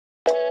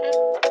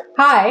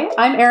Hi,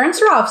 I'm Erin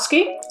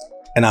Surofsky.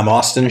 And I'm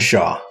Austin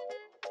Shaw.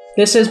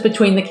 This is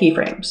Between the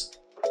Keyframes.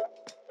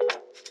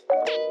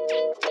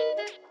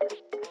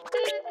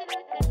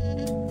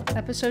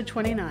 Episode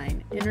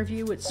 29,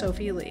 Interview with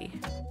Sofie Lee.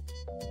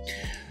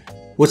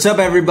 What's up,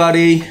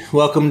 everybody?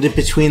 Welcome to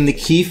Between the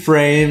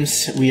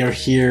Keyframes. We are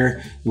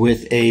here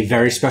with a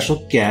very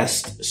special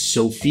guest,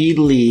 Sofie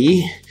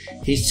Lee.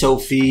 Hey,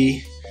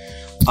 Sofie.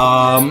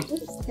 Hello.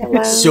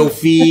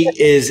 Sofie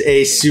is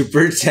a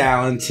super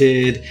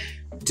talented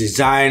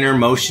designer,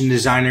 motion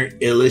designer,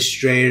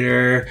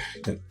 illustrator,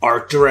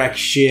 art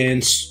direction,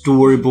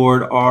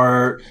 storyboard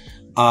art.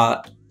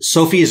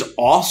 Sofie is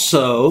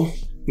also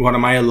one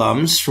of my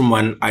alums from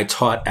when I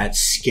taught at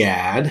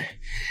SCAD.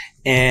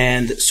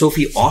 And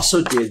Sofie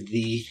also did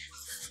the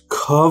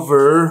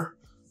cover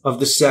of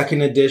the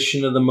second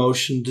edition of the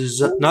motion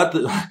design,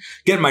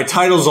 getting my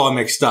titles all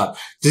mixed up,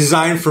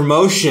 Design for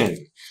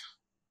Motion.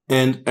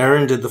 And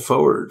Erin did the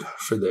forward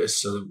for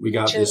this. So we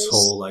got this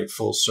whole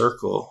full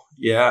circle.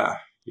 Yeah.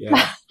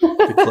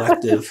 The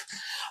collective.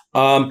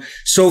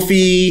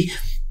 Sofie,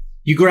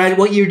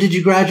 what year did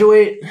you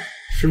graduate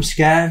from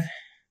SCAD?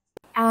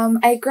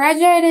 I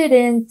graduated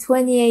in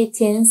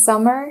 2018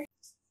 summer.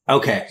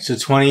 Okay, so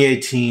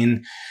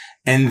 2018,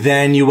 and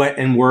then you went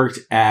and worked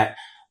at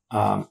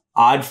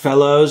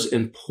Oddfellows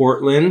in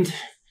Portland,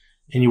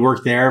 and you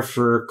worked there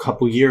for a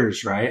couple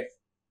years, right?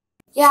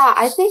 Yeah,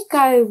 I think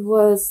I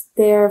was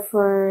there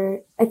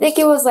I think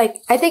I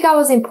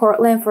was in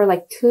Portland for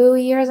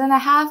 2.5 years,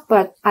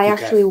 but I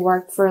actually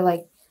worked for a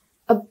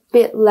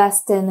bit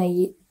less than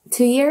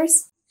 2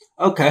 years.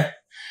 Okay,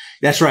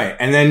 that's right.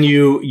 And then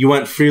you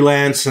went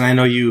freelance, and I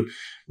know you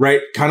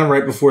right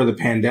before the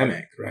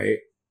pandemic, right?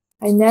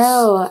 I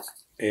know.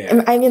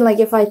 Yeah. I mean,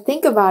 if I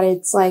think about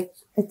it,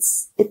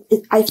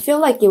 I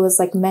feel like it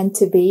was meant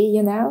to be,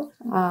 you know?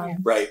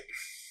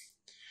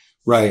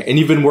 Right. And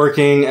you've been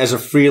working as a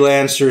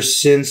freelancer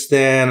since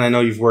then. I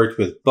know you've worked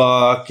with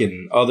Buck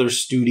and other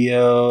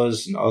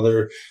studios and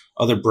other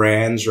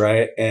brands,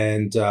 right?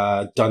 And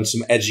done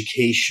some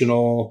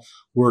educational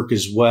work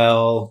as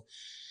well.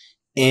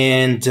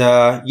 And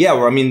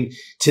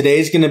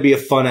today's going to be a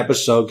fun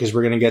episode because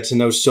we're going to get to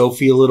know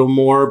Sofie a little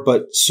more.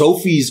 But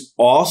Sofie's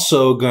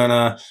also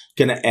gonna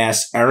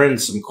ask Erin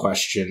some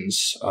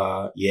questions.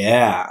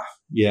 Yeah.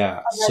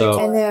 So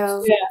I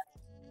know.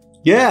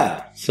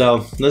 Yeah.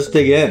 So let's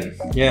dig in.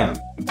 Yeah.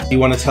 You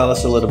want to tell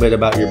us a little bit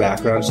about your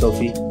background,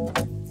 Sofie?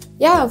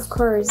 Yeah, of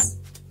course.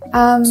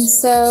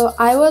 So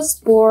I was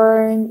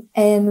born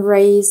and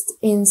raised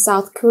in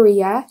South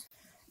Korea,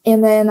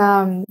 and then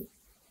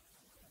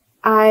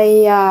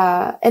luckily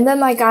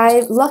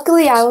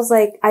I was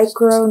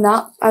grown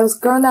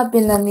up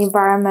in an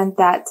environment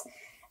that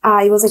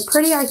it was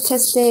pretty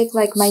artistic.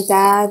 Like my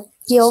dad,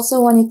 he also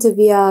wanted to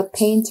be a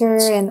painter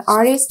and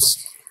artist.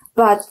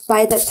 But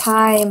by that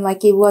time,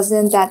 it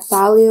wasn't that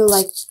value.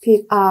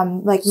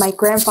 My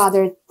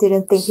grandfather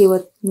didn't think he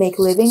would make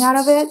a living out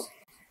of it.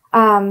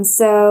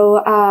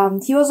 So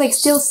he was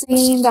still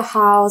seeing the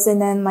house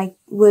and then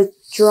would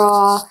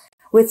draw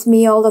with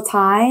me all the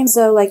time.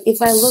 So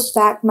if I look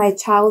back my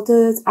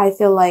childhood, I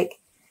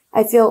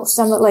feel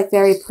somewhat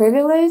very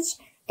privileged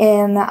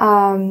and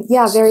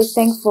very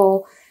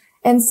thankful.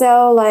 And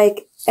so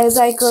as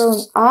I grown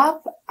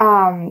up,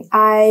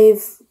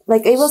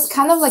 it was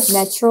kind of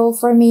natural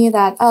for me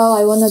that,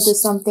 I want to do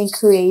something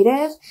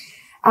creative.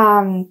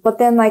 But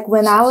then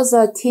when I was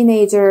a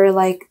teenager,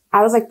 I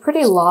was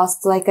pretty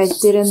lost. I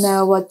didn't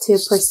know what to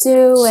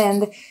pursue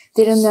and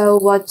didn't know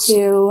what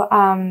to,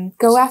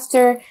 go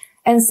after.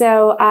 And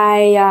so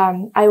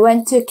I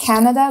went to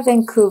Canada,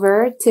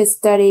 Vancouver to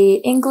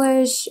study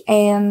English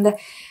and,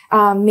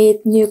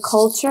 meet new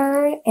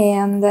culture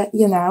and,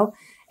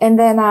 and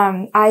then,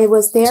 I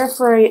was there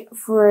for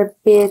a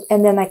bit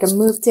and then I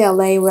moved to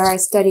LA where I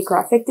studied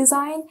graphic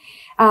design.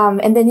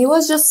 And then it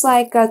was just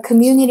a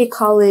community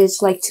college,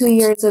 2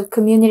 years of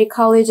community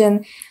college.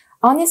 And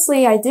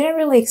honestly, I didn't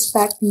really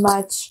expect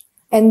much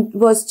and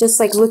was just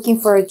looking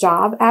for a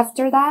job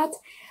after that.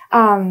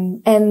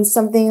 And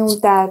something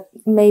that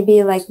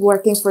maybe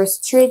working for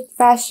street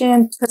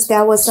fashion because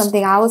that was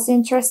something I was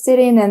interested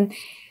in and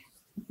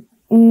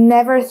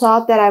never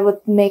thought that I would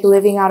make a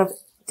living out of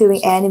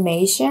doing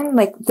animation.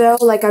 I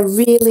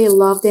really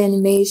loved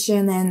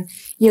animation and,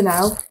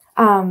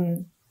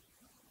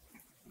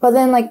 but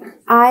then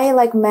I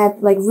met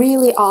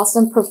really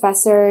awesome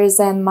professors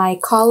and my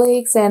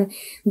colleagues and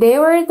they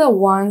were the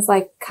ones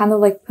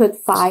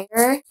put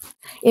fire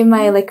in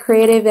my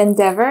creative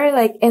endeavor.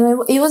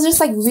 And it was just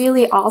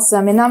really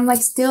awesome. And I'm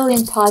still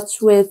in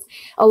touch with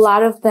a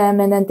lot of them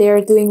and then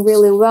they're doing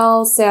really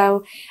well.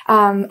 So,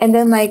 and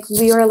then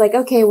we were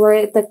okay, we're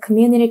at the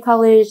community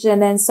college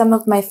and then some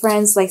of my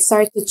friends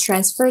started to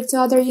transfer to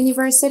other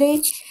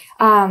university,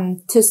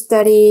 to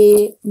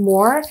study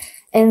more.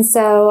 And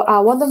so,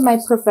 one of my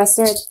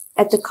professors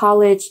at the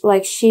college,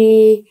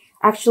 she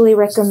actually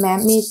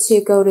recommended me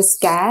to go to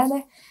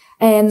SCAD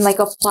and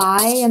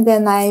apply. And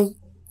then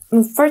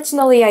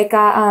unfortunately I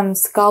got,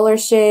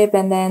 scholarship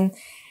and then,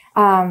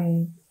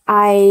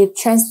 I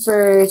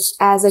transferred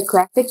as a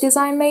graphic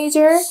design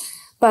major,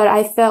 but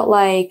I felt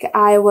like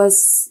I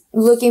was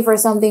looking for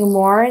something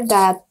more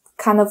that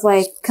kind of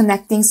like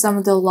connecting some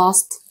of the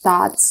lost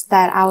dots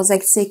that I was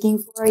like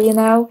seeking for, you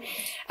know?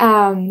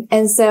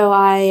 And so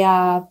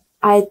I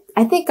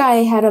think I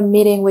had a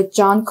meeting with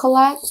John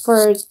Collette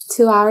for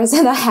 2 hours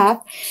and a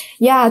half.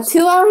 Yeah,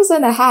 2 hours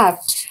and a half.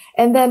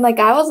 And then like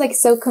I was like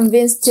so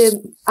convinced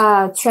to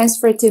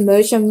transfer to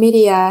motion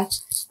media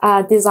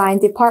design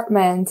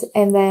department.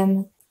 And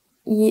then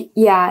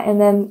and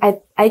then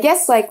I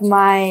guess like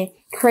my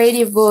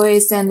creative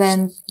voice and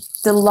then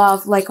the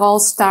love like all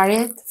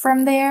started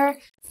from there,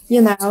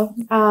 you know.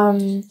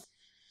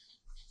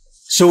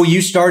 So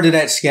you started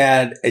at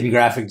SCAD in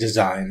graphic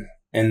design,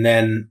 and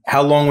then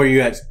how long were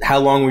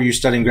you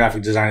studying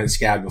graphic design at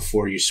SCAD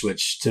before you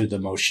switched to the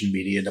motion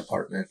media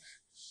department?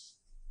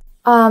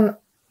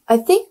 I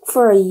think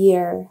for a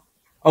year.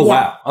 Oh, yeah.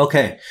 Wow.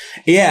 Okay.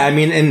 Yeah. I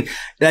mean, and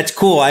that's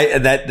cool.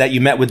 That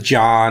you met with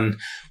John.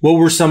 What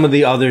were some of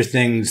the other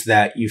things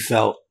that you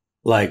felt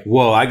like,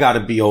 whoa, I got to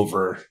be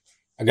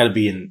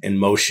in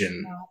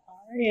motion.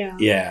 Yeah.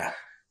 Yeah.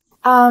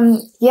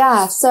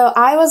 Yeah. So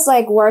I was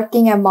like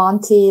working at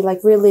Monty like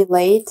really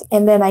late.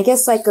 And then I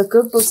guess like a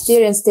group of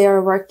students, they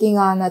were working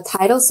on a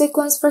title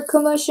sequence for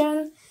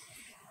commotion.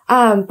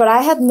 But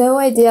I had no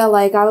idea,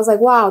 like, I was like,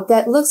 wow,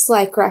 that looks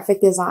like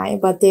graphic design,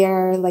 but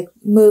they're like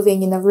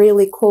moving in a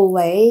really cool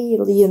way,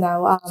 you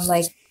know,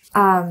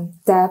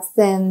 depth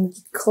and,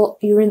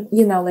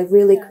 you know, like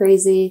really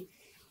crazy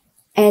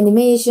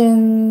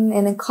animation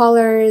and then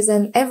colors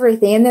and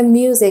everything and then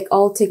music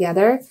all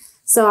together.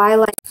 So I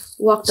like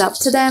walked up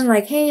to them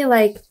like, hey,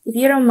 like, if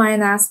you don't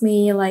mind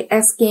asking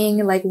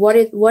like, what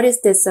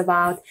is this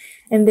about?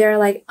 And they're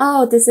like,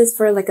 oh, this is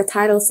for like a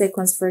title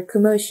sequence for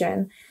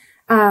commotion.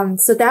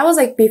 So that was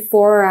like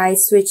before I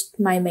switched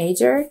my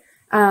major.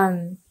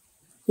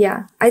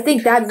 Yeah, I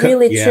think that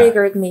really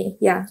triggered me.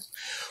 Yeah.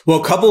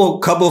 Well,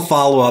 couple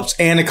follow-ups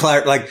and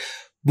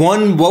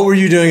one, what were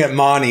you doing at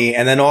Monty?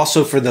 And then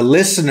also for the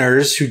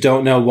listeners who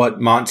don't know what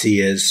Monty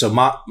is. So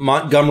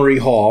Montgomery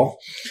Hall,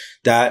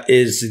 that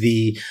is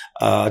the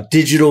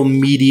digital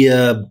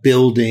media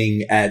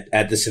building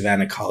at the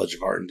Savannah College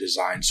of Art and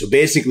Design. So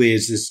basically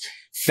it's this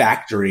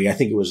factory. I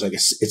think it was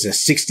it's a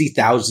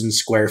 60,000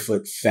 square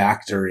foot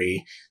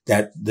factory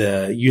that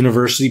the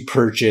university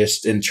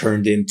purchased and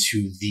turned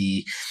into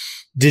the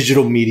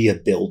digital media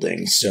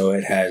building. So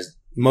it has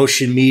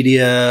motion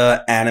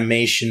media,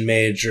 animation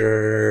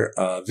major,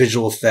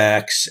 visual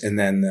effects, and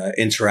then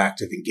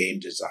interactive and game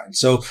design.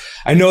 So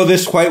I know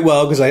this quite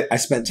well because I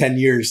spent 10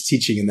 years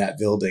teaching in that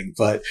building,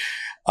 but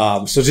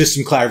so just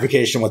some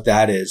clarification what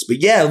that is.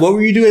 But yeah, what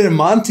were you doing in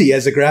Monty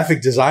as a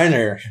graphic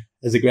designer,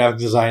 as a graphic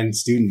design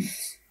student?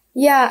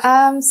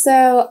 Yeah,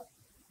 so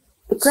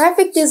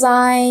graphic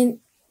design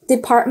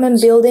department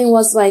building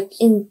was like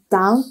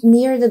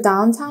near the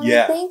downtown,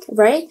 I think,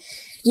 right?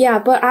 Yeah,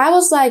 but I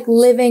was like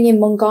living in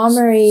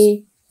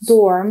Montgomery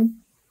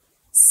dorm.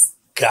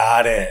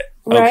 Got it.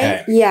 Right?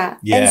 Okay. Yeah.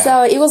 And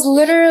so it was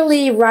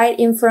literally right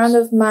in front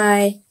of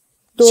my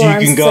dorm. So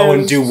you can go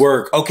and do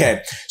work.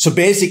 Okay. So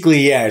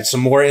basically, it's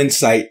some more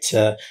insight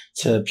to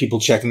people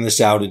checking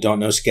this out who don't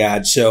know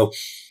SCAD. So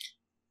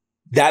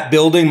that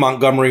building,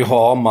 Montgomery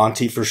Hall,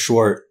 Monty for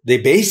short, they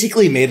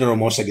basically made it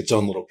almost like its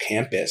own little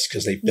campus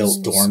because they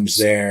built dorms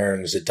there and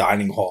there's a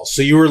dining hall.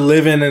 So you were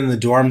living in the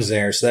dorms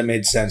there. So that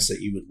made sense that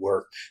you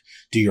would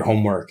do your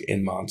homework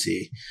in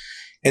Monty.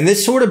 And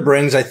this sort of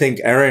brings, I think,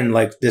 Erin,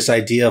 like this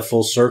idea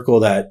full circle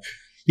that,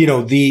 you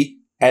know,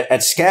 at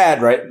SCAD,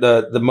 right,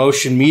 the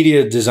motion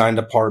media design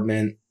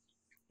department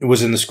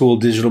was in the School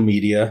of Digital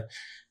Media.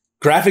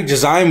 Graphic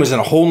design was in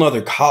a whole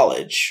nother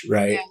college,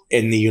 right? Yeah.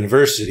 In the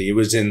university. It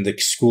was in the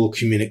School of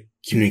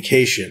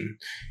Communication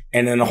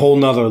and in a whole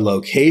nother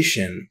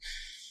location.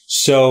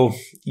 So,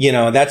 you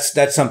know, that's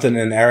something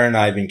that Erin and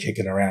I have been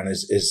kicking around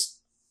is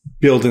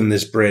building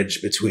this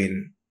bridge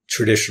between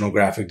traditional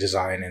graphic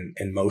design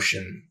and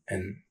motion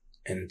and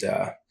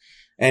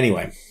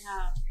anyway.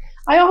 Yeah.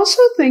 I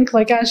also think,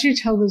 like, as you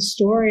tell this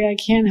story, I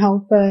can't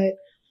help but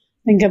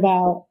think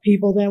about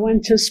people that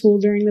went to school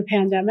during the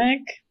pandemic.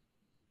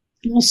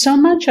 Well, so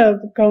much of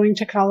going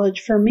to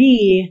college for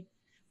me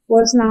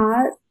was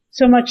not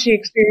so much the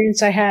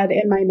experience I had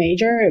in my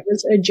major. It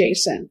was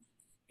adjacent.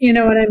 You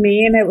know what I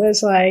mean? It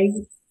was like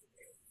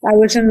I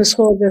was in the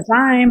School of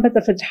Design, but the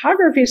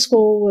photography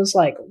school was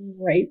like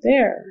right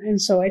there.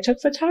 And so I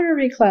took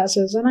photography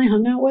classes and I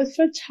hung out with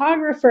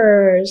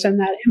photographers,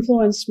 and that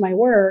influenced my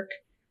work.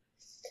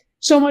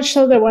 So much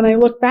so that when I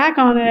look back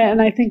on it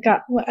and I think,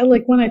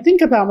 like, when I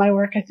think about my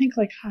work, I think,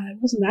 like, it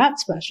wasn't that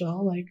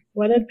special. Like,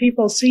 what did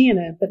people see in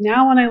it? But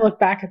now when I look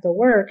back at the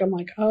work, I'm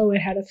like, oh, it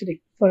had a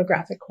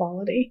photographic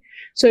quality.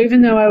 So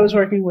even though I was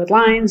working with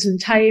lines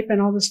and type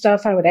and all this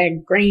stuff, I would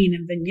add grain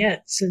and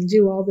vignettes and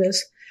do all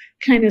this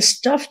kind of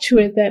stuff to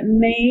it that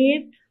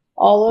made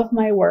all of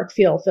my work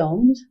feel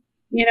filmed.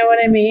 You know what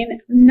I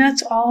mean? And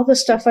that's all the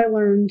stuff I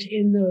learned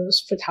in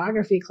those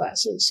photography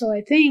classes. So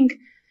I think,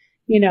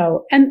 you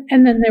know, and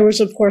then there was,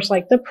 of course,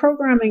 like the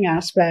programming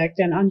aspect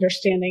and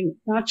understanding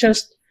not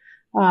just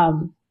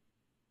how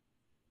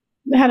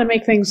to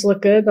make things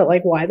look good, but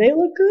like why they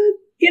look good.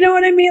 You know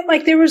what I mean?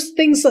 Like there was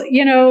things,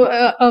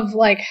 of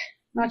like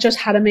not just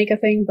how to make a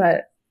thing,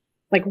 but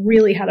like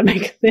really how to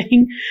make a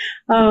thing.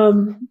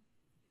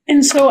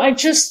 And so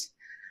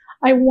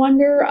I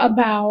wonder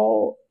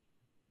about,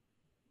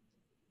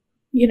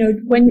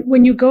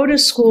 when you go to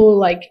school,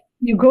 like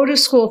you go to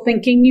school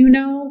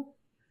thinking,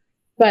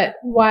 but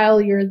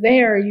while you're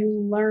there,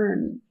 you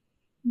learn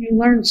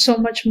so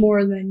much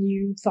more than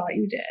you thought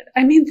you did.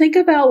 I mean, think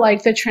about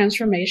like the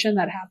transformation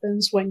that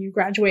happens when you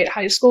graduate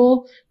high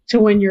school to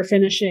when you're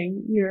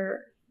finishing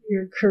your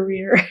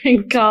career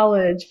in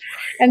college.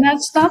 And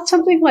that's not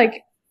something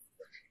like,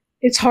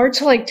 it's hard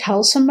to like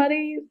tell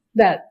somebody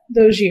that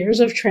those years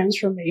of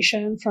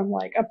transformation from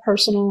like a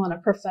personal and a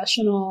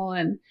professional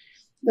and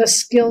the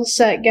skill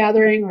set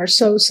gathering are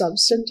so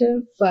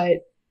substantive,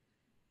 but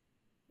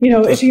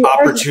those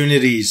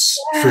opportunities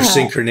for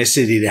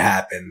synchronicity to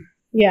happen.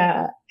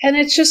 Yeah. And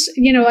it's just,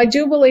 I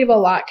do believe a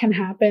lot can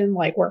happen,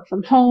 like work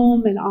from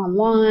home and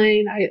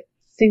online. I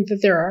think that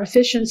there are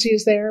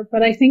efficiencies there,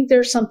 but I think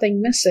there's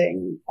something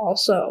missing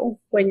also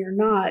when you're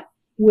not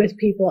with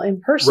people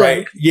in person.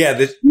 Right. Yeah.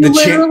 The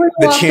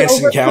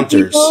chance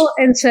encounters.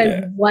 And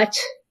said, What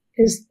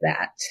is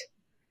that?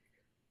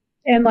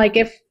 And like,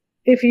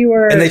 if you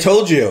were, and they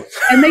told you,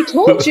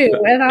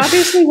 and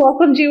obviously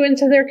welcomed you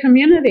into their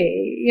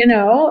community,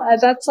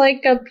 that's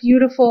like a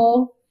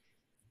beautiful,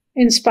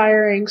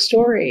 inspiring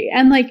story.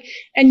 And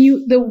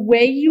the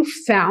way you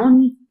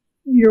found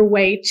your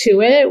way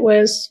to it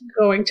was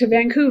going to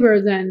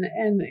Vancouver then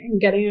and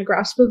getting a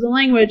grasp of the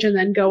language and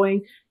then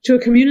going to a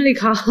community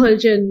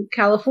college in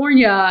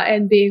California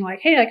and being like,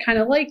 hey, I kind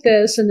of like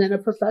this. And then a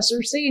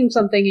professor seeing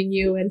something in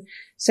you and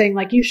saying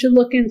like, you should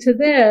look into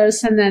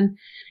this. And then,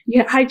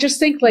 I just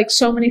think like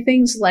so many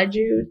things led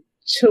you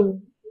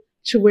to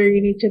where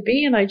you need to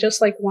be. And I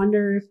just like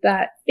wonder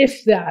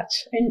if that,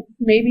 and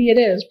maybe it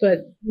is,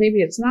 but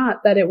maybe it's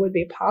not, that it would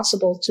be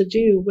possible to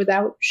do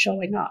without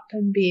showing up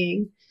and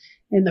being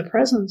in the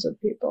presence of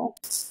people.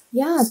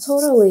 Yeah,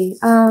 totally.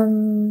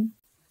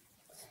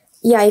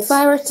 If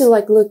I were to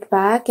like look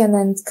back and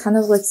then kind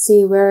of like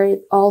see where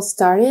it all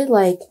started,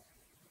 like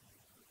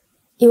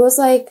it was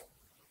like,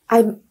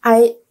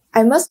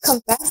 I must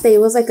confess that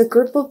it was like a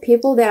group of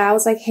people that I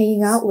was like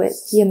hanging out with,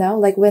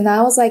 like when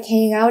I was like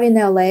hanging out in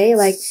LA,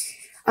 like,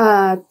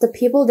 the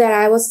people that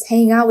I was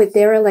hanging out with,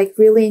 they were like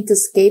really into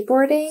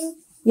skateboarding,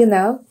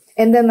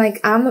 and then like,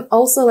 I'm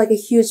also like a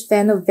huge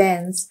fan of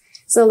Vans.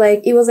 So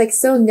like, it was like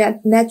so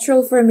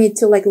natural for me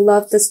to like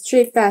love the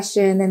street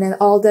fashion and then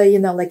all the,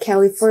 like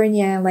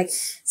California and like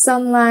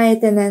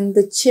sunlight and then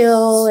the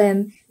chill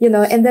and,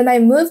 and then I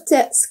moved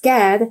to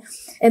SCAD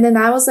and then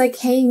I was like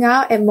hanging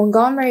out at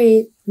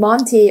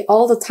Monty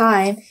all the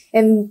time.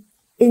 And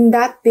in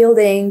that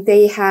building,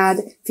 they had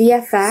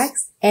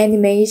VFX,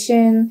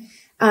 animation,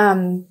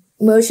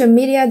 motion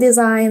media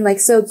design. Like,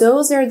 so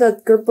those are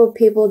the group of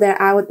people that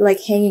I would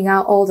like hanging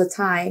out all the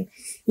time,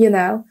 and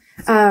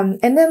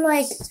then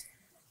like,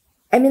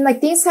 I mean,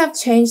 like things have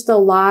changed a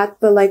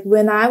lot, but like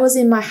when I was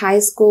in my high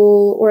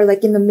school or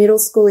like in the middle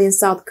school in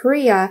South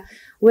Korea,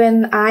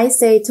 when I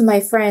say to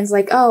my friends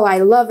like, oh, I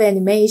love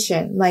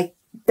animation, like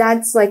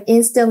that's like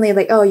instantly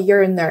like, oh,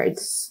 you're a nerd.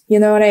 You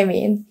know what I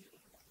mean?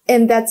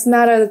 And that's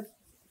not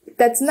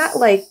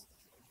like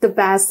the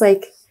best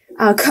like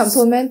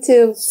compliment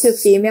to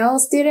female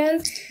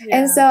students. Yeah.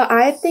 And so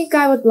I think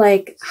I would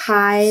like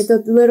hide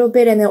a little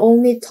bit and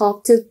only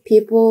talk to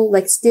people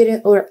like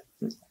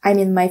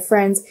my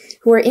friends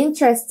who are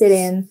interested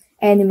in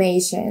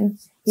animation,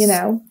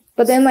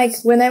 But then like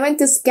when I went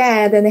to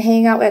SCAD and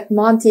hang out at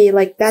Monty,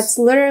 like that's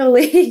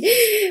literally,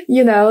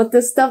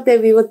 the stuff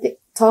that we would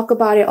talk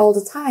about it all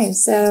the time.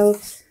 So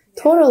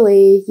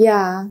totally,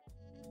 yeah.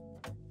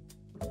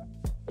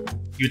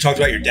 You talked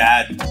about your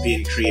dad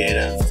being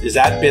creative. Has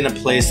that been a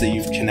place that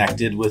you've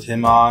connected with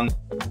him on?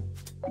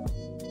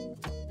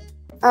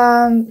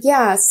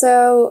 Yeah,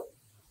 so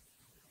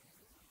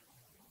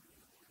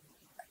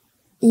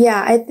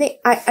yeah,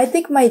 I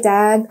think my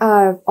dad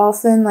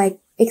often like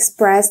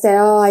expressed that,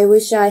 oh, I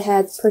wish I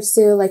had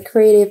pursued like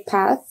creative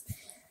path.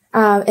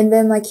 And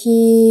then like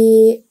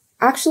he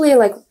actually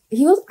like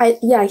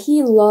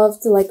he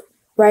loved like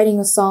writing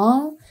a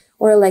song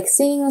or like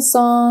singing a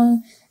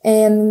song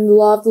and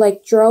loved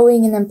like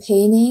drawing and then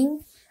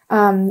painting.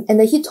 And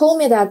then he told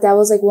me that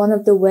was like one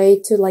of the way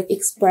to like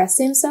express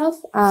himself,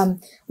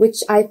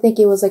 which I think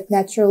it was like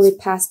naturally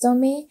passed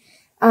on me.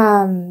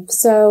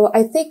 So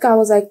I think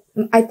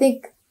I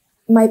think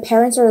my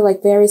parents are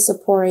like very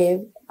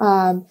supportive,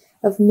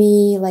 of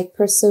me like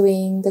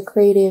pursuing the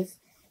creative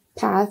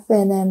path.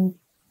 And then,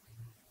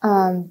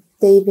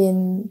 they've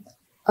been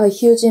a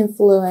huge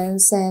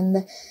influence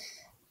and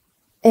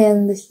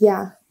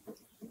yeah.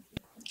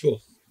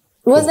 Cool.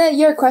 Was that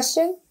your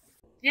question?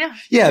 Yeah.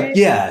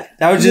 Yeah.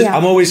 That was just,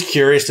 I'm always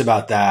curious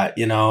about that,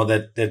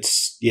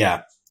 that's,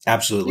 yeah,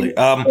 absolutely.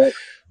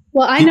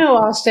 Well, I know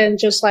Austin,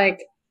 just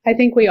like, I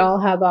think we all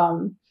have,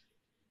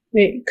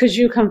 because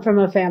you come from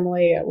a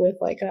family with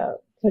like a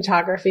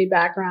photography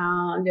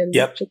background and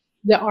yep.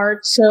 the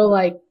arts. So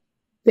like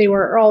they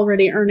were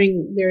already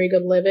earning very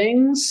good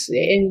livings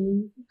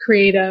in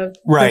creative.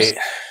 Right.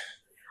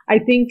 I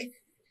think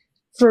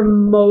for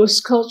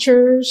most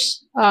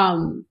cultures,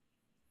 that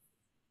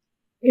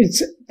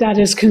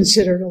is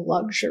considered a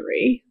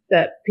luxury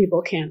that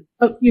people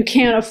you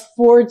can't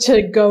afford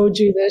to go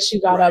do this.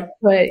 You gotta,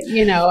 but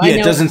you know, yeah,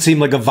 it doesn't seem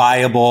like a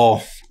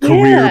viable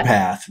career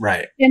path.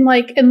 Right. And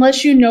like,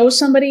 unless you know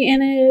somebody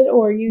in it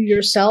or you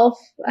yourself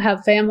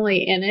have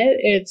family in it,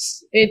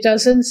 it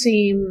doesn't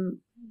seem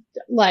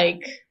like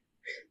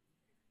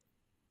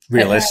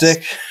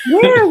realistic.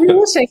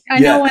 Realistic. I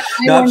know when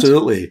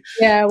absolutely.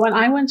 When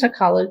I went to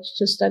college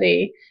to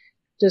study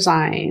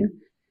design,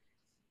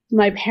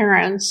 my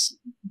parents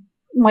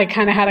like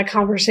kind of had a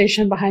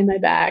conversation behind my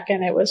back,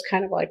 and it was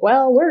kind of like,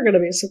 well, we're going to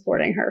be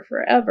supporting her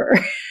forever,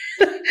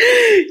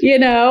 you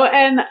know?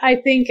 And I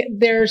think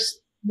there's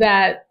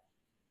that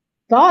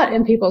thought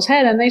in people's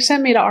head, and they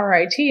sent me to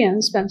RIT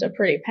and spent a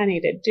pretty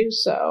penny to do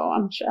so.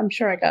 I'm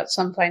sure I got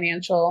some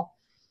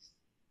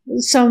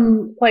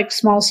like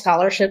small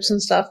scholarships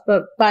and stuff,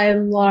 but by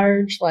and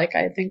large, like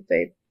I think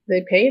they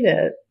paid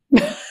it.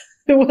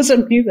 It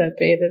wasn't me that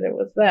paid it, it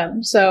was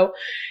them. So,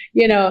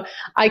 you know,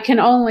 I can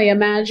only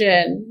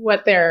imagine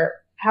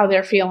how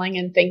they're feeling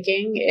and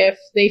thinking if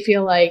they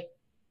feel like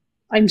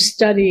I'm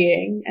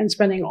studying and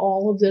spending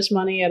all of this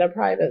money at a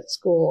private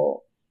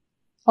school,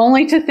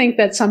 only to think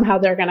that somehow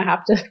they're going to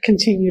have to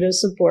continue to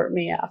support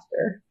me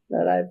after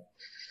that. I've,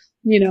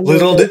 you know,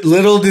 little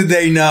did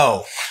they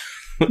know.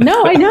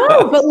 No, I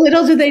know, but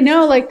little did they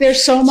know, like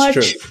there's so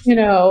much, you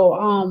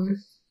know,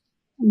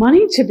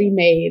 money to be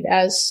made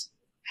as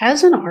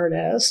an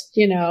artist,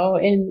 you know,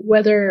 and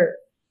whether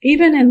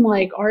even in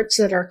like arts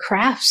that are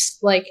crafts,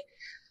 like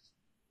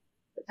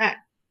that,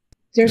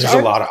 there's a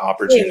lot of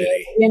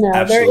opportunity. You know,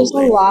 Absolutely. There is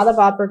a lot of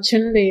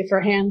opportunity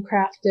for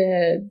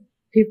handcrafted.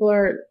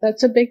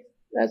 That's a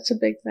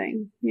big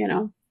thing, you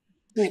know.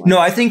 Anyway. No,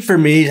 I think for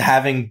me,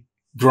 having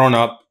grown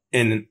up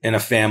in a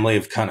family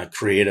of kind of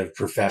creative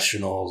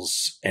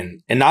professionals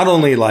and not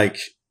only like,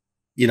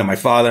 you know, my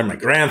father, my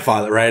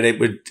grandfather, right?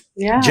 It would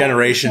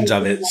generations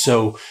of it.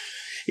 So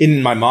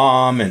in my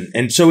mom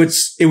and so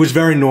it was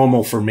very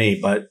normal for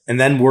me, and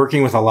then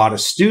working with a lot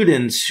of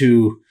students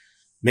who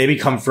maybe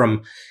come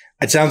from,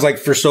 it sounds like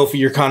for Sofie,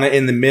 you're kind of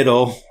in the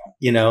middle,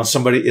 you know,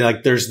 somebody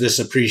like there's this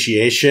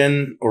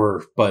appreciation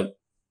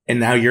and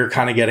now you're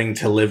kind of getting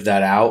to live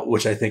that out,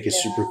 which I think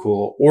is super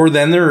cool. Or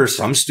then there are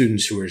some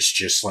students who are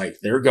just like,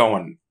 they're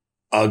going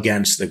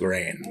against the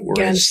grain,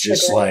 where it's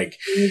just like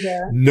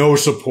no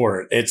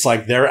support. It's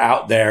like they're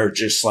out there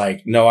just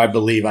like, no, I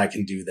believe I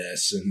can do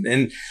this.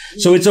 And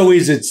so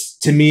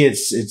to me,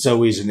 it's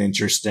always an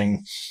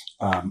interesting,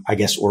 I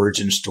guess,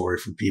 origin story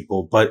for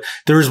people. But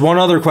there was one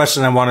other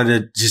question I wanted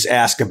to just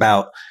ask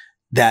about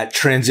that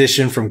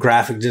transition from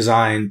graphic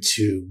design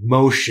to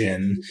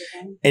motion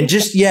and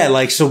just,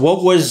 so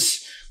what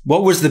was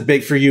the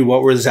big for you?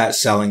 What was that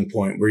selling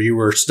point where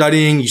you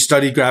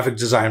studied graphic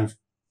design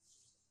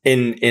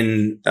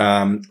in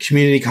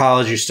community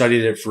college? You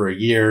studied it for a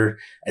year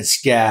at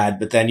SCAD,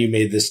 but then you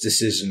made this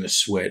decision to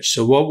switch.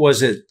 So what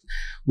was it?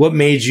 What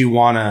made you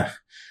want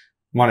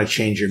to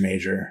change your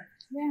major?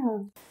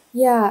 So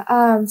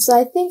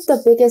I think the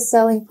biggest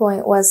selling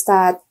point was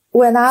that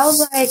when I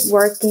was like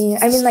working,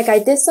 I mean, like I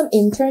did some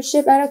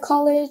internship at a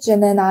college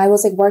and then I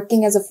was like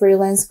working as a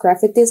freelance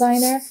graphic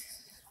designer.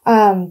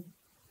 I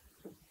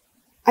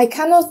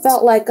kind of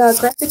felt like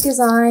graphic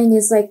design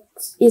is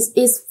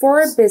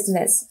for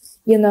business.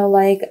 You know,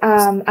 like,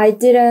 I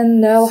didn't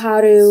know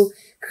how to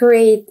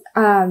create,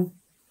 and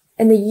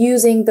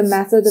using the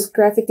method of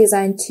graphic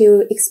design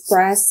to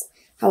express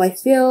how I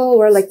feel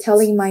or like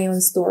telling my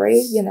own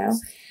story, you know.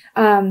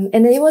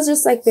 And it was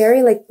just like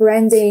very like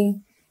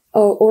branding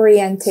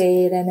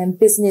oriented and then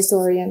business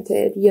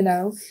oriented, you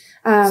know.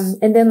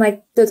 And then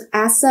like the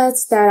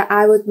assets that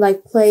I would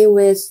like play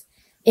with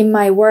in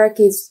my work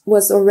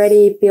was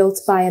already built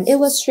by an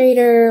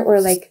illustrator or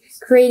like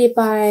created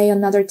by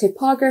another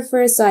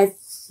typographer. So I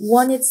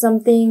wanted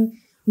something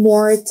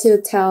more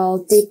to tell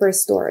deeper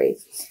story.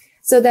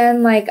 So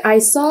then like I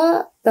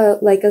saw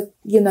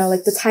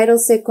the title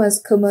sequence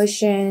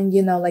commotion,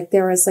 you know, like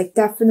there was like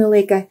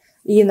definitely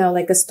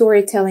like a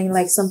storytelling,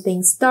 like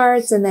something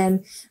starts and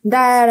then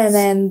that and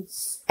then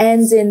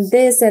ends in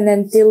this and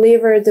then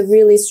deliver the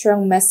really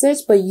strong message,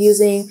 but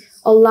using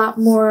a lot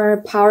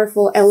more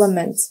powerful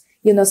elements.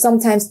 You know,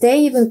 sometimes they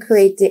even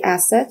create the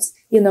assets,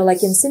 you know,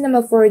 like in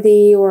Cinema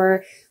 4D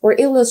or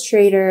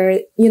Illustrator,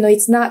 you know,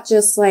 it's not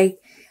just like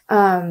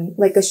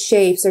a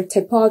shapes or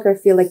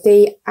typography, like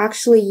they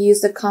actually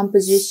use the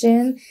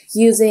composition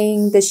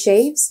using the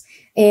shapes.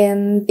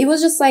 And it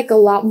was just like a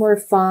lot more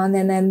fun.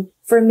 And then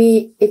for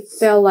me, it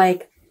felt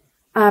like,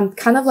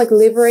 kind of like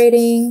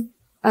liberating,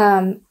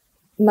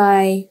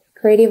 my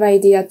creative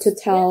idea to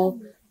tell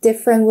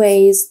different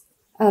ways,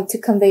 to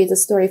convey the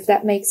story, if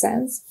that makes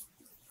sense.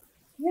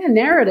 Yeah,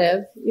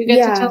 narrative. You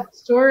get to tell a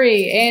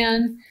story.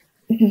 And,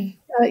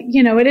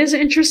 you know, it is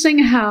interesting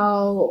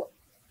how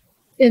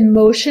in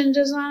motion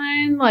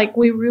design, like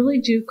we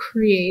really do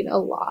create a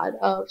lot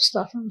of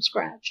stuff from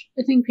scratch.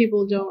 I think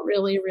people don't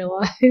really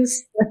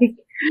realize, like,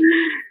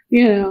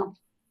 you know,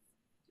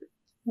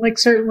 like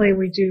certainly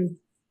we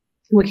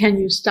can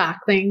use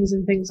stock things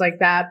and things like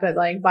that, but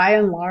like by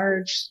and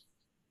large,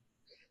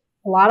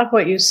 a lot of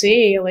what you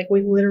see, like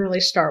we literally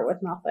start with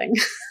nothing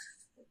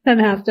and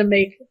have to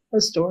make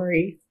a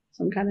story,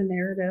 some kind of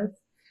narrative,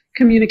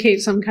 communicate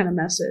some kind of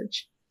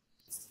message.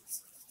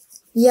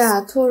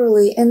 Yeah,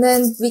 totally. And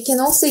then we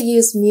can also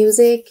use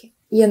music,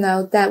 you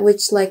know, that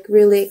which like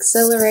really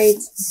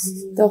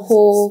accelerates the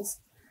whole,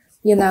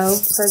 you know,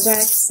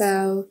 project.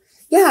 So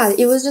yeah,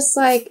 it was just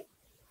like,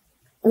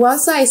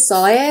 once I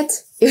saw it,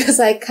 it was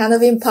like kind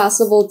of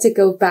impossible to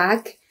go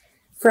back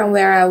from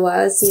where I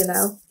was, you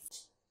know.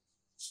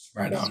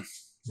 Right on.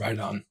 Right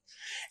on.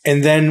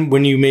 And then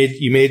when you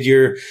made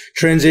your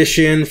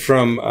transition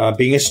from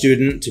being a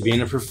student to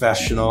being a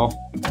professional.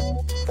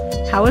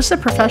 How is the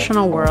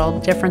professional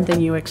world different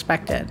than you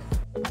expected?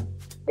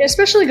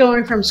 Especially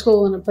going from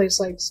school in a place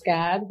like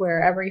SCAD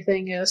where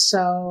everything is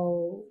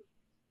so,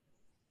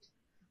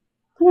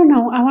 I don't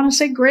know, I want to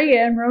say gray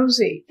and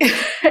rosy.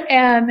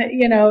 And,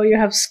 you know, you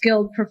have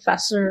skilled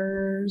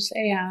professors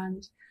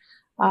and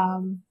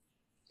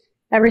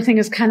everything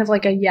is kind of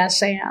like a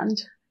yes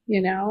and,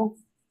 you know,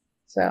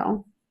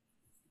 so.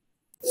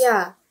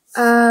 Yeah.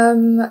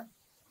 I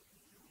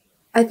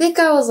think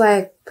I was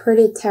like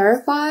pretty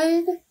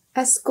terrified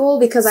at school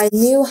because I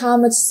knew how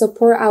much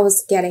support I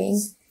was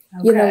getting.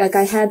 Okay. You know, like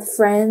I had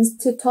friends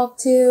to talk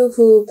to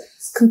who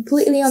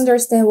completely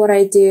understand what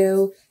I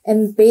do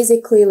and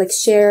basically like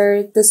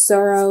share the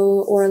sorrow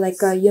or like,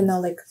 you know,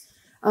 like,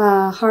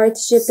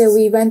 hardship that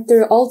we went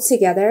through all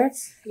together.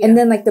 Yeah. And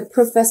then like the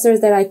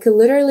professors that I could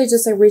literally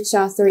just like reach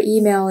out through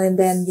email and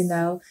then, you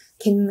know,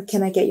 can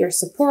I get your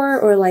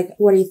support or like,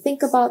 what do you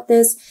think about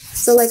this?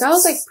 So like I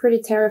was like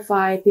pretty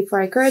terrified before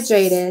I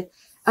graduated.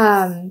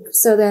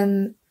 So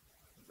then,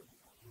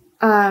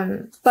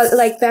 but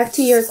like back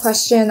to your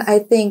question, I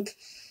think,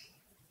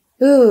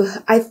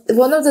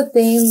 one of the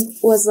things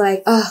was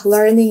like,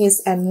 learning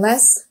is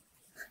endless.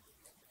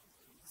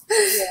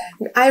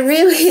 Yeah. I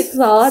really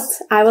thought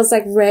I was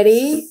like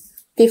ready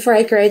before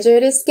I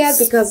graduated SCAD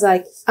because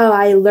like,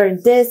 I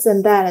learned this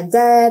and that and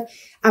that.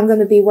 I'm going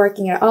to be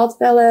working at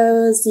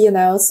Oddfellows, you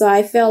know, so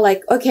I feel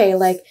like, okay,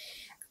 like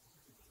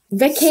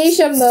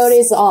vacation mode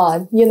is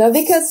on, you know,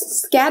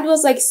 because SCAD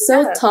was like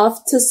so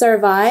tough to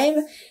survive.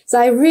 So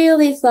I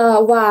really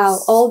thought, wow,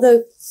 all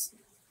the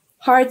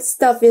hard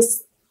stuff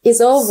is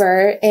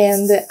over.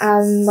 And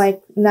I'm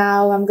like,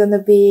 now I'm going to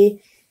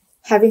be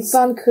having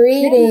fun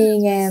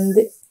creating and,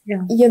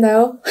 you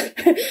know,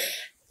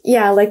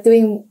 like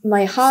doing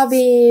my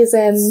hobbies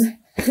and,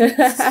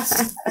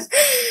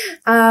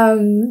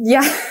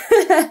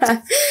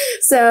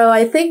 So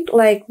I think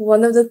like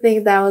one of the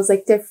things that was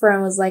like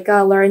different was like,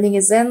 learning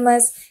is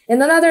endless.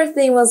 And another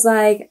thing was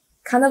like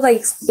kind of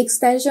like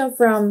extension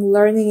from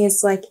learning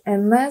is like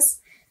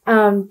endless.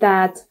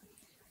 That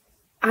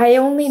I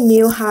only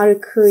knew how to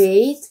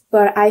create,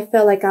 but I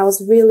felt like I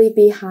was really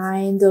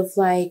behind of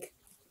like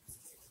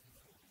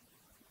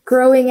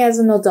growing as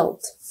an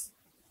adult.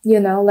 You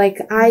know,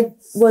 like I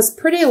was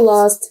pretty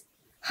lost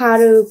how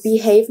to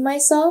behave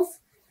myself.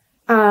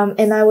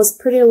 And I was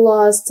pretty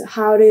lost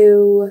how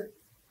to,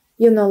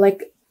 you know,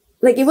 like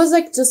it was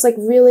like just like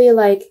really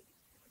like,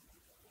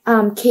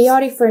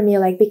 chaotic for me,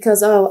 like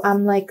because,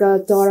 I'm like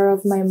a daughter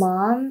of my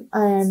mom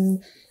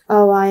and,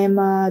 I am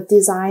a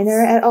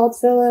designer at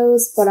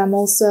Oddfellows, but I'm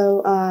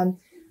also,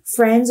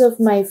 friends of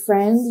my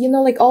friend, you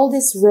know, like all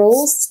these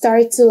roles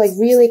started to like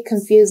really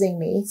confusing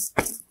me.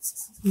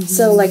 Mm-hmm.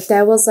 So like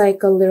that was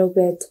like a little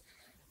bit,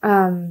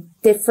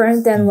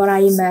 different than what I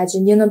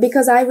imagined, you know,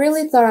 because I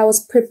really thought I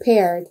was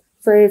prepared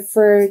for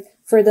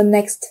the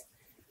next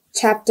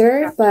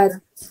chapter, but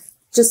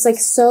just like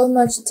so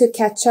much to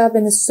catch up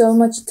and so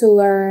much to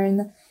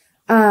learn.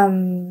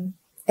 And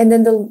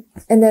then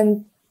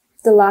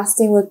the last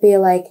thing would be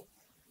like,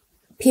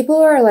 people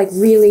are like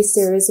really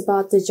serious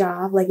about the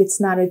job. Like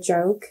it's not a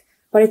joke,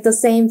 but at the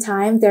same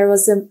time, there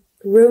was a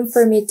room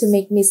for me to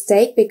make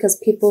mistake because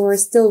people were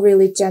still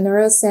really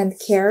generous and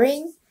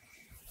caring.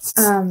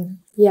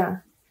 Yeah.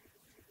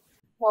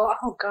 Well,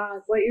 oh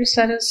God, what you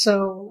said is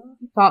so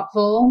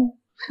thoughtful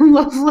and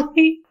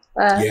lovely.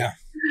 Yeah.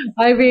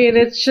 I mean,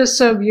 it's just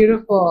so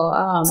beautiful.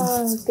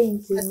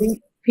 Thank you. I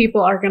think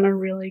people are going to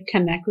really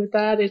connect with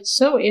that. It's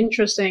so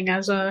interesting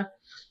as a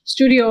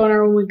studio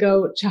owner when we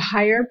go to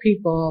hire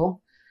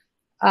people.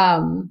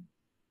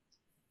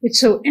 It's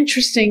so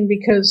interesting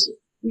because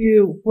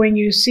when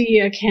you see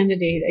a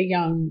candidate, a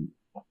young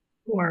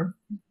or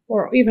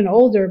even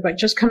older, but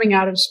just coming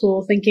out of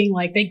school thinking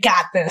like they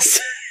got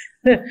this.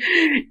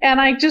 And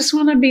I just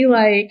want to be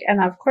like,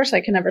 and of course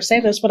I can never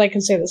say this, but I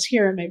can say this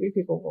here and maybe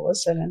people will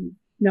listen and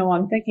know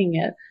I'm thinking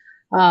it,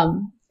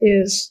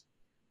 is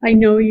I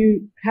know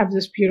you have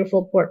this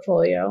beautiful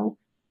portfolio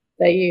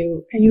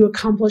and you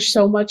accomplished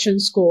so much in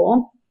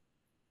school,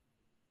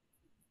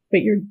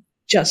 but you're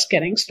just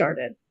getting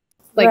started.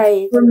 Like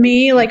right. For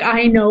me, like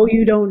I know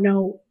you don't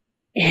know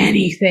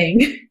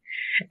anything.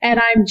 And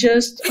I'm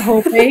just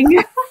hoping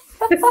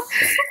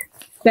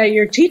that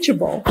you're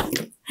teachable,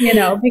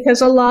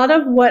 because a lot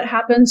of what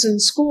happens in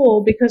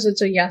school, because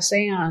it's a yes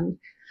and,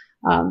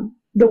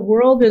 the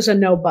world is a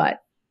no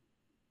but,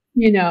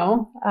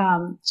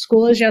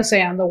 school is yes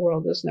and, the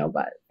world is no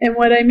but. And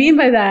what I mean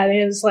by that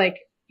is like,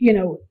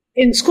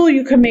 in school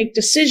you can make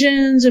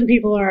decisions and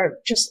people are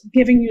just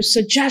giving you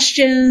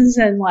suggestions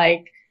and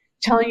like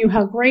telling you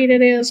how great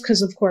it is,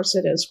 because of course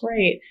it is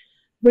great.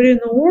 But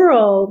in the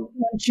world,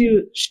 once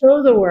you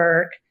show the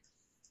work,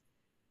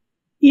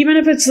 even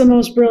if it's the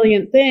most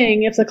brilliant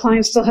thing, if the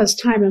client still has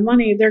time and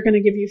money, they're going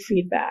to give you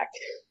feedback.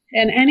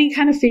 And any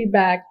kind of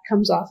feedback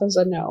comes off as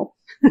a no.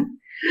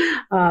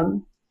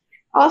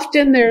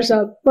 Often there's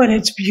but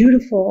it's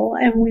beautiful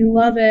and we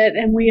love it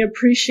and we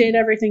appreciate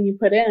everything you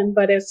put in,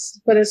 but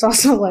it's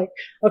also like,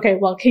 okay,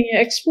 well, can you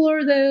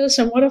explore this?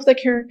 And what if the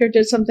character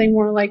did something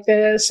more like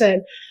this?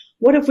 And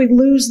what if we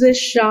lose this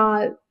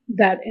shot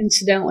that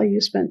incidentally you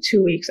spent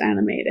 2 weeks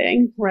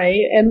animating,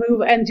 right? And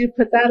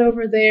put that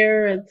over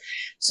there. And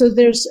so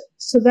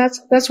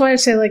that's why I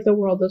say like the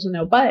world doesn't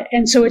know but.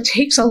 And so it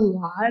takes a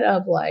lot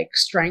of like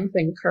strength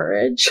and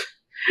courage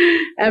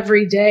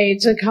every day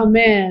to come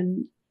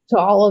in to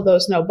all of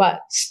those no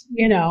buts,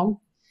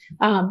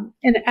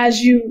 and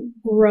as you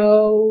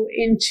grow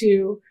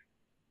into,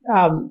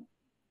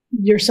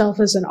 yourself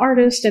as an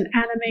artist and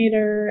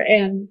animator,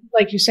 and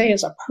like you say,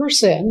 as a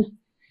person,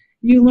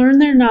 you learn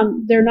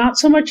they're not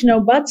so much no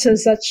buts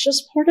as that's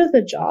just part of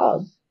the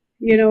job.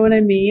 You know what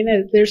I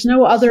mean? There's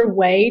no other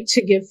way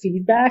to give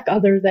feedback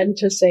other than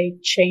to say,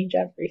 change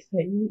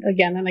everything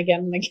again and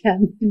again and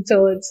again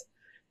until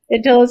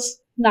it's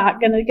not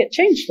going to get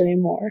changed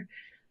anymore.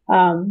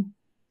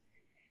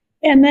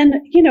 And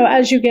then,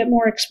 as you get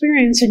more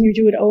experience and you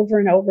do it over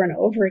and over and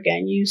over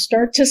again, you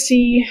start to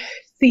see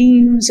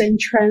themes and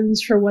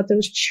trends for what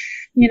those,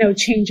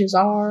 changes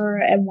are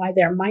and why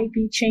there might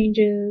be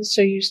changes.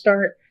 So you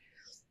start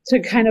to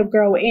kind of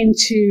grow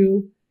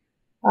into,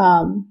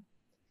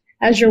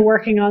 as you're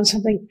working on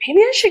something,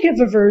 maybe I should give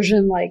a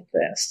version like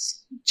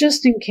this,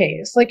 just in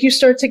case. Like you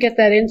start to get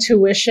that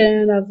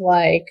intuition of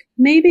like,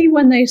 maybe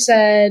when they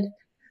said,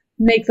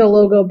 make the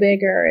logo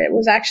bigger, it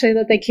was actually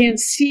that they can't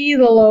see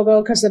the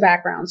logo because the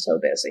background's so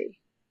busy.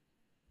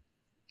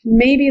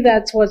 Maybe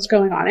that's what's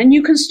going on. And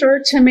you can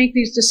start to make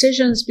these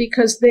decisions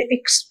because the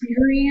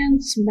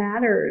experience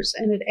matters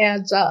and it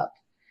adds up.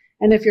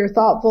 And if you're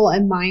thoughtful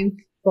and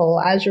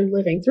mindful as you're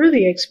living through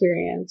the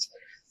experience,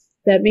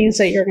 that means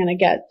that you're going to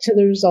get to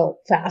the result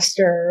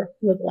faster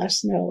with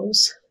less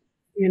no's,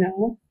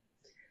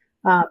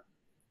 And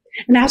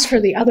as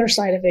for the other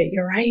side of it,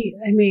 you're right.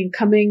 I mean,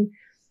 coming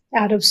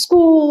out of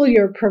school,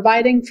 you're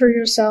providing for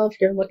yourself,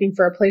 you're looking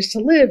for a place to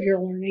live, you're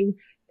learning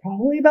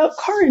probably about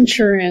car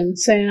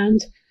insurance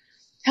and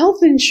health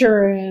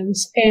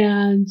insurance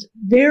and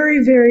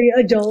very, very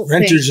adult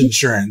renter's things.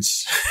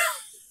 Insurance.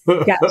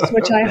 Yes,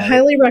 which I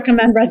highly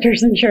recommend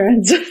renter's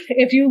insurance.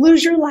 If you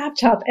lose your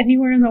laptop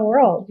anywhere in the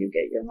world, you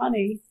get your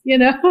money,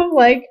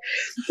 like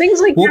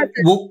things like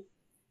that.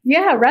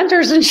 Yeah,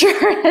 renter's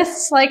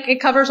insurance, like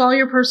it covers all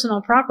your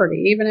personal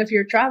property, even if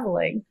you're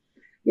traveling.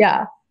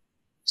 Yeah.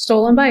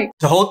 Stolen bike.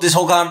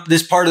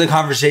 This part of the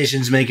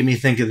conversation is making me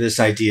think of this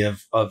idea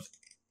of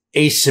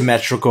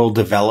asymmetrical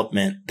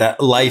development,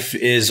 that life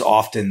is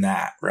often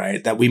that,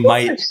 right? That we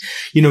might,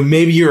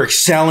 maybe you're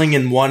excelling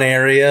in one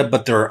area,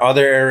 but there are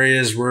other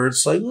areas where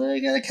it's like, well, I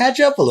got to catch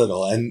up a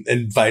little,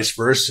 and vice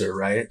versa,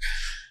 right?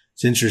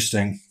 It's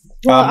interesting.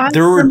 Well,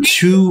 there were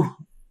two.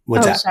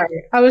 What's that?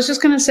 Sorry. I was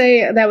just going to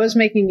say that was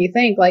making me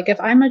think, like, if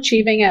I'm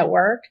achieving at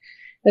work,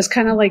 it's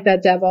kind of like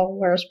that devil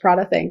wears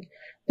Prada thing,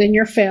 then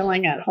you're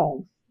failing at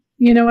home.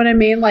 You know what I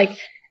mean? Like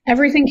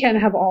everything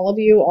can't have all of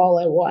you all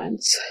at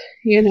once,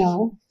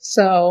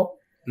 So,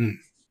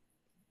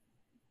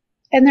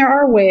 and there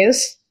are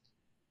ways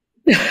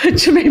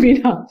to maybe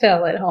not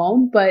fail at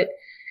home, but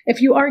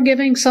if you are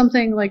giving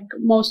something like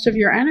most of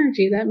your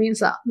energy, that means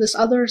that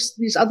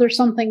these other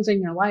some things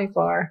in your life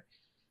are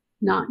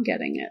not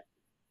getting it.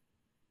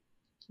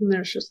 And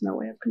there's just no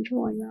way of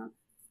controlling that.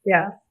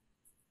 Yeah.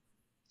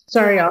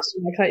 Sorry,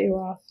 Austin, I cut you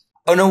off.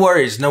 Oh, no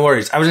worries. No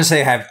worries. I was going to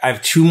say I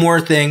have two more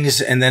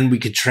things and then we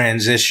could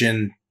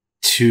transition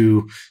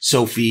to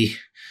Sofie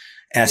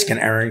asking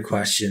Erin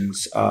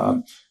questions.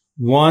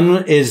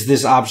 One is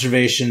this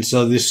observation.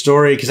 So this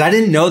story, because I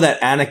didn't know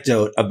that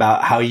anecdote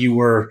about how you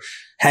were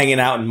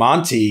hanging out in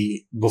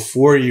Monty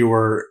before you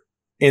were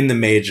in the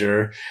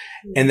major,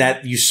 and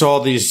that you saw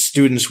these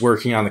students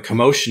working on the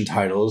commotion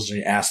titles and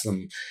you asked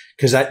them,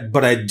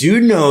 but I do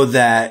know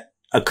that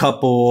a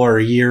couple or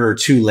a year or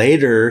two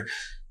later,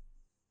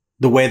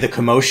 the way the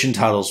commotion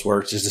titles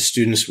worked is the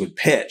students would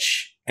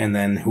pitch, and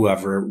then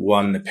whoever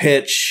won the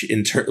pitch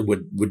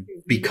would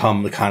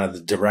become the kind of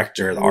the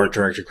director, the art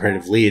director,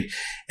 creative lead.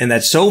 And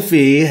that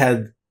Sofie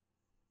had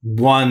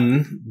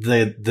won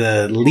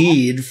the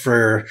lead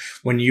for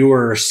when you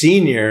were a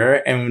senior,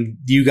 and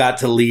you got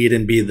to lead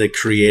and be the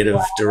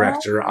creative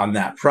director on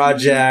that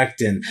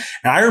project. And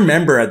I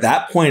remember at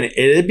that point,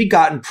 it had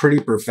gotten pretty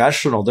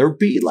professional. There'd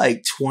be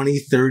like 20,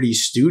 30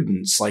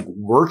 students like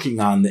working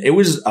on it. It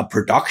was a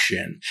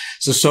production.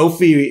 So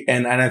Sofie,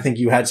 and I think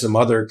you had some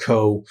other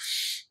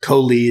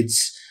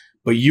co-leads,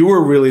 but you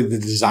were really the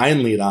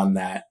design lead on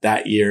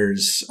that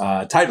year's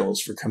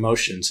titles for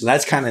Commotion. So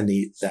that's kind of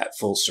neat, that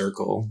full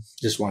circle.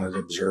 Just wanted to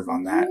observe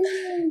on that.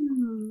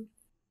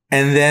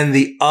 And then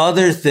the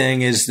other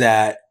thing is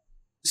that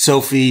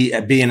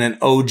Sofie, being an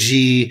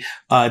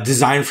OG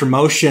Design for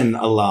Motion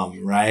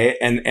alum, right?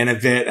 And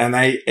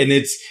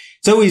it's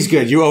always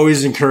good. You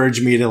always encourage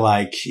me to,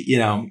 like, you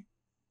know,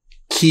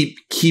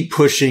 keep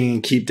pushing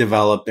and keep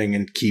developing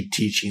and keep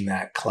teaching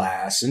that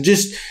class. And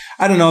just,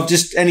 I don't know,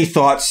 just any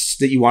thoughts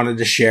that you wanted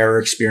to share or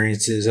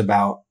experiences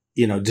about,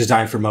 you know,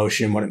 Design for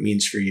Motion, what it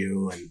means for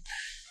you. And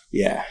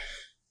yeah.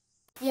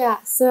 Yeah.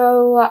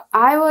 So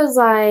I was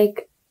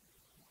like,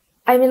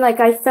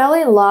 I fell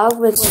in love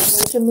with like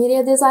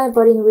multimedia design,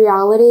 but in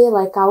reality,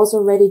 like I was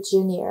already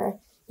junior,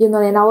 you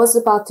know, and I was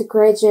about to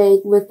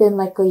graduate within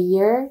like a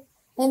year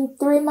and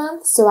 3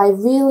 months. So I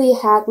really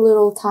had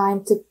little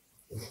time to,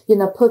 you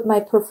know, put my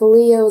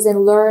portfolios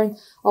and learn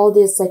all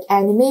these like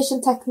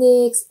animation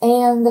techniques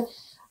and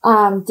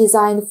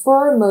design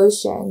for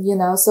motion, you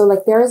know. So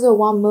like there is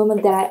one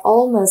moment that I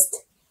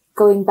almost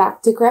going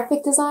back to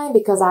graphic design,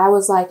 because I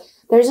was like,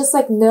 there's just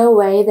like no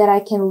way that I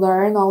can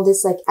learn all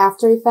this like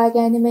After Effects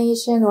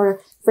animation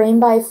or frame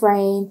by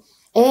frame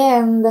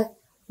and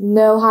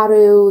know how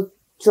to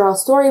draw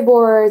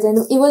storyboards. And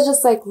it was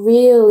just like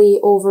really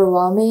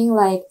overwhelming,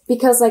 like,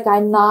 because like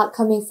I'm not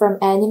coming from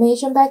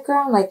animation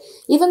background, like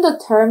even the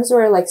terms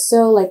were like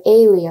so like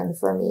alien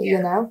for me,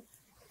 you know?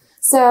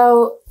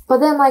 So, but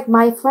then like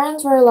my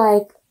friends were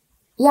like,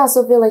 yeah,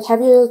 Sophie, like,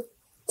 have you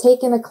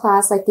taken a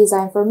class like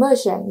Design for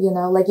Motion? You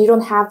know, like you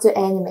don't have to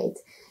animate.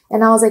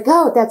 And I was like,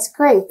 oh, that's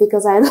great,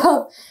 because I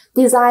love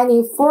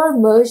designing for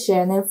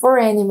motion and for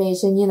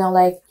animation, you know,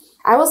 like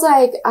I was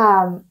like,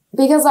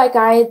 because like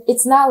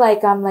it's not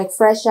like I'm like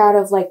fresh out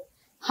of like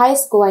high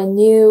school. I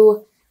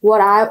knew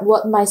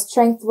what my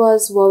strength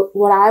was,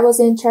 what I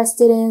was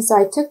interested in. So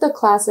I took the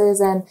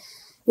classes, and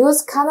it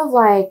was kind of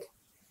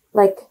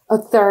like a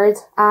third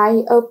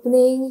eye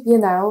opening, you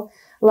know,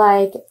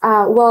 like,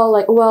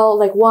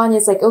 one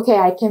is like, okay,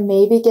 I can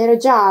maybe get a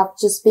job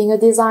just being a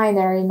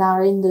designer in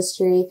our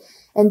industry.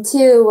 And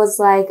two was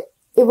like,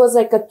 it was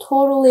like a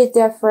totally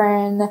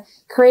different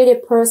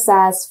creative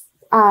process,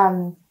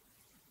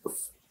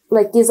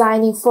 like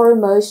designing for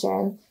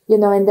motion, you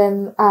know, and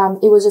then,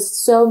 it was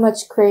just so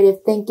much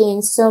creative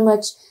thinking, so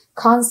much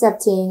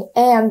concepting,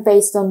 and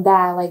based on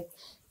that, like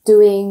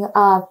doing,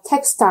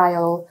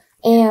 textile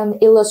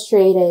and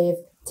illustrative,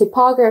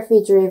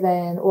 typography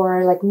driven,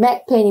 or like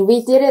matte painting.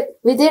 We did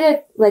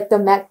it like the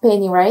matte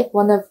painting, right?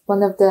 One of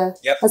the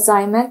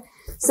assignment.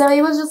 So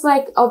it was just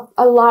like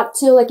a lot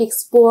to like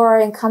explore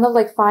and kind of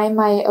like find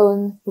my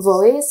own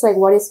voice, like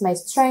what is my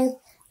strength,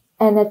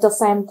 and at the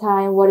same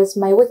time, what is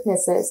my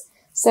weaknesses.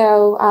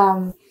 So,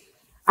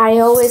 I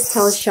always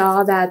tell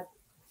Shaw that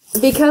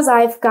because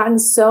I've gotten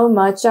so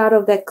much out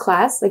of that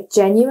class, like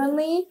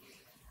genuinely,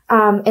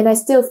 and I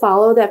still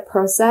follow that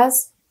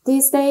process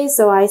these days.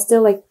 So I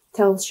still like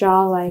tell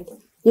Shaw, like,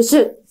 you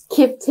should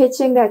keep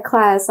teaching that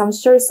class. I'm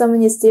sure so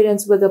many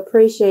students would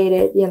appreciate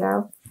it, you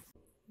know?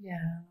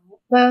 Yeah,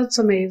 that's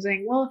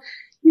amazing. Well,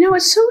 you know,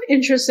 it's so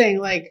interesting.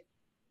 Like,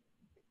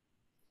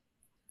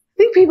 I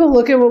think people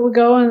look at what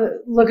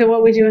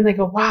we do and they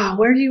go, wow,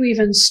 where do you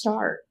even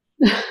start?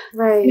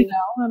 Right. You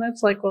know, and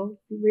it's like, well,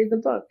 read the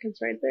book. It's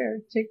right there.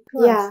 Take the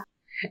class.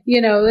 Yeah. You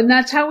know, and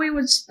that's how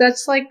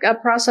that's like a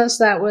process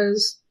that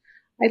was,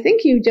 I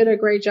think you did a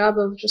great job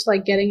of just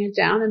like getting it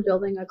down and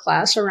building a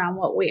class around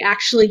what we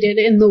actually did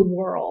in the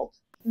world.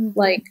 Mm-hmm.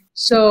 Like,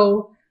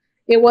 so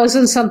it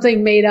wasn't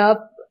something made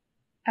up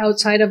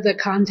outside of the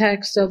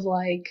context of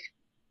like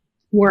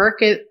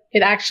work. It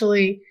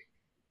actually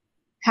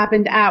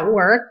happened at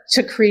work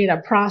to create a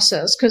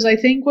process. Cause I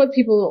think what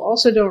people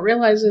also don't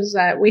realize is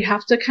that we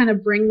have to kind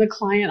of bring the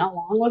client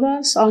along with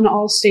us on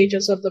all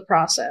stages of the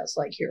process.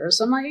 Like, here are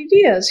some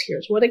ideas.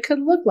 Here's what it could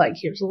look like.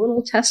 Here's a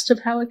little test of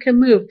how it can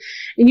move.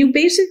 And you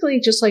basically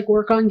just like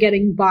work on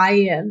getting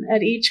buy-in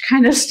at each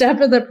kind of step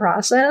of the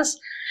process.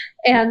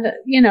 And,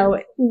 you know,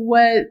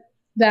 what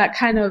that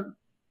kind of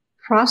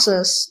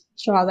process,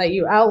 Shaw, that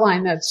you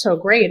outlined that's so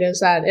great is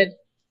that it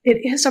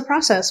is a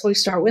process. We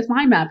start with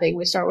mind mapping.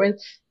 We start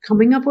with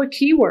coming up with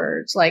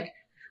keywords, like,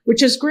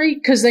 which is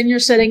great because then you're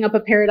setting up a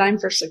paradigm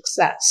for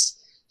success.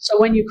 So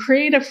when you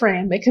create a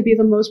frame, it could be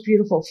the most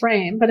beautiful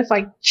frame, but if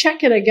I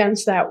check it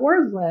against that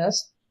word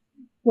list,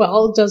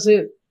 well, does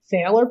it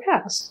fail or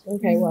pass?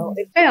 Okay, well,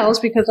 it fails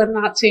because I'm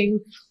not seeing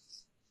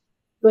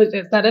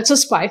that it's a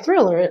spy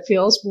thriller. It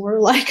feels more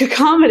like a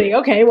comedy.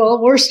 Okay,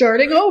 well, we're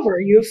starting over.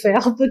 You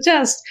failed the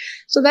test.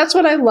 So that's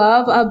what I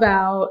love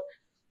about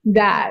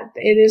that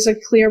it is a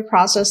clear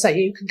process that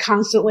you can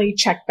constantly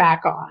check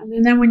back on.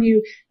 And then when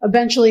you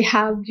eventually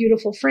have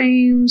beautiful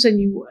frames and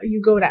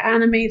you go to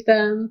animate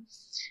them,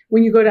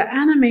 when you go to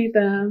animate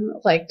them,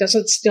 like, does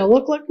it still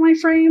look like my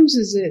frames?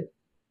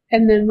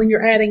 And then when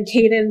you're adding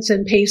cadence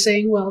and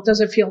pacing, well,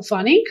 does it feel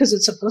funny? Because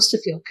it's supposed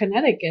to feel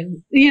kinetic,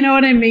 and you know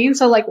what I mean?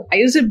 So like, why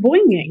is it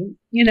boinging?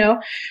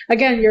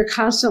 Again, you're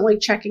constantly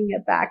checking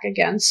it back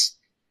against,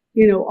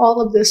 all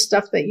of this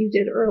stuff that you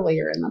did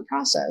earlier in the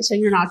process.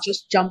 And you're not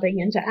just jumping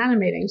into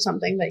animating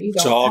something that you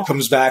don't So it all have.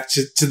 comes back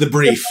to the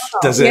brief.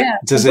 Does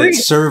it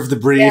serve the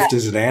brief? Yeah.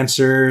 Does it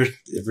answer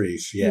the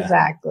brief? Yeah.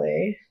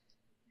 Exactly.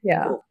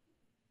 Yeah. Cool.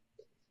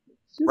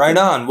 Right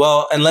on.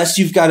 Well, unless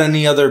you've got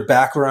any other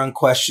background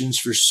questions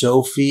for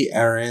Sofie,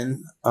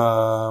 Erin,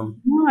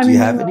 do you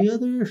have any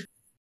other?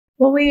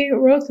 Well, we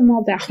wrote them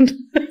all down.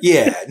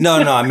 Yeah.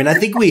 No. I mean, I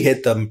think we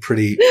hit them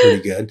pretty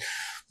good.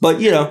 But,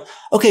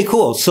 okay,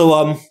 cool. So,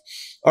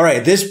 all right,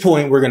 at this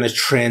point, we're going to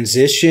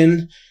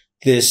transition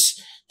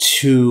this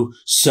to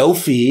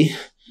Sofie,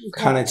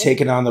 kind of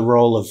taking on the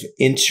role of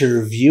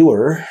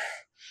interviewer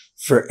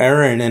for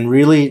Erin, and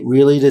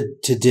really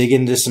to dig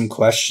into some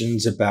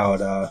questions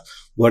about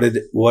what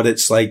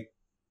it's like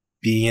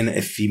being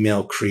a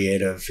female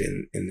creative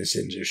in this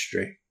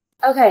industry.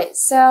 Okay,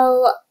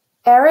 so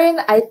Erin,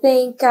 I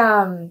think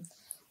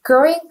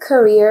growing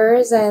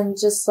careers and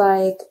just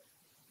like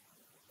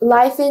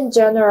life in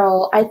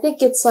general, I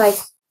think it's like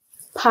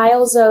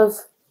piles of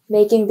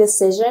making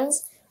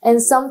decisions.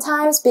 And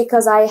sometimes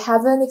because I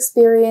haven't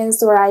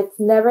experienced or I've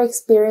never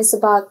experienced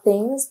about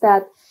things,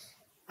 that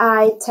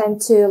I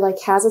tend to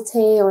like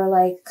hesitate or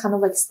like kind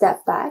of like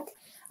step back.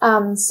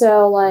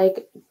 So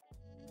like,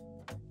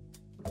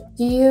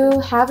 do you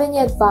have any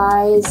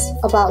advice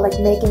about like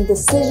making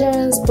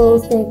decisions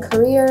both in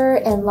career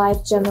and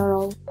life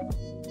general?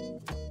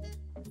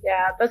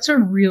 Yeah, that's a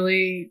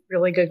really,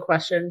 really good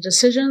question.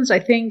 Decisions, I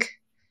think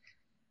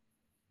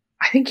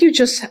you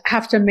just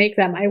have to make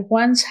them. I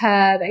once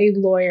had a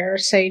lawyer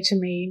say to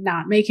me,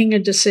 not making a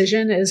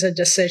decision is a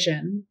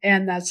decision.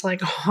 And that's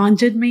like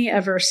haunted me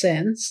ever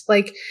since.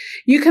 Like,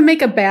 you can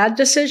make a bad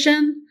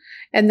decision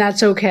and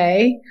that's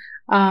okay.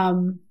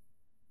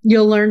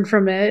 You'll learn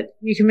from it.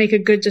 You can make a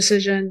good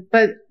decision,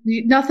 but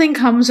nothing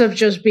comes of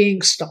just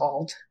being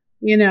stalled,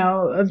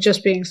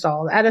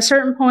 At a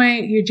certain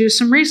point, you do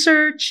some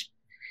research,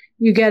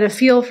 you get a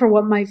feel for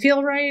what might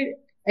feel right,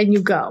 and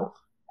you go.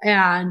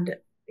 And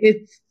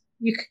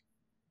you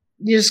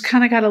just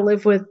kind of got to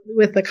live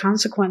with the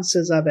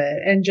consequences of it,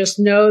 and just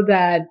know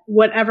that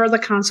whatever the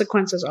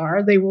consequences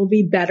are, they will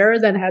be better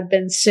than have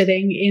been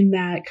sitting in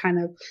that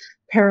kind of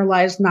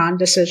paralyzed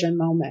non-decision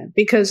moment.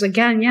 Because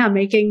again,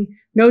 making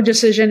no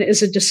decision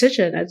is a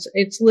decision.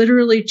 It's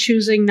literally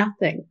choosing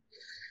nothing,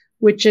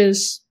 which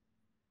is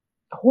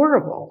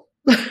horrible.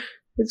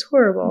 It's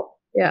horrible.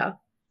 Yeah.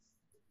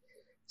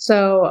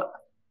 So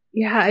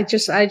I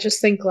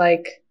just think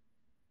like,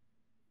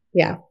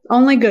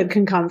 only good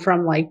can come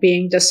from like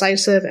being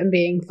decisive and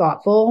being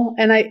thoughtful.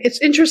 And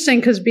it's interesting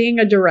because being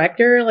a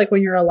director, like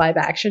when you're a live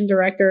action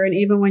director and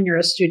even when you're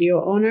a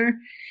studio owner,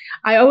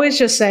 I always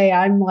just say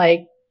I'm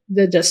like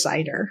the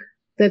decider.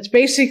 That's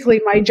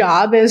basically my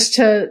job, is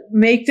to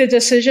make the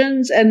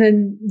decisions and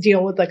then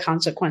deal with the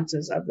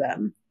consequences of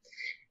them.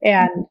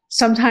 And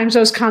sometimes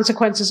those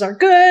consequences are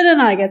good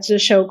and I get to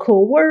show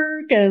cool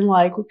work and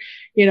like,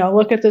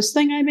 look at this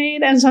thing I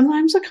made. And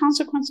sometimes the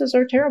consequences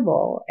are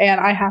terrible and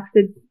I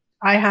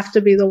have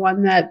to be the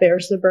one that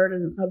bears the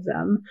burden of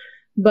them.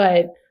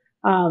 But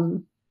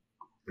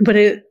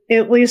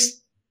at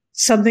least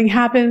something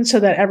happens so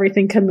that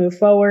everything can move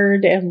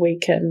forward and we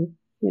can,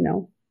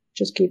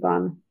 just keep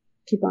on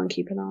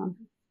keeping on.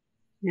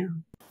 Yeah.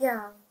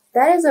 Yeah,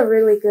 that is a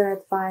really good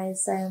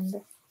advice. And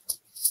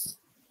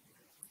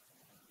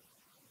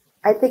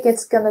I think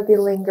it's going to be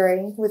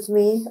lingering with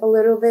me a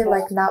little bit,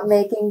 like not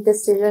making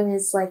decision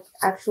is like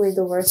actually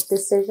the worst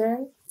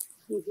decision.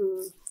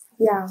 Mm-hmm.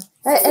 Yeah.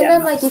 And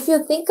then like, if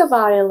you think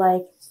about it,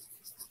 like,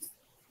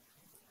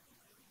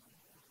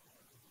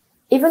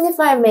 even if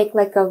I make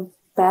like a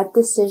bad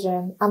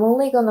decision, I'm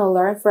only going to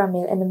learn from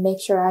it and make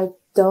sure I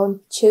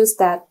don't choose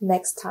that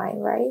next time,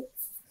 right?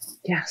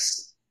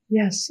 Yes.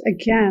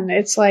 Again,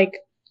 it's like,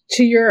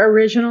 to your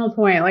original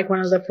point, like one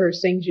of the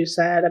first things you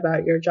said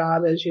about your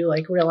job is you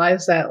like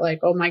realize that like,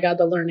 oh my God,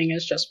 the learning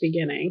is just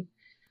beginning.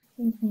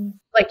 Mm-hmm.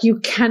 Like you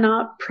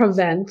cannot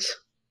prevent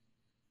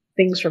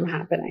things from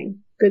happening.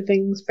 Good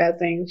things, bad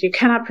things. You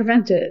cannot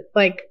prevent it.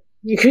 Like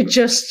you could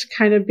just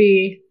kind of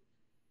be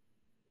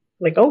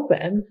like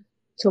open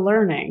to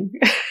learning.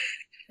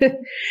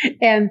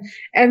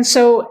 And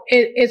so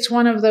it's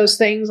one of those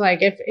things like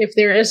if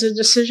there is a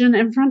decision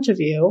in front of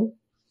you,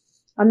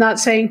 I'm not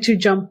saying to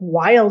jump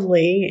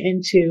wildly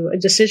into a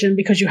decision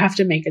because you have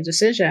to make a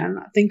decision.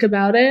 Think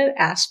about it,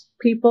 ask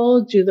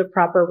people, do the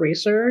proper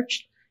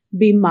research,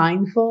 be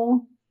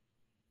mindful,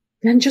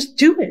 then just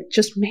do it.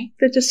 Just make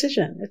the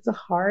decision. It's a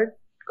hard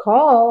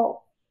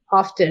call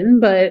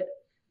often, but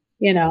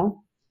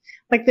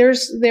like there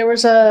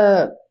was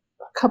a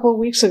couple of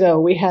weeks ago,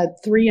 we had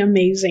 3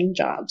 amazing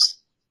jobs.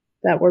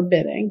 that were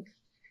bidding.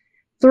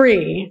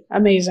 3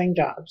 amazing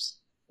jobs.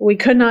 We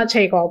could not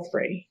take all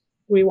 3.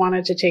 We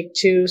wanted to take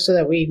 2 so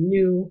that we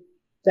knew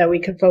that we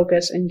could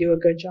focus and do a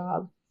good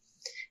job.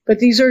 But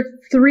these are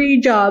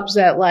 3 jobs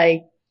that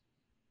like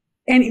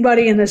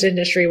anybody in this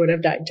industry would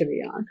have died to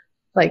be on.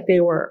 Like they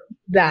were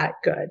that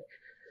good.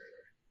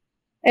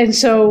 And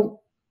so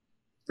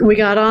I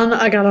got on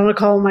a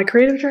call with my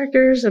creative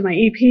directors and my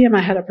EP and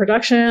my head of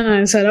production. And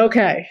I said,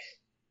 okay,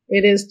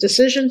 it is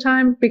decision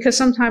time, because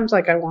sometimes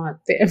like I want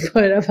the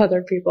input of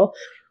other people.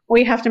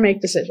 We have to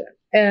make decision.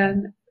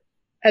 And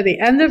at the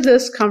end of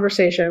this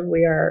conversation,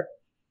 we are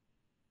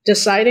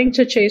deciding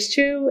to chase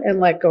 2 and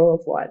let go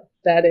of 1.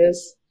 That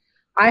is,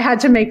 I had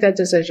to make that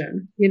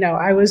decision. You know,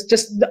 I was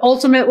just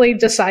ultimately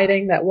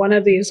deciding that one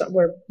of these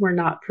we're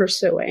not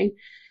pursuing.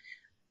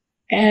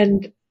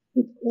 And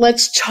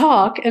let's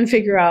talk and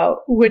figure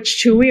out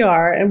which 2 we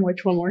are and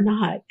which one we're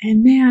not.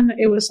 And man,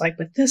 it was like,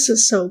 but this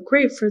is so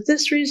great for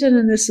this reason,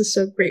 and this is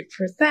so great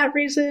for that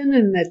reason,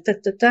 and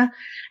that.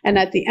 And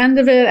at the end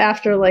of it,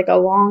 after like a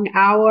long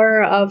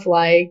hour of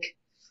like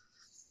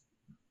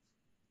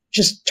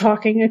just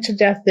talking it to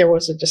death, there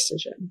was a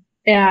decision.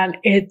 And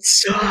it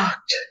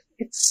sucked.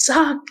 It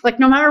sucked. Like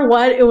no matter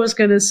what, it was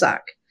going to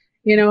suck.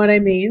 You know what I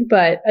mean?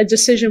 But a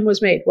decision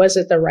was made. Was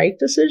it the right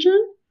decision?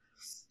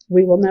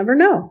 We will never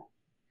know.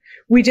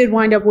 We did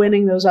wind up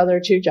winning those other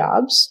 2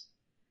 jobs.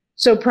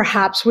 So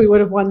perhaps we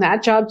would have won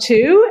that job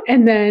too.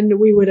 And then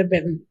we would have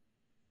been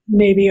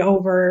maybe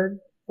over,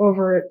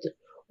 or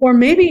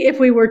maybe if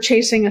we were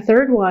chasing a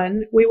 3rd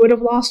one, we would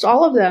have lost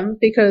all of them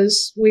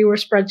because we were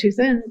spread too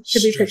thin to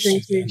be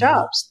pitching 3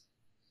 jobs.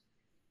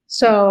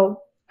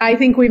 So I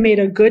think we made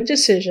a good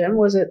decision.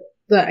 Was it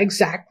the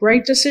exact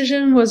right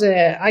decision? Was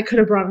it, I could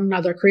have brought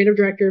another creative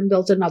director and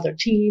built another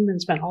team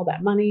and spent all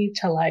that money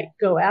to like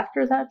go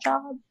after that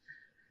job?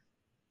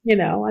 You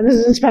know, and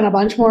this spent a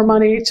bunch more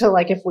money to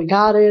like, if we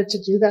got it, to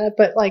do that.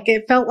 But like,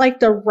 it felt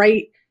like the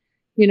right,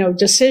 you know,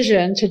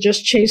 decision to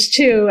just chase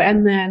 2.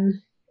 And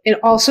then it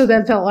also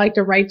then felt like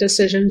the right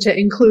decision to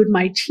include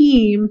my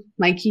team,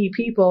 my key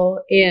people,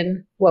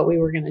 in what we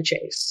were going to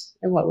chase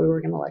and what we were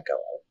going to let go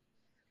of,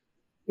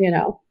 you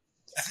know?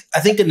 I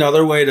think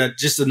another way to,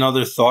 just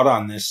another thought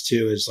on this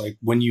too, is like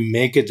when you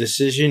make a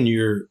decision,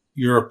 you're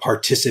a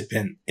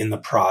participant in the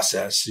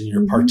process, and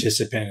you're a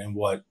participant in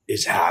what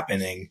is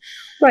happening.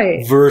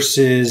 Right.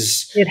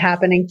 Versus it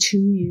happening to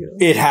you.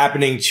 It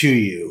happening to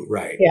you.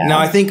 Right. Yeah. Now,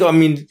 I think, I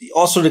mean,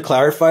 also to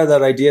clarify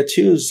that idea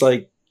too, is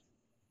like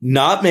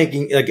not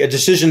making, like a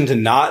decision to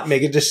not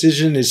make a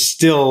decision is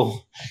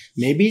still,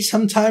 maybe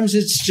sometimes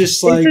it's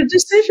just like, it's a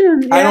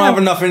decision. Yeah. I don't have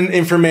enough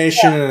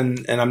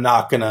information and I'm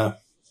not gonna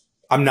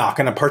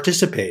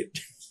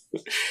participate.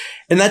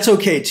 And that's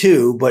okay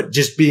too, but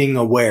just being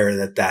aware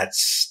that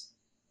that's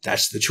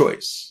the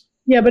choice.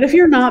 Yeah, but if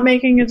you're not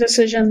making a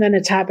decision, then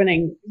it's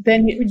happening.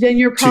 Then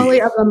you're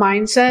probably of the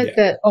mindset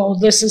that, oh,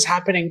 this is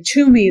happening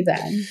to me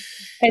then.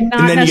 And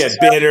then you get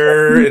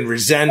bitter and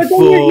resentful.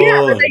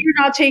 But then you're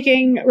not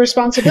taking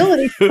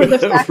responsibility for the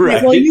fact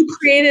that, well, you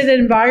created an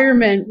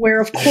environment where,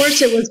 of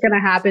course, it was going to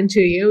happen to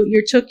you.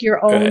 You took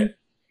your own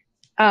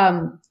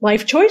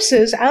life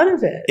choices out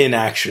of it.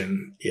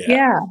 Inaction. Yeah.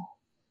 Yeah.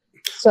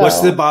 So,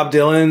 what's the Bob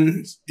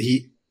Dylan?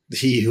 He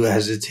who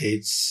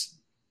hesitates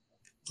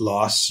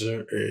lost,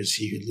 or is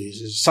he who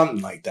loses?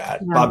 Something like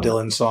that. No. Bob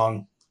Dylan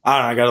song. I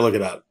don't know. I got to look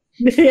it up.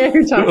 Yeah,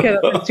 you're talking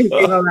about 2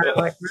 people that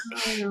like,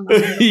 no.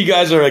 You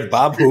guys are like,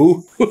 Bob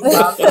who?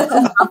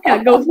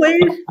 Yeah, go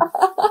please.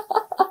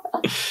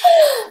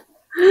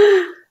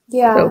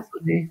 Yeah. So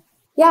funny.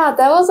 Yeah,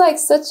 that was like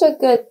such a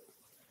good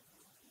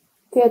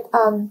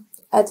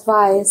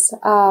advice.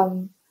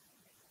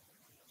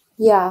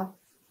 Yeah.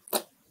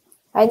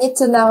 I need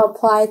to now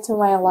apply to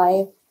my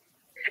life.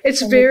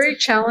 It's very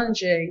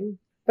challenging,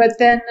 but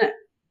then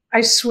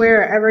I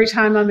swear every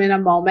time I'm in a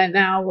moment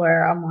now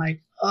where I'm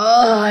like,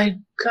 oh, I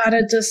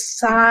gotta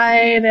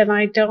decide and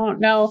I don't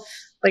know.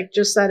 Like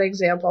just that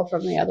example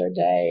from the other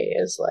day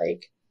is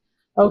like,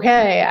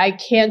 okay, I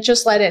can't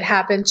just let it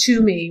happen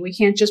to me. We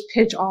can't just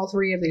pitch all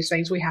 3 of these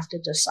things. We have to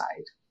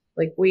decide.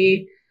 Like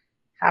we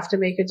have to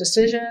make a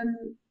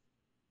decision.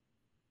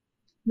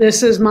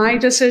 This is my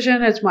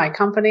decision. It's my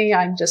company.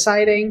 I'm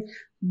deciding,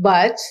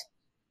 but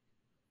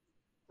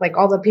like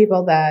all the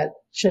people that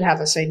should have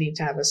a say need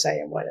to have a say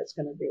in what it's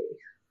going to be.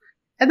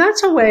 And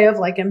that's a way of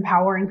like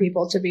empowering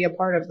people to be a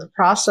part of the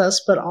process,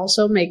 but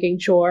also making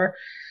sure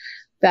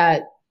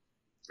that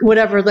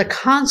whatever the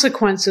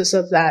consequences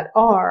of that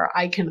are,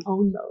 I can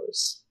own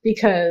those,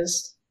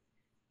 because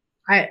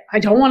I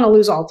don't want to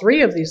lose all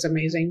 3 of these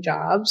amazing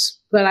jobs,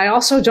 but I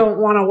also don't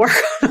want to work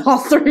on all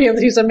 3 of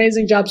these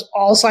amazing jobs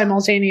all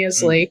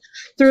simultaneously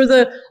through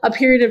a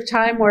period of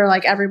time where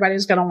like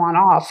everybody's going to want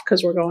off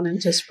because we're going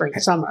into spring,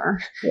 summer.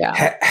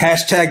 Yeah.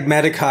 Hashtag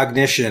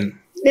metacognition.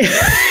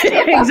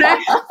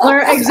 Exactly.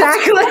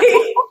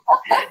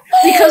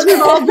 Because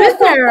we've all been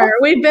there.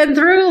 We've been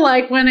through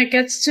like when it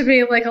gets to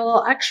be like a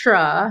little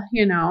extra,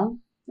 you know,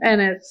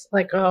 and it's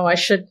like, oh, I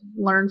should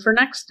learn for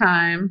next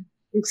time.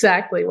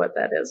 Exactly what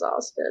that is,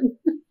 Austin.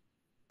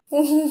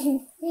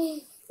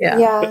 Yeah.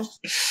 Yeah.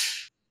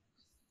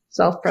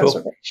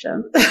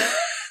 Self-preservation.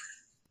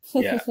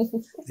 Cool. Yeah.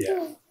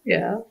 Yeah.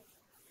 Yeah.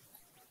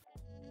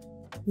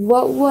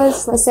 What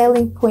was the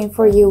selling point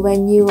for you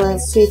when you were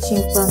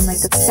switching from like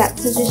a set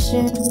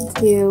position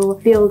to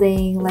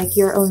building like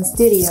your own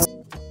studio?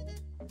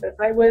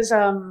 I was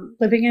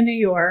living in New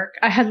York.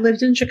 I had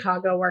lived in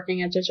Chicago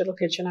working at Digital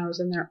Kitchen. I was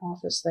in their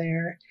office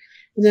there.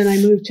 And then I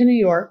moved to New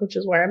York, which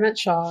is where I met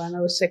Shaw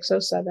in 06,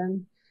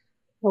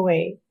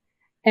 08.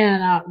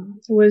 And I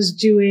was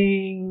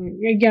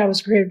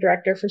creative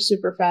director for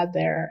Superfad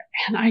there.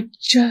 And I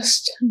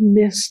just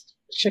missed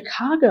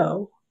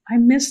Chicago. I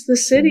missed the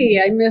city.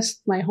 I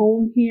missed my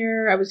home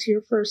here. I was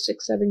here for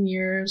 6-7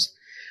 years.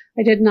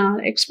 I did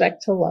not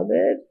expect to love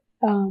it.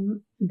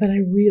 But I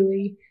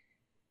really,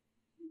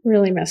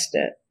 really missed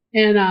it.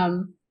 And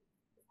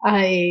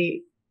I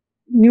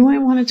knew I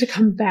wanted to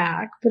come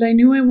back, but I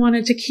knew I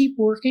wanted to keep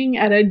working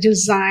at a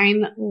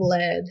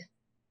design-led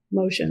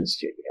motion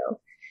studio.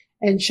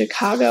 And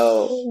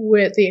Chicago,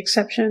 with the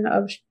exception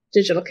of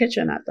Digital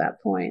Kitchen at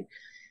that point,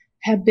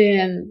 had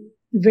been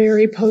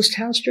very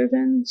post-house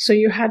driven. So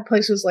you had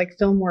places like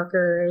Film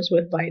Workers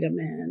with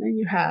Vitamin, and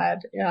you had,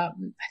 I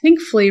think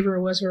Flavor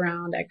was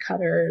around at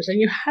Cutters, and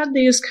you had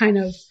these kind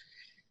of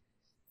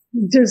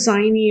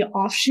designy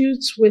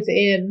offshoots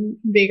within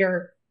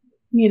bigger,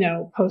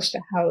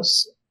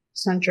 post-house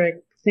centric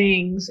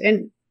things.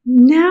 And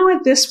now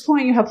at this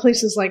point, you have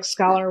places like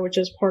Scholar, which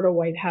is part of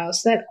White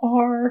House, that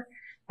are,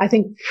 I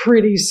think,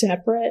 pretty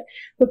separate.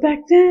 But back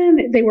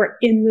then, they were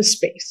in the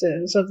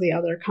spaces of the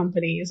other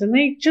companies, and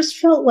they just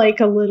felt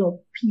like a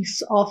little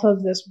piece off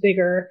of this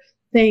bigger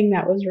thing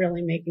that was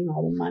really making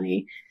all the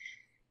money.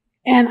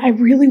 And I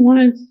really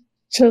wanted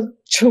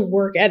to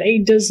work at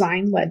a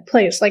design-led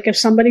place. Like if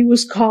somebody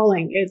was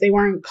calling, if they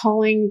weren't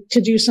calling to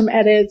do some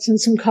edits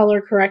and some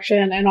color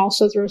correction and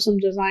also throw some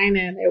design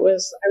in, it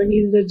was, I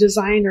needed a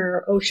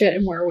designer. Oh shit,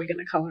 and where are we going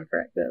to color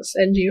correct this?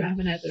 And do you have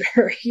an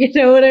editor? You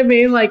know what I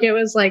mean? Like it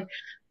was like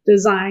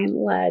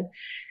design-led.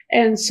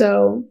 And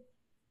so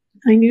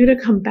I knew to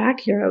come back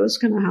here, I was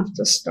going to have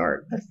to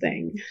start a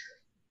thing.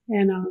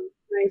 And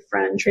my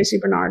friend Tracy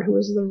Bernard, who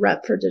was the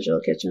rep for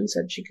Digital Kitchen,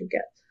 said she could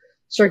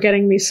start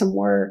getting me some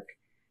work.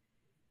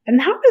 And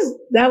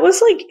that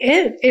was like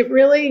it. It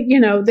really,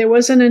 there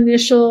was an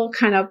initial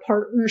kind of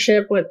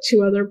partnership with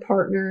 2 other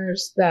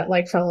partners that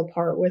like fell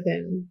apart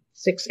within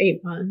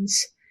 6-8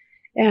 months.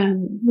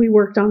 And we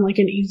worked on like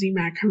an Easy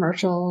Mac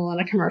commercial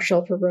and a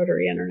commercial for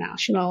Rotary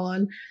International.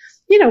 And,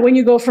 when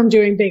you go from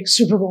doing big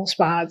Super Bowl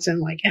spots and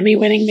like Emmy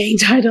winning main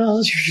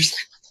titles, you're just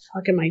like, what the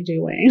fuck am I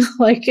doing?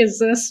 Like, is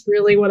this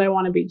really what I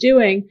want to be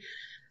doing?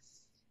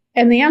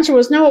 And the answer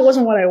was no, it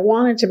wasn't what I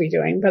wanted to be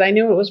doing, but I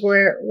knew it was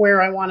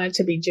where I wanted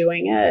to be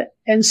doing it.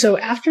 And so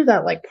after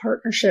that, like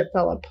partnership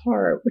fell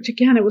apart, which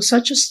again, it was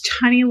such a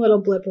tiny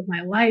little blip of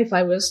my life.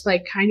 I was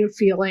like kind of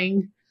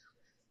feeling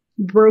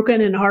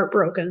broken and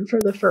heartbroken for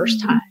the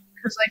first time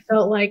because I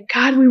felt like,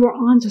 God, we were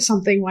on to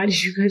something. Why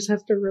did you guys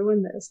have to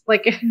ruin this?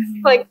 Like,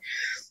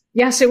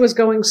 yes, it was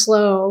going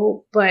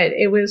slow, but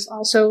it was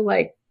also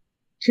like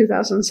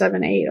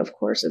 2008, of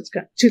course it's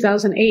going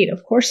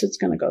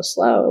to go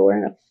slow. We're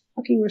in a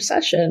fucking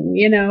recession,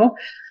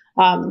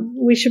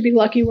 we should be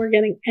lucky we're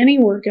getting any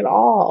work at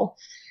all.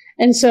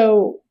 And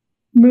so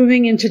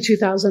moving into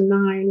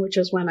 2009, which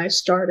is when I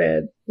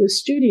started the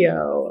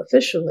studio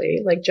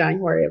officially, like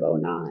January of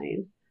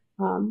 2009,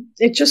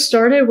 it just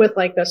started with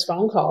like this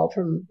phone call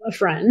from a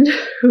friend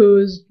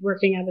who's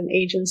working at an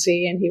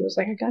agency. And he was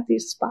like, I got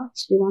these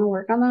spots. Do you want to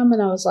work on them?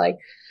 And I was like,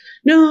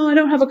 no, I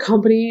don't have a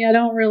company. I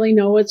don't really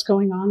know what's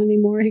going on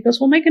anymore. He goes,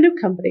 well, make a new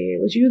company.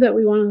 It was you that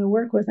we wanted to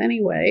work with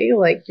anyway.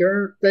 Like,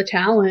 you're the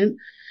talent.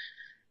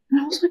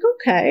 And I was like,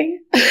 okay.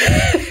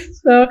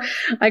 So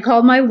I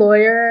called my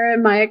lawyer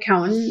and my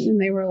accountant,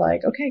 and they were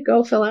like, okay,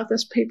 go fill out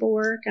this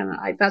paperwork.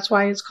 And that's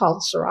why it's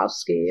called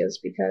Swarovski, is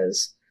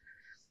because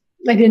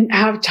I didn't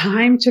have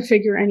time to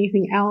figure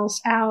anything else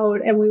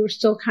out. And we were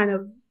still kind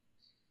of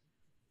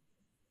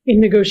in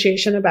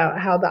negotiation about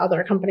how the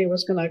other company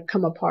was going to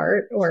come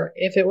apart, or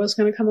if it was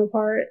going to come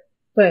apart.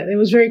 But it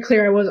was very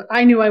clear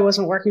I knew I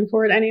wasn't working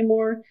for it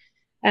anymore.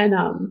 And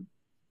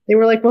they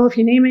were like, well, if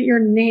you name it your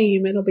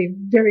name, it'll be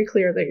very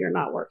clear that you're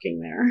not working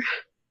there.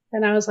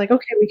 And I was like,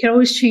 okay, we can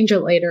always change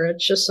it later.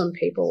 It's just some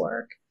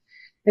paperwork.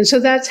 And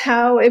so that's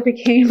how it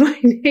became my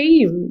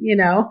name,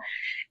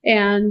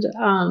 And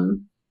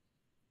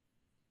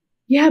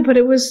but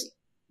it was,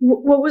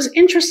 what was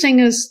interesting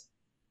is,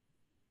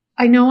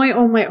 I know I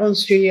own my own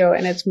studio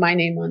and it's my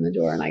name on the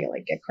door and I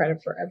like get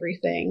credit for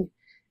everything.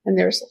 And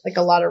there's like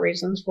a lot of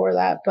reasons for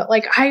that. But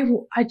like, I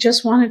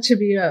just wanted to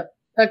be a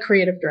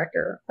creative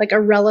director, like a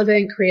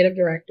relevant creative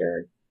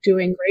director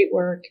doing great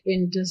work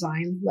in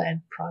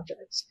design-led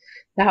projects.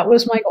 That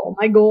was my goal.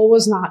 My goal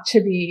was not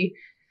to be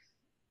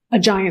a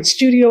giant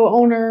studio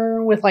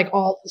owner with like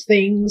all the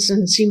things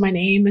and see my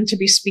name and to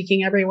be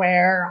speaking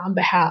everywhere on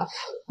behalf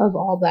of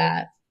all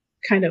that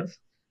kind of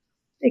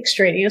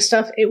extraneous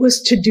stuff. It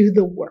was to do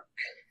the work.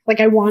 Like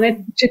I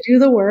wanted to do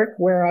the work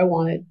where I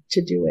wanted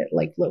to do it,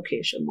 like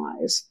location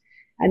wise.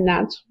 And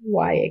that's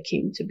why it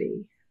came to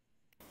be.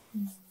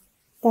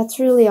 That's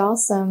really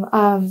awesome.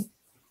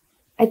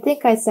 I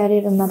think I said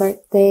it another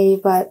day,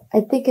 but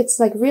I think it's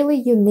like really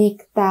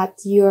unique that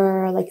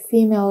you're like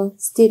female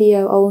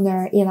studio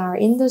owner in our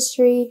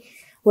industry,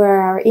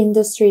 where our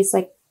industry is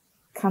like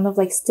kind of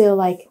like still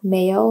like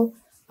male,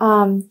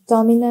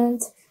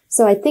 dominant.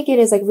 So I think it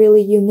is like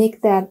really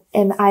unique that,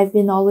 and I've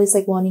been always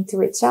like wanting to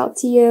reach out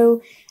to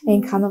you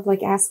and kind of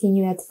like asking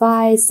you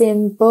advice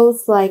in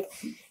both like,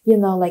 you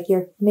know, like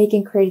you're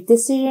making creative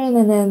decision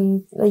and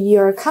then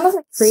your kind of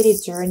like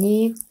creative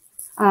journey,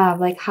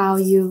 like how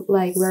you,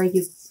 like where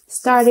you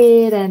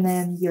started and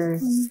then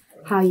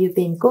how you've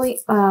been going,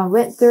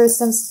 went through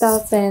some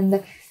stuff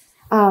and,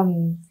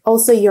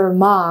 also your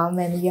mom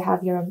and you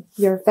have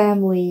your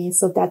family.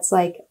 So that's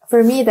like,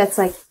 for me, that's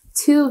like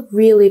two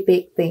really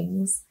big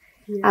things.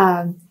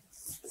 Yeah.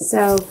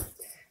 So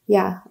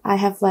yeah, I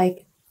have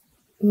like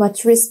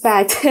much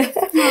respect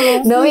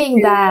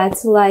knowing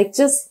that like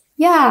just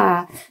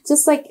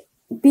like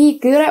be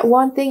good at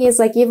one thing is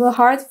like even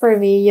hard for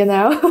me, you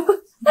know?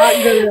 Not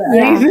good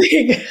at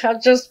anything. I'm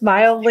just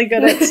mildly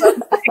good at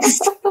some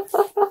things.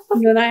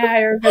 And then I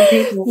hire good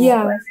people.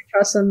 Yeah. I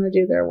trust them to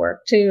do their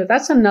work too.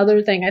 That's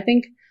another thing. I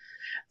think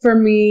for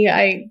me,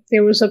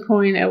 there was a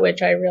point at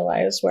which I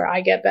realized where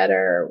I get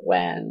better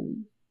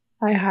when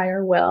I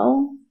hire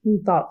well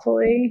and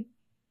thoughtfully,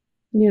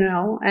 you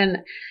know, and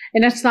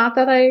it's not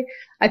that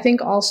I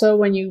think also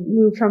when you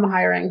move from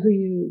hiring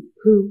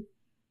who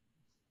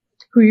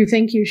you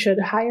think you should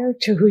hire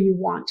to who you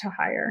want to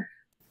hire,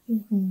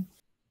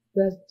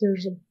 that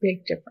there's a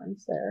big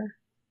difference there.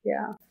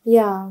 Yeah.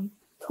 Yeah,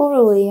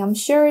 totally. I'm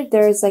sure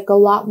there's like a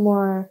lot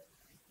more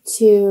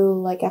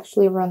to like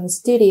actually run the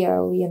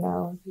studio, you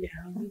know. Yeah,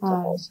 it's a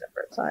whole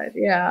separate side.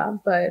 Yeah,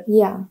 but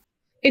yeah,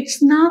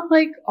 it's not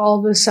like all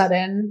of a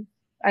sudden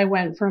I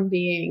went from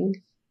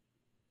being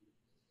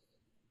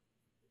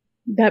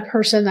that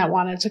person that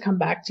wanted to come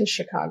back to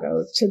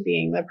Chicago to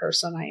being the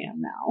person I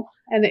am now.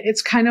 And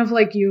it's kind of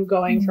like you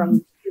going from,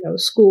 you know,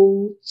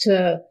 school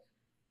to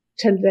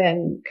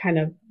then kind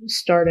of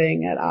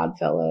starting at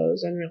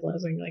Oddfellows and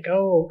realizing like,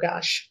 oh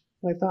gosh,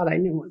 I thought I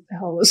knew what the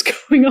hell was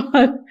going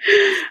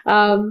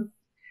on.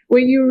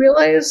 What you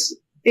realize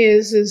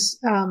is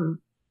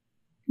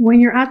when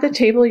you're at the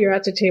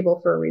table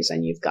for a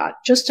reason. You've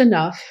got just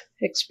enough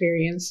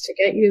experience to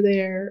get you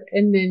there.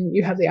 And then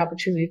you have the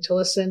opportunity to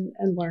listen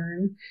and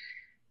learn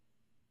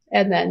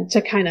and then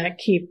to kind of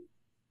keep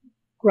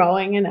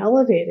growing and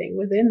elevating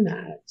within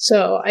that.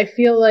 So I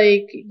feel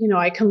like, you know,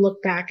 I can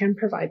look back and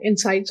provide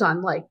insights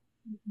on like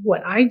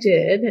what I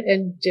did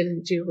and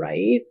didn't do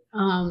right.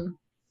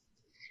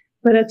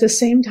 But at the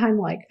same time,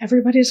 like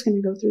everybody's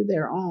going to go through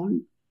their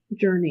own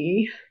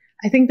journey.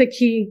 I think the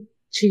key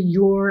to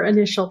your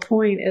initial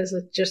point is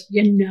that just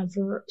you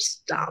never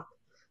stop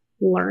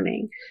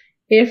learning.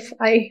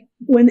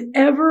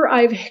 Whenever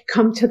I've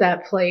come to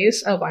that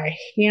place of my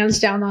hands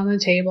down on the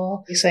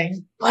table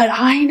saying, but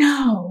I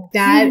know,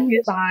 that is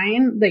a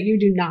sign that you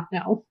do not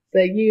know,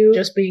 that you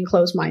just being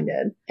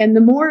closed-minded. And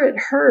the more it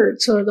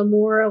hurts or the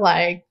more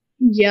like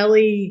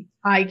yelly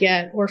I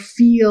get or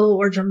feel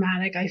or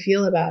dramatic I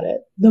feel about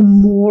it, the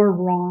more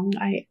wrong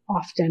I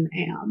often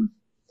am.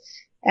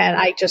 And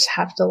I just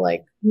have to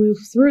like move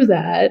through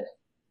that,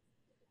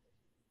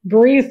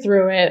 breathe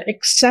through it,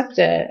 accept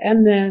it,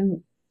 and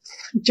then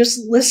just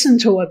listen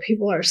to what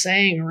people are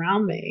saying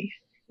around me,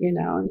 you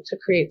know, and to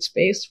create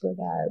space for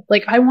that.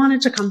 Like I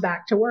wanted to come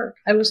back to work.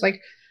 I was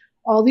like,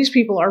 all these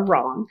people are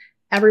wrong.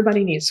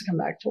 Everybody needs to come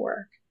back to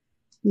work.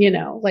 You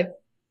know, like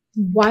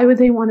why would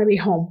they want to be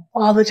home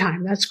all the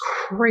time? That's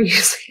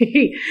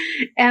crazy.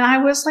 And I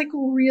was like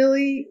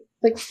really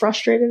like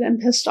frustrated and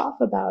pissed off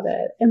about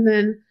it. And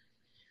then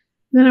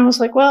I was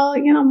like, well,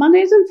 you know,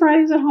 Mondays and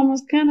Fridays at home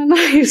was kind of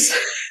nice.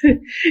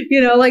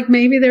 You know, like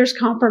maybe there's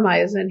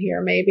compromise in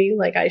here. Maybe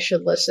like I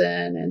should listen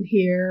and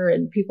hear,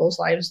 and people's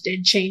lives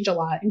did change a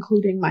lot,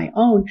 including my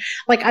own.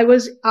 Like I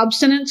was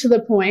obstinate to the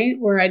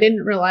point where I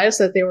didn't realize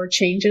that there were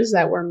changes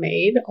that were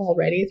made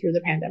already through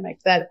the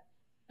pandemic that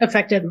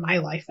affected my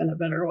life in a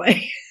better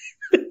way.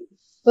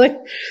 Like,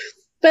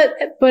 but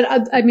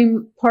I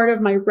mean, part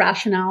of my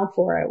rationale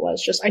for it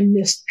was just I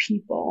missed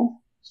people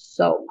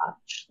so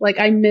much. Like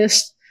I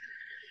missed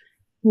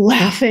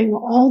laughing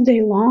all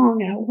day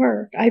long at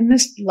work. I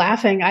missed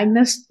laughing. I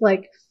missed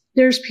like,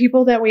 there's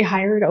people that we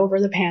hired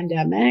over the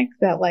pandemic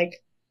that like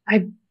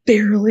I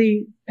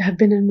barely have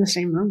been in the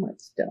same room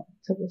with still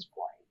to this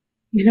point.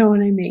 You know what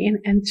I mean?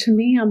 And to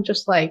me, I'm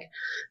just like,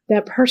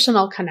 that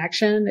personal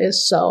connection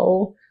is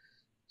so,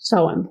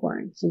 so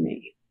important to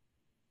me.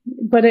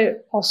 But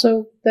it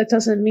also, that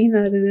doesn't mean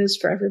that it is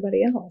for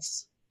everybody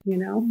else, you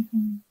know?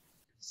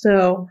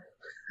 So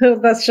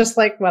that's just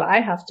like what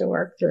I have to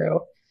work through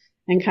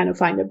and kind of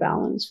find a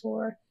balance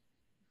for.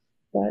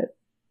 But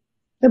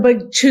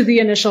to the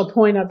initial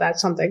point of that,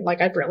 something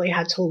like I've really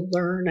had to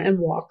learn and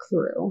walk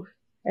through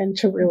and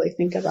to really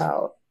think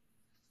about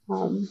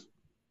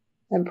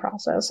and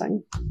process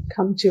and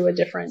come to a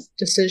different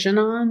decision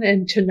on,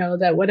 and to know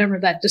that whatever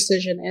that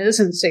decision is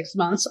in 6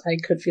 months, I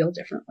could feel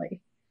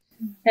differently.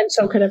 And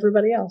so could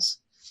everybody else.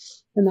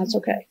 And that's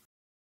okay.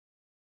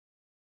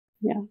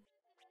 Yeah.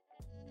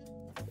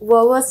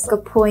 What was the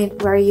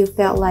point where you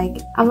felt like,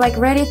 I'm like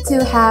ready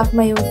to have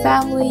my own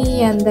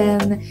family and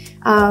then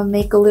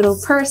make a little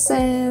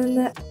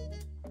person?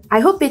 I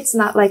hope it's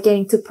not like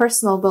getting too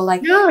personal, but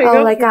like, No,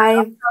 like,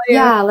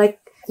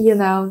 you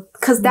know,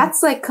 cause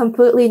that's like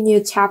completely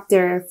new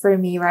chapter for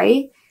me,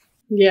 right?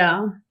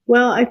 Yeah.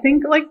 Well, I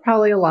think like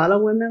probably a lot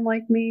of women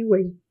like me,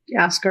 we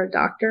ask our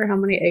doctor how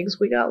many eggs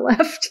we got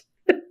left.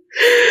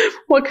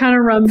 What kind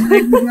of rum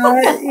we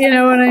got, you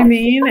know what I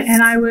mean?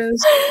 And I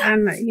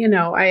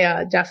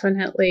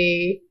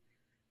definitely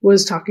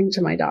was talking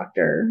to my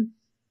doctor,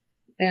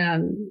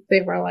 and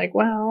they were like,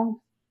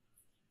 well,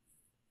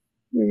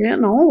 you're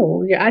getting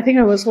old. Yeah, I think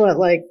I was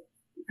I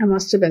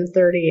must have been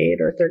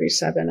 38 or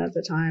 37 at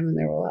the time. And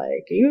they were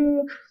like,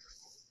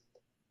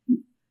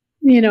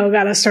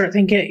 got to start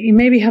thinking, you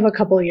maybe have a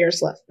couple of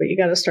years left, but you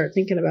got to start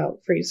thinking about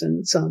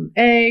freezing some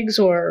eggs,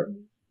 or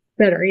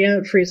better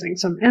yet, freezing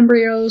some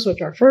embryos, which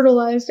are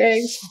fertilized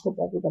eggs. I hope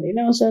everybody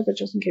knows that, but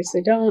just in case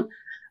they don't.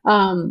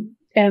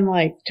 And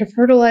like to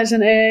fertilize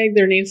an egg,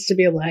 there needs to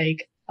be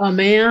like a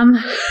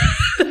man.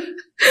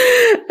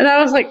 And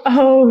I was like,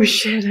 oh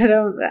shit, I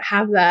don't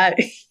have that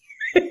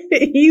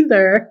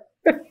either.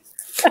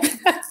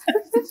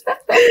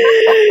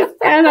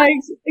 And I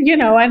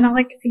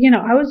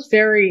was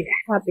very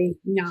happy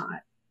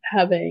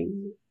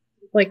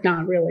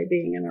not really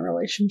being in a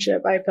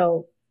relationship. I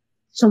felt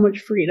so much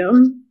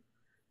freedom.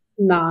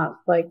 Not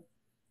like,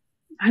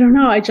 I don't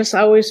know. I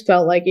always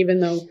felt like,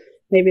 even though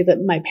maybe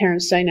that my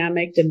parents'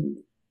 dynamic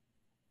didn't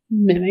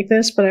mimic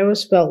this, but I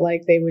always felt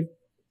like they would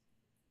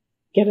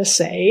get a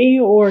say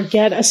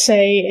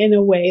in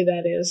a way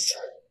that is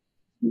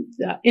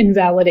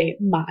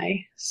invalidate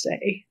my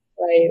say,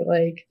 right?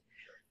 Like,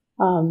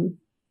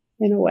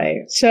 in a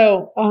way.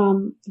 So,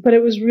 but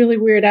it was really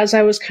weird. As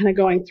I was kind of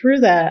going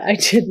through that, I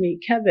did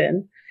meet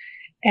Kevin,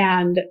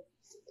 and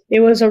it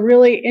was a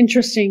really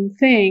interesting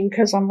thing,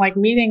 because I'm like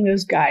meeting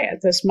this guy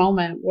at this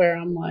moment where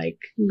I'm like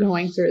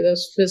going through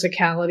this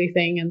physicality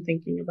thing and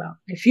thinking about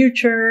my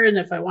future and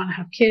if I want to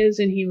have kids.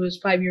 And he was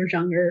 5 years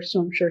younger, so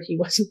I'm sure he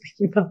wasn't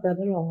thinking about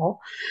that at all.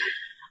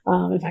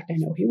 In fact, I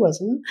know he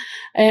wasn't.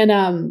 And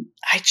I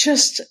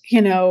just, we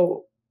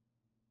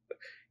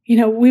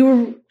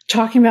were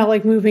talking about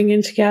like moving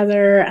in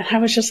together, and I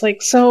was just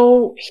like,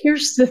 so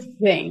here's the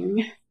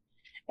thing.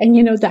 And,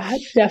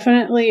 that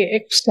definitely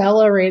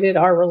accelerated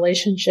our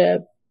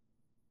relationship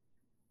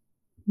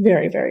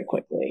very, very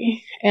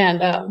quickly.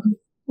 And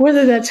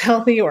whether that's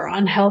healthy or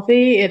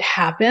unhealthy, it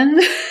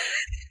happened.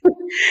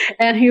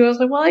 And he was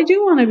like, well, I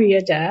do want to be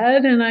a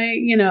dad. And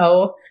I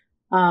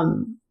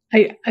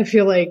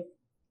feel like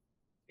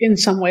in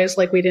some ways,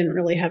 like we didn't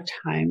really have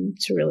time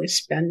to really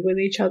spend with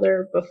each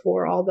other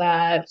before all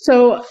that.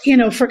 So,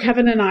 for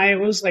Kevin and I, it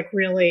was like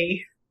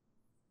really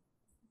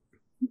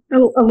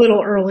a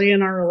little early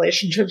in our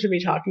relationship to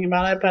be talking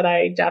about it, but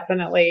I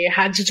definitely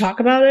had to talk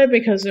about it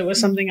because it was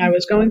something I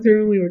was going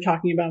through. We were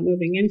talking about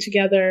moving in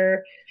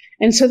together.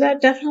 And so that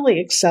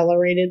definitely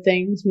accelerated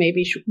things,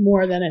 maybe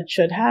more than it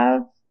should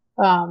have.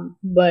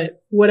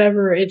 But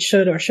whatever it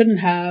should or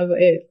shouldn't have,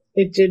 it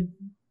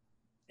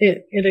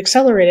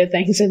accelerated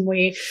things. And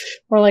we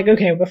were like,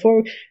 okay,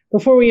 before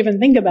we even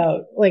think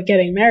about like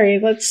getting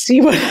married, let's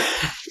see what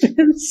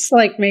happens.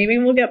 Like maybe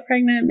we'll get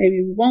pregnant,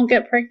 maybe we won't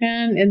get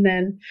pregnant. And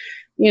then,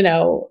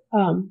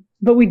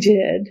 but we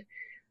did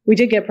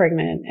get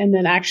pregnant, and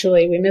then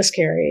actually we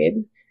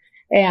miscarried.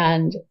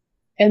 And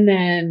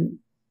then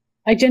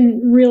I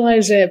didn't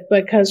realize it,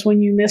 because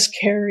when you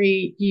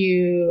miscarry,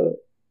 your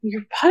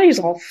body's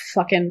all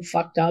fucking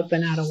fucked up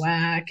and out of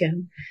whack,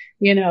 and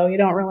you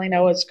don't really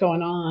know what's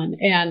going on.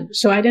 And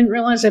so I didn't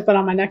realize it, but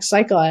on my next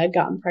cycle I had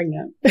gotten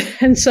pregnant.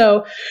 And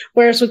so,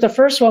 whereas with the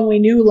first one we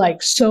knew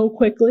like so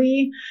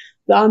quickly,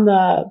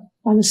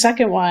 on the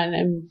second one,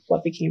 and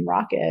what became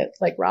Rocky,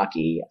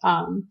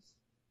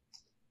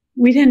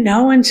 we didn't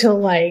know until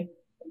like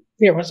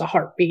there was a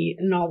heartbeat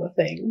and all the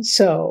things.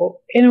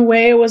 So in a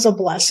way it was a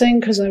blessing,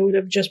 because I would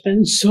have just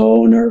been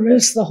so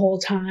nervous the whole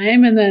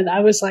time. And then I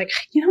was like,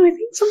 I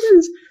think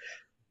something's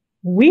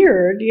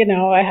weird.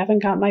 I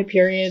haven't got my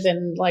period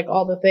and like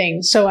all the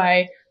things. So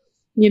I,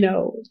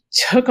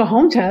 took a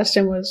home test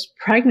and was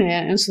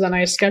pregnant. And so then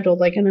I scheduled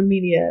like an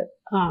immediate,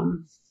 a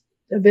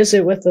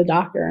visit with the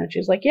doctor, and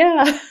she's like,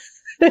 yeah,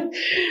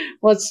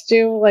 let's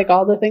do like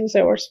all the things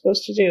that we're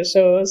supposed to do.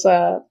 So it was,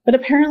 but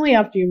apparently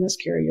after you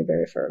miscarry, you're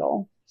very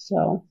fertile.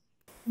 So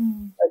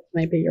that's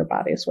maybe your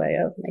body's way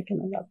of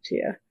making it up to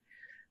you.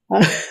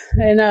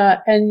 And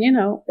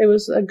it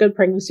was a good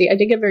pregnancy. I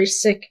did get very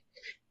sick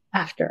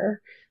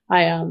after.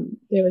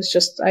 It was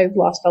just, I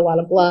lost a lot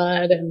of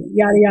blood and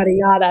yada, yada,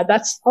 yada.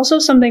 That's also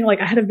something like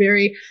I had a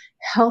very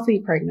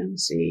healthy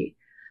pregnancy.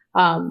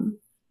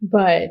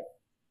 But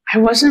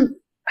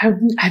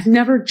I've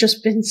never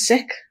just been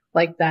sick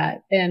like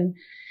that. And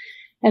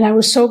I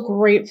was so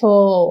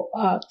grateful,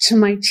 to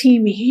my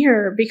team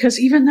here, because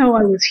even though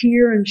I was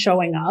here and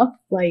showing up,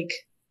 like,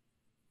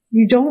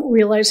 you don't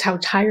realize how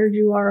tired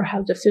you are,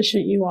 how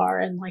deficient you are.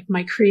 And like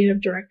my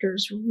creative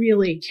directors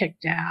really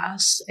kicked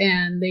ass,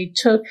 and they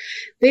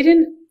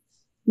didn't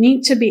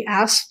need to be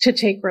asked to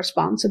take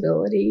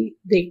responsibility,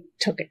 they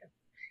took it.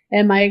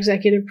 And my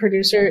executive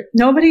producer,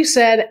 nobody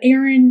said,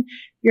 Aaron,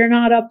 you're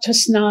not up to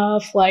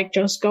snuff. Like,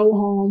 just go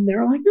home. They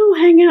were like, no,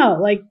 hang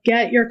out. Like,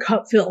 get your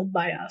cup filled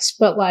by us.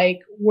 But like,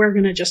 we're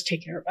going to just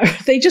take care of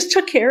it. They just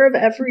took care of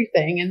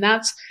everything. And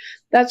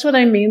that's what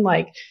I mean.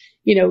 Like,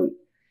 you know,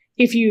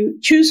 if you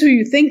choose who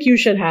you think you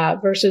should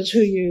have versus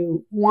who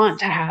you want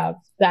to have,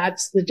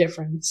 that's the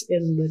difference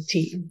in the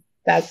team.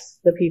 That's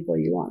the people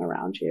you want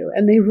around you.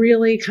 And they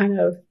really kind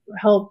of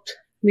helped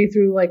me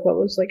through like what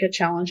was like a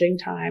challenging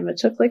time. It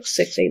took like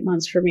 6-8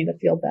 months for me to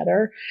feel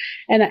better.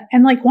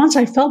 And like once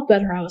I felt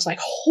better, I was like,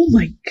 oh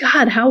my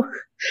God,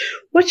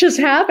 what just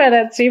happened?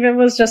 And Steven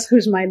was just,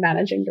 who's my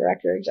managing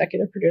director,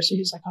 executive producer.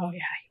 He's like, oh yeah,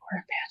 you were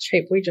in bad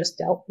shape. We just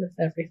dealt with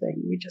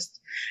everything.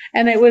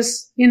 And it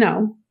was, you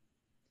know,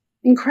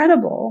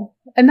 incredible.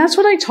 And that's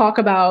what I talk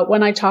about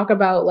when I talk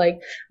about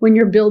like when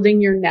you're building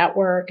your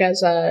network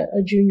as a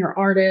junior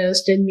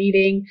artist and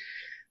meeting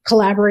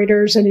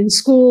collaborators and in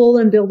school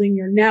and building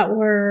your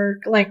network,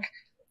 like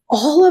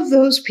all of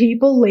those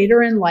people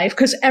later in life,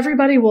 because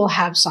everybody will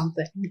have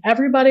something.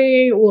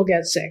 Everybody will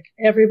get sick.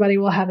 Everybody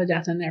will have a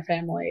death in their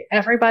family.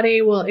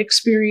 Everybody will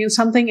experience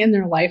something in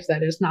their life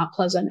that is not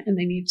pleasant and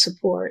they need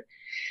support.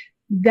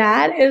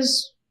 That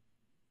is,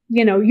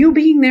 you know, you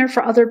being there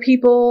for other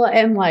people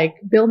and like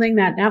building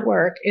that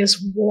network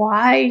is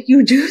why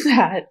you do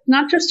that.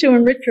 Not just to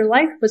enrich your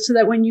life, but so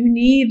that when you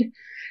need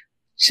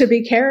to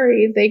be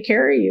carried, they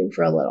carry you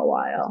for a little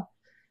while.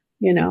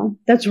 You know,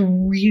 that's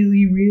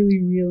really,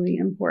 really, really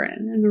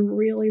important and a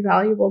really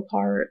valuable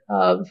part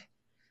of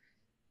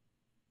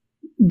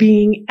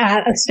being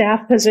at a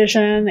staff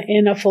position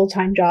in a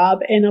full-time job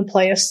in a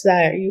place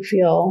that you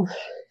feel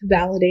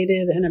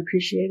validated and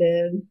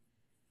appreciated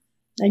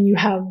and you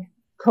have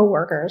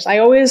coworkers. I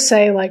always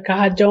say like,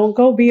 God, don't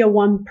go be a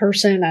one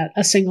person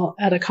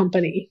at a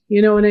company.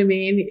 You know what I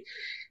mean?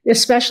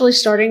 Especially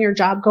starting your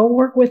job, go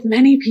work with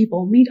many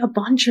people, meet a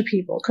bunch of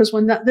people. Because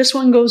when this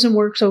one goes and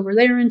works over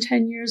there in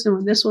 10 years, and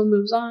when this one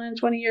moves on in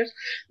 20 years,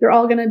 they're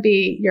all going to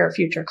be your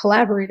future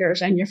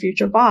collaborators and your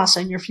future boss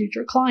and your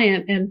future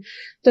client. And,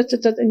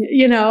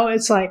 you know,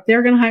 it's like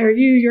they're going to hire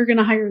you, you're going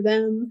to hire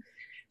them.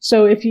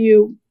 So if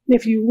you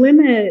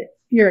limit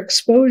your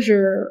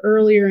exposure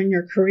earlier in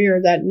your career,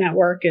 that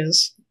network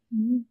is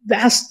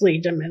vastly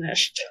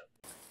diminished.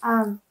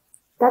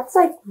 That's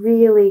like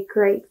really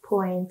great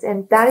point.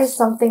 And that is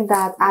something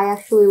that I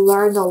actually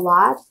learned a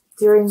lot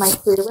during my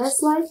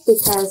freelance life,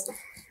 because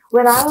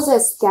when I was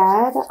at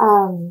SCAD,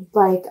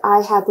 like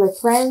I had like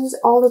friends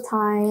all the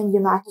time,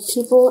 you know, I had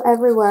people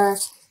everywhere.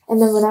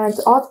 And then when I went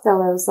to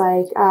Oddfellow, it was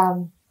like,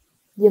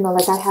 you know,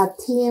 like I had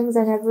teams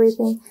and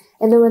everything.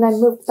 And then when I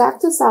moved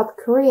back to South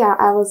Korea,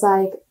 I was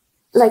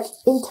like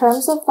in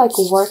terms of like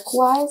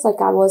work-wise,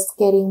 like I was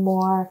getting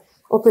more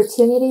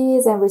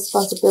opportunities and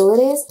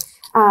responsibilities.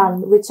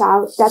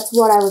 That's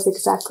what I was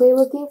exactly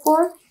looking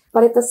for.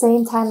 But at the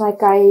same time,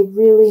 like I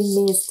really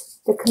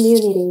missed the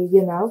community,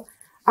 you know.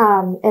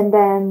 And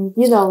then,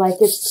 you know, like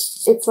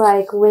it's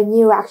like when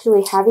you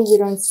actually have it, you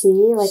don't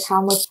see like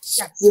how much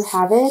you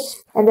have it.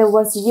 And then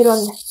once you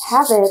don't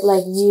have it,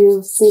 like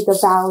you see the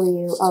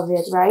value of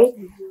it, right?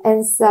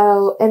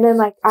 Mm-hmm. And then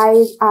like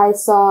I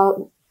saw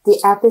the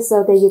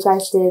episode that you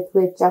guys did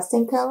with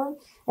Justin Cohn.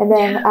 And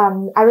then,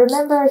 I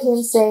remember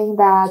him saying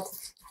that,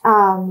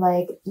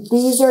 like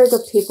these are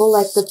the people,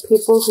 like the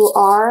people who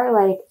are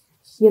like,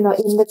 you know,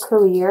 in the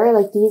career,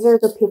 like these are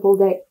the people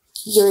that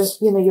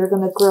you're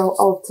going to grow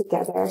all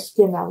together,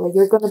 you know, like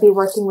you're going to be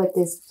working with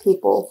these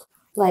people,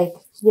 like,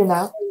 you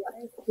know,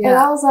 and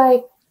I was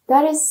like,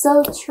 that is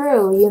so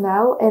true, you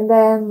know, and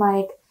then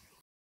like,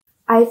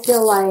 I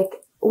feel like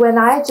when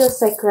I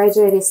just like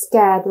graduated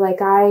SCAD,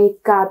 like I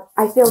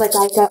feel like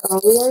I got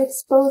earlier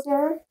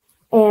exposure,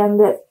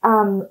 and,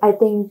 I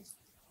think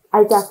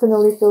I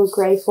definitely feel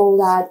grateful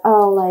that,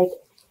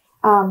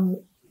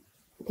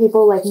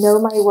 people like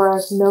know my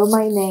work, know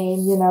my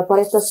name, you know, but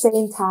at the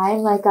same time,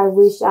 like I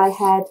wish I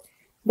had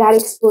that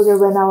exposure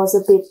when I was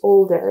a bit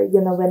older, you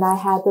know, when I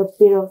had a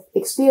bit of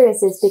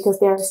experiences, because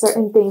there are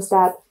certain things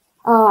that,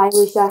 I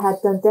wish I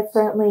had done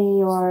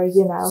differently, or,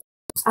 you know,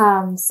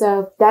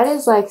 so that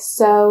is like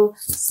so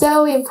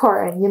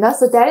important, you know,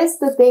 so that is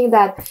the thing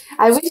that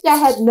I wish I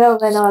had known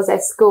when I was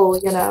at school,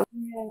 you know.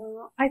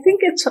 Yeah, I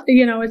think it's,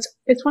 you know,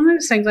 it's one of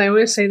those things I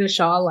always say to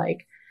Shaw,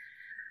 like,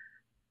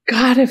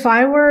 God, if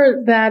I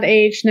were that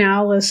age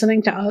now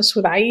listening to us,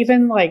 would I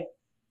even like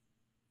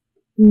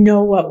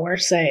know what we're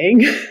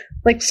saying?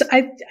 Like, so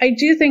I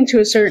do think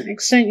to a certain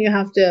extent you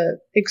have to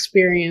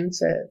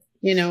experience it.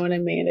 You know what I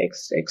mean?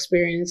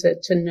 Experience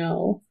it to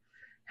know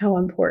how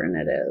important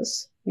it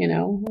is. You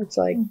know, it's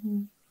like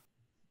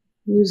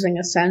losing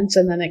a sense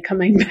and then it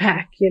coming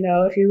back. You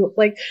know, if you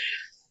like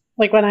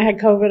when I had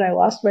COVID, I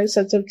lost my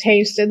sense of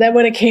taste, and then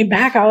when it came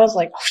back, I was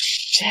like, oh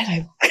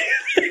shit!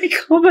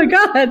 Oh my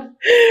God.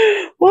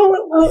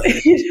 Well,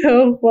 you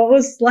know, what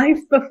was life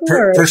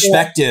before?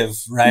 Perspective,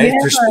 right? Yeah,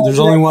 there's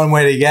only one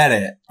way to get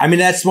it. I mean,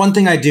 that's one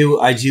thing I do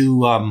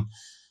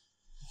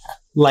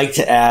like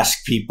to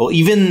ask people.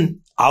 Even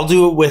I'll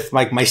do it with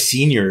like my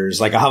seniors.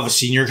 Like I'll have a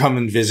senior come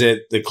and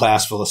visit the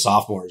class full of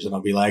sophomores and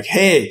I'll be like,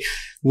 hey,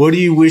 what do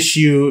you wish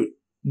you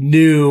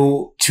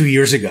knew 2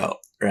 years ago?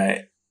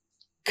 Right.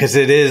 Cause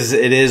it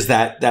is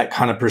that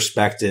kind of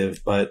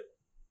perspective, but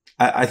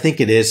I think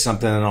it is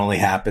something that only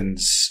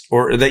happens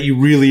or that you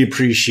really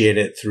appreciate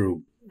it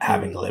through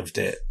having lived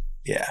it.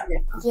 Yeah.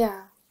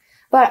 Yeah.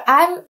 But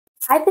I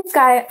think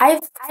I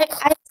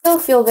still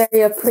feel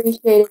very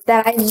appreciated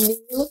that I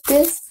knew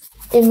this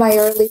in my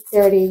early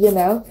 30s, you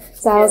know.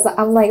 So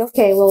I'm like,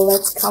 okay, well,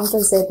 let's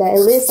compensate that. At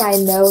least I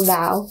know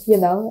now, you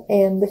know,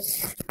 and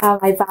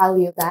I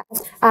value that.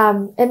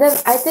 And then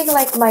I think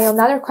like my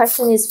another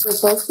question is for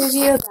both of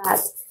you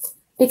that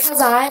because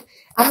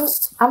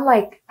I'm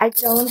like, I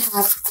don't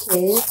have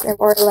kids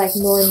or like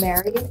nor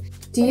married.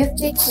 Do you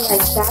think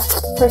like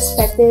that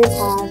perspective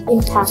has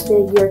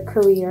impacted your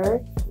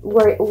career?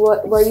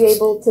 Were you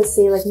able to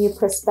see like new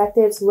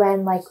perspectives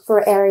when like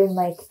for Erin,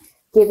 like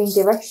giving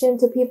direction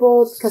to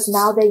people? Because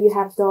now that you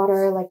have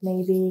daughter, like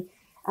maybe,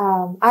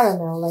 I don't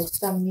know, like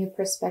some new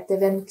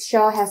perspective. And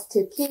Shaw has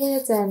 2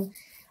 kids and,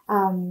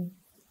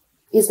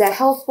 is that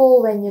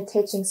helpful when you're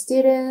teaching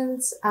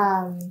students?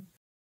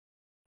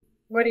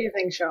 What do you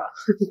think, Shaw?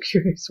 I'm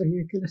curious what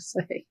you're going to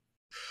say.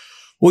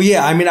 Well,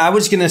 yeah, I mean, I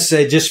was going to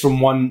say just from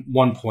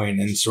one point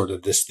and sort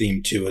of this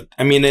theme to it.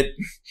 I mean,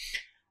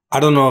 I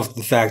don't know if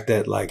the fact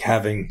that like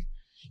having,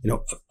 you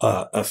know,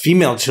 a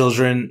female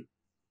children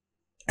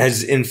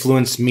has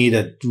influenced me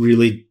to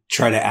really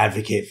try to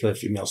advocate for the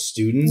female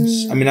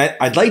students. I mean,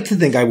 I'd like to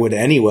think I would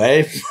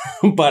anyway,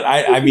 but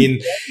I mean,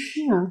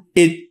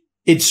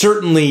 it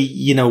certainly,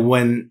 you know,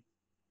 when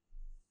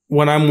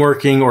I'm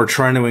working or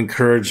trying to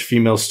encourage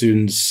female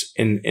students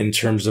in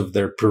terms of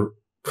their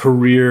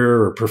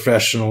career or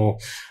professional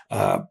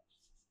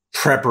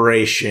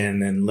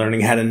preparation and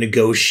learning how to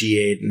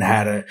negotiate and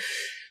how to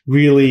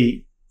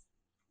really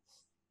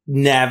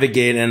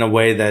navigate in a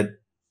way that,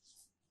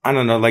 I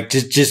don't know, like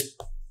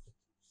just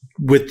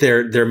with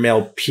their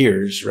male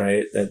peers,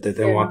 right? That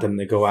they want them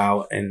to go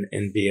out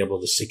and be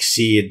able to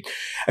succeed.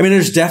 I mean,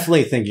 there's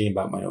definitely thinking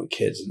about my own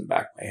kids in the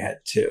back of my head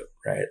too,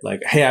 right?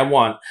 Like, hey, I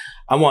want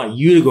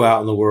you to go out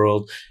in the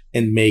world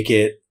and make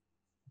it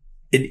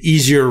an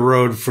easier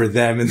road for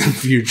them in the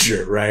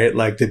future, right?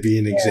 Like to be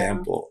an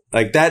example.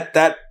 Like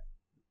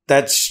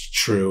that's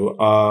true.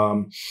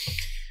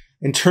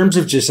 In terms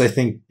of just, I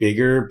think,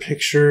 bigger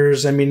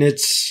pictures, I mean,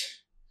 it's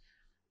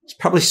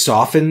probably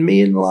softened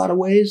me in a lot of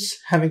ways,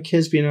 having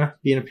kids, being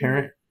a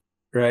parent,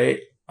 right?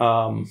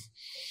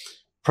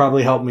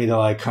 Probably helped me to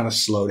like kind of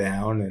slow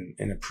down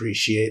and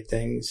appreciate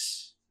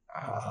things.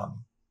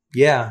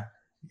 Yeah.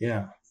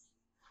 How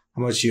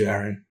about you,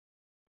 Erin?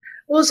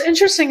 Well, it's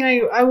interesting.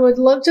 I would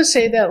love to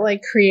say that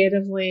like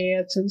creatively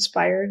it's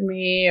inspired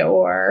me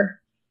or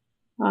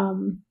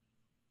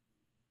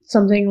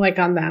something like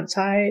on that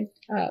side.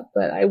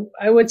 But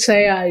I would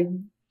say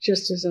I'm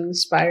just as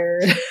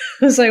inspired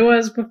as I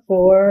was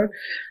before.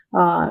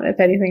 If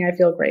anything, I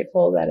feel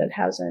grateful that it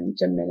hasn't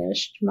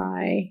diminished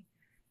my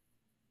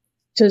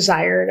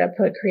desire to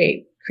put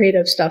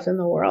creative stuff in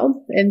the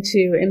world and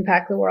to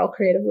impact the world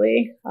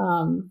creatively.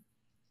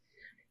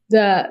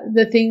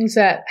 The things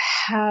that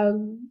have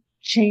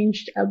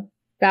changed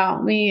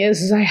about me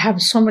is I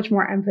have so much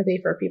more empathy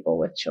for people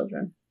with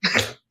children.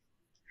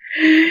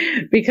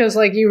 Because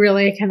like you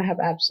really can have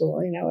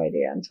absolutely no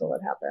idea until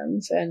it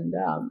happens. And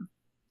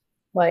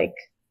like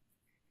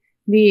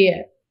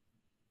the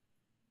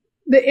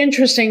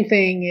interesting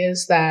thing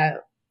is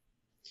that,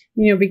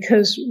 you know,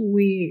 because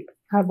we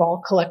have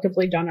all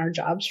collectively done our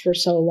jobs for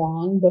so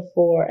long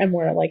before, and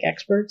we're like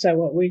experts at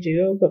what we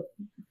do, but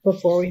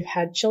before we've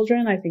had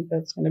children, I think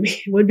that's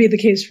would be the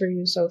case for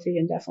you, Sofie,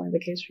 and definitely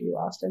the case for you,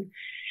 Austin.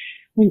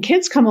 When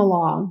kids come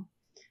along,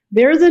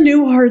 they're the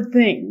new hard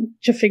thing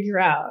to figure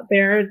out.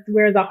 They're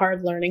where the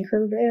hard learning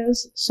curve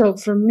is. So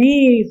for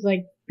me,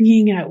 like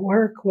being at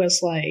work was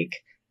like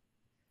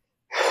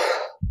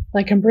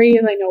I can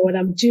breathe. I know what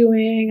I'm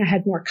doing. I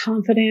had more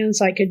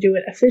confidence. I could do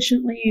it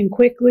efficiently and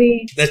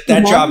quickly.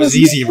 That job is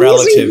easy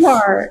relative.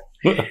 Part.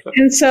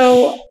 And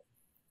so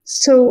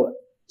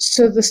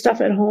the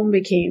stuff at home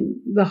became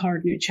the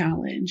hard new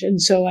challenge.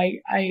 And so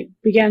I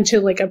began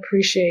to like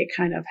appreciate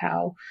kind of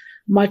how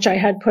much I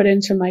had put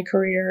into my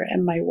career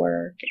and my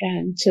work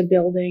and to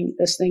building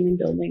this thing and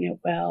building it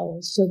well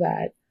so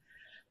that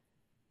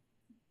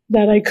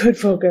I could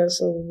focus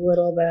a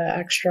little bit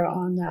extra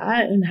on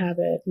that and have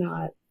it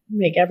not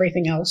make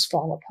everything else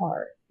fall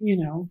apart, you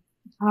know?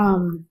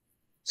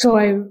 So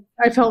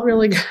I felt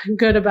really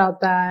good about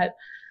that.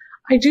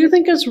 I do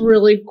think it's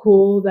really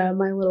cool that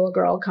my little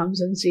girl comes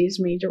and sees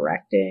me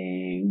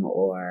directing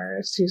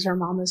or sees her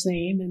mama's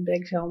name in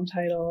big film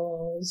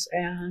titles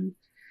and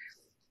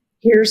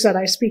hears that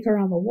I speak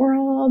around the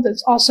world.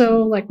 It's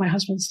also like my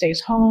husband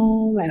stays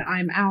home and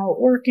I'm out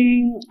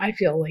working. I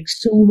feel like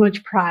so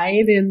much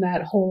pride in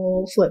that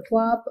whole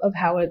flip-flop of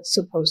how it's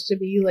supposed to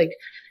be. Like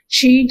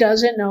she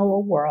doesn't know a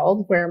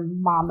world where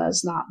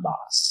mama's not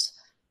boss.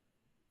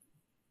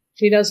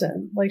 She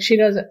doesn't.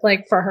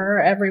 Like for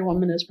her, every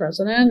woman is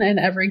president and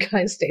every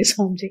guy stays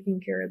home taking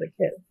care of the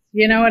kids.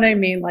 You know what I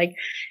mean? Like,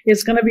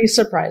 it's going to be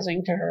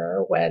surprising to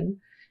her when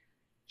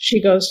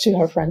she goes to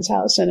her friend's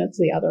house and it's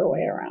the other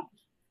way around.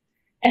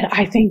 And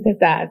I think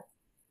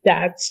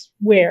that's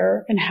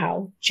where and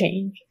how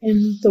change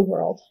in the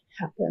world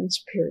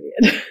happens,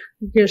 period.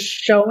 Just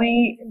show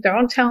me,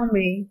 don't tell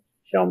me,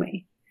 show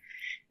me.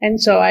 And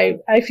so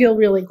I feel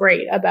really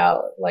great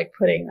about like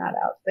putting that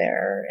out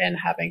there and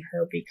having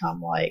her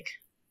become like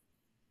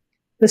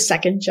the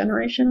second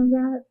generation of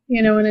that,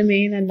 you know what I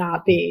mean? And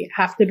not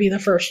have to be the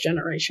first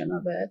generation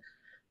of it.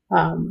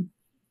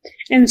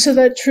 And so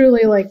that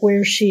truly like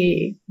where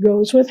she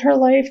goes with her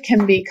life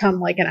can become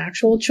like an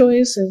actual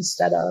choice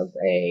instead of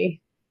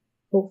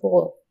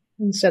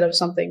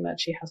something that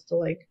she has to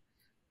like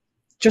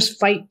just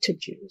fight to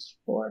choose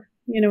for.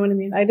 You know what I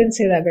mean? I didn't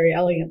say that very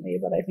elegantly,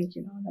 but I think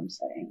you know what I'm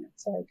saying.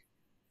 It's like,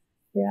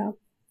 yeah.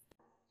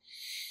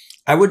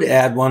 I would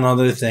add one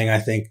other thing I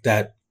think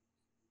that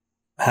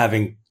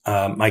having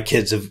my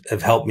kids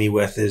have helped me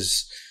with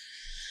is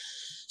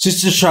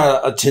just to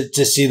try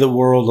to see the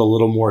world a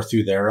little more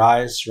through their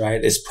eyes,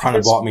 right? It's kind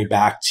of brought me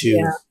back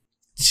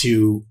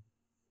to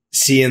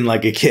seeing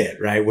like a kid,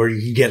 right? Where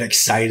you can get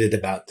excited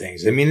about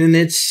things. I mean, and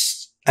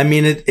it's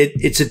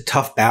a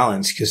tough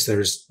balance because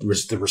there's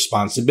the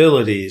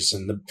responsibilities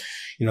and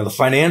the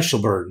financial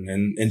burden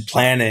and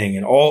planning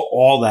and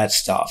all that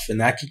stuff. And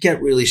that could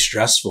get really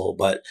stressful,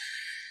 but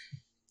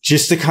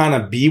just to kind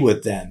of be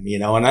with them,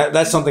 and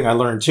that's something I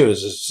learned too,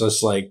 is it's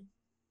just like,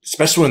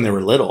 especially when they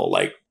were little,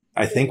 like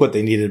I think what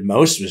they needed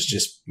most was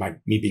just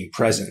me being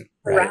present,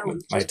 right?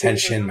 My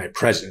attention, my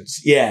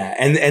presence. Yeah.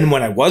 And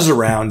when I was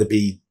around to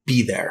be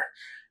there,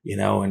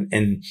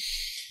 and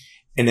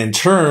in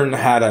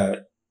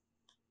turn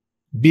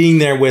being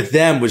there with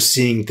them was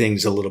seeing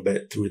things a little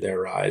bit through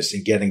their eyes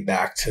and getting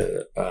back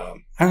to, I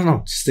don't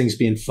know, just things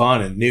being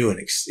fun and new and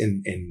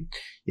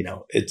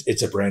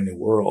it's a brand new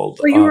world.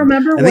 Well, you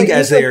remember I think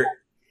as they're,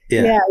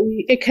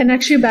 it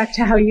connects you back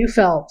to how you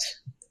felt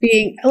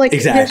being like,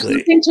 exactly. There's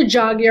something to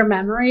jog your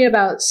memory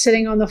about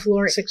sitting on the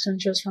floor 6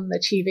 inches from the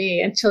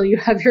TV until you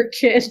have your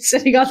kid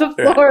sitting on the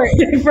floor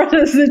in front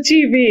of the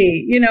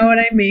TV. You know what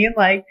I mean?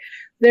 Like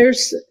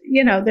there's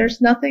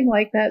nothing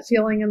like that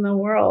feeling in the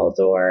world,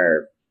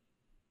 or,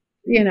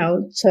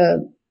 to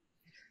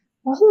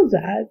all of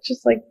that,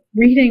 just like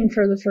reading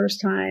for the first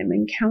time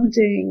and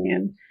counting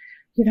and,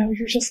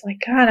 you're just like,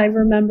 God, I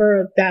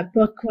remember that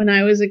book when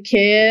I was a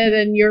kid,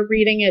 and you're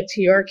reading it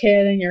to your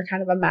kid and you're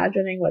kind of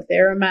imagining what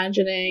they're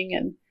imagining,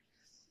 and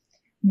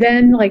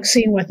then like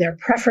seeing what their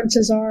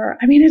preferences are.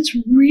 I mean, it's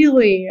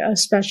really a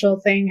special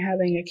thing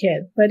having a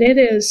kid, but it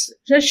is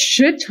just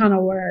shit ton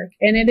of work,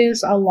 and it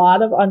is a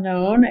lot of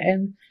unknown,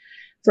 and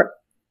for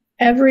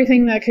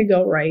everything that could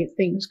go right,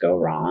 things go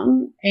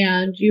wrong,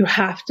 and you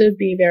have to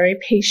be very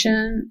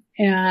patient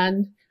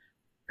and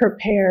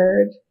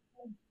prepared,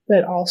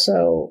 but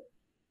also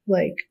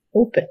like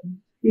open.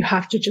 You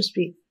have to just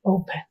be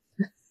open.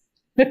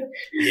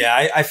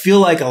 Yeah, I feel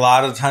like a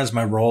lot of times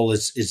my role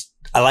is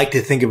I like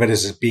to think of it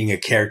as being a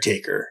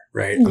caretaker,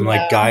 right? I'm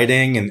like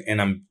guiding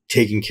and I'm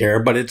taking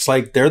care, but it's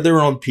like they're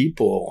their own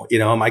people.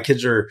 My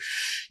kids are,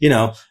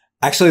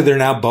 actually they're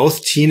now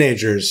both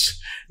teenagers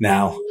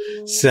now.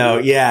 So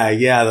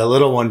yeah, the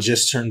little one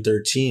just turned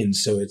 13.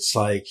 So it's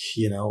like,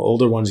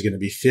 older one's going to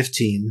be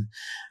 15.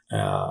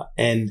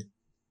 And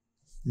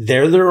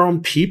they're their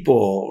own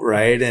people,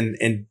 right?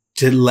 And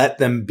to let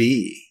them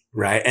be,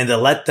 right? And to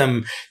let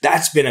them,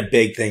 that's been a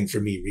big thing for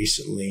me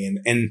recently.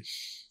 And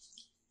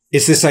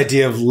it's this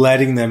idea of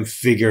letting them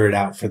figure it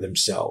out for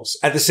themselves.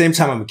 At the same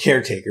time, I'm a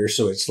caretaker.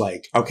 So it's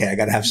like, okay, I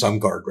got to have some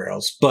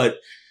guardrails, but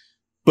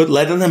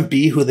letting them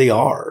be who they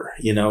are,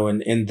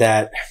 and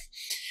that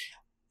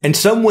in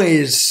some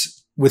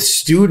ways with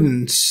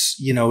students,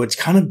 it's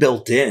kind of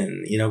built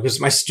in, because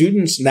my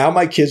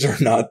kids are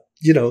not,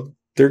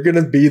 they're going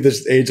to be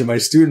this age of my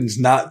students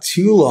not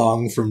too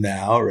long from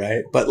now.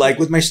 Right. But like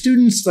with my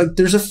students, like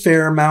there's a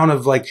fair amount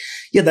of like,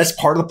 yeah, that's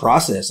part of the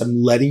process.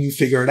 I'm letting you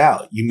figure it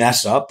out. You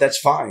mess up. That's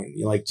fine.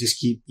 You like, just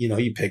keep,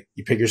 you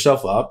pick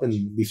yourself up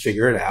and we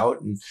figure it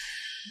out. And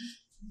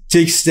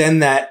to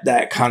extend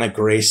that kind of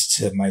grace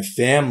to my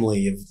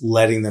family of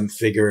letting them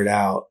figure it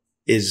out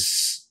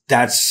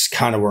that's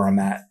kind of where I'm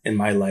at in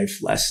my life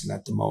lesson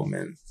at the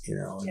moment,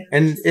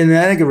 and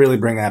I could really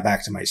bring that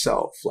back to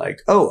myself. Like,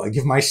 I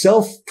give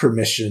myself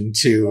permission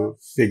to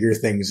figure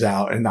things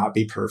out and not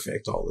be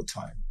perfect all the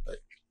time. But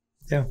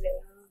yeah.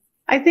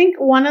 I think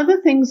one of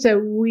the things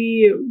that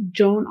we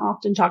don't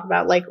often talk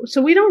about,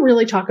 so we don't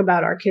really talk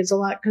about our kids a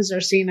lot because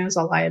they're seen as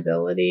a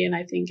liability. And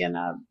I think in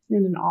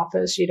an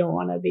office, you don't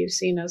want to be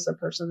seen as the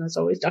person that's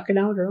always ducking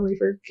out early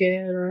for a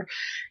kid, or,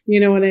 you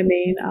know what I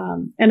mean?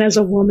 And as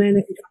a woman,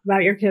 if you talk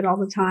about your kid all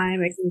the time,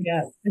 I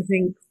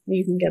think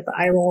you can get the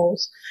eye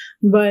rolls.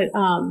 But,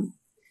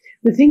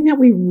 the thing that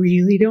we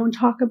really don't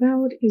talk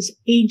about is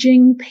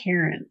aging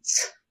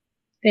parents.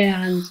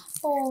 And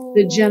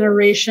the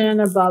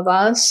generation above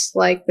us,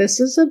 like this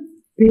is a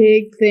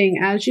big thing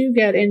as you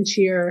get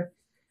into your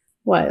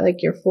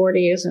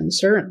 40s and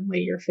certainly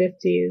your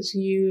 50s,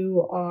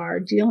 you are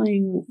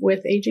dealing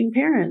with aging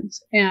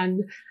parents.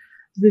 And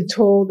the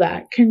toll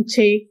that can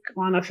take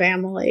on a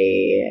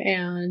family.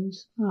 And,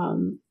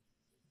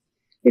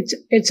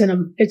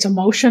 it's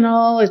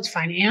emotional, it's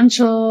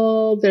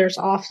financial. There's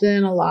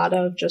often a lot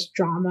of just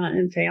drama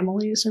in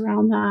families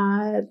around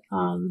that.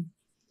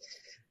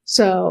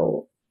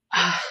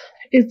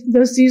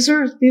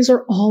 These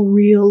are all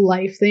real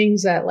life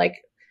things that, like,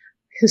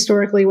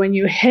 historically, when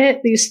you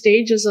hit these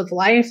stages of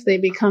life, they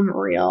become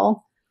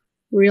real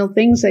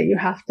things that you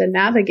have to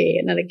navigate.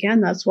 And again,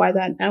 that's why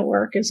that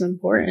network is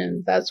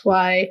important. That's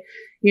why,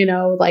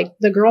 like,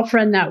 the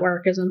girlfriend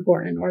network is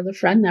important, or the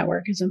friend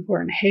network is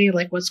important. Hey,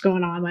 like, what's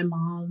going on? My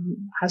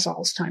mom has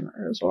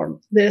Alzheimer's, or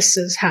this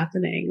is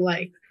happening.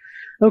 Like,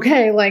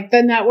 okay, like,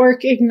 the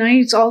network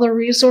ignites, all the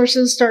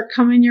resources start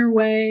coming your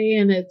way.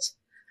 And it's,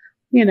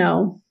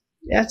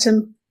 it's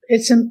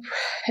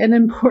an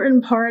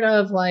important part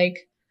of,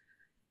 like,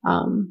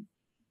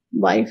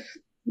 life,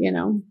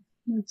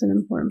 it's an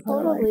important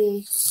part of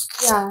life.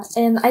 Yeah.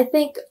 And I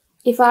think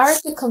if I were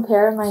to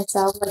compare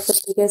myself, like, the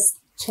biggest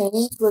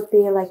change would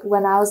be, like,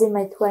 when I was in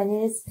my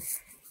 20s,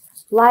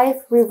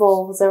 life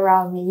revolves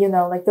around me,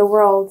 like, the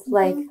world,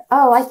 like,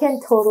 oh, I can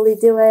totally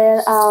do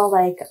it. Oh,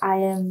 like, I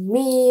am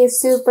me,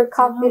 super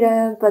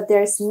confident, but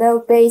there's no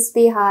base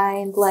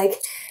behind,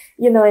 like,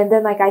 and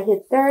then, like, I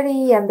hit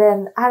 30, and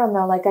then, I don't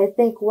know, like, I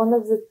think one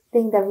of the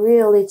things that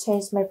really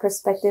changed my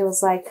perspective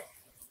was, like,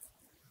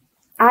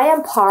 I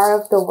am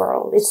part of the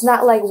world. It's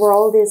not like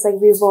world is,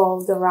 like,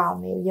 revolved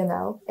around me,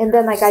 And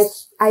then, like,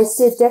 I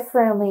see it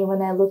differently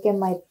when I look at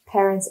my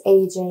parents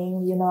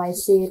aging, I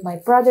see my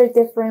brother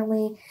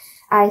differently.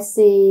 I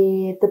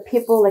see the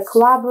people, like,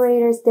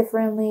 collaborators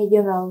differently,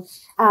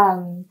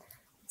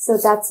 So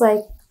that's,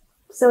 like,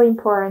 so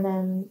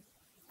important.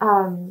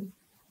 And,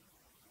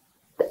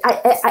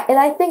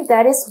 I think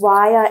that is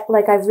why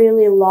I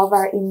really love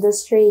our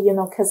industry,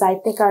 cause I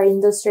think our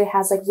industry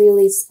has, like,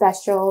 really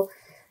special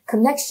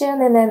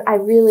connection. And then I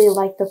really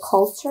like the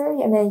culture,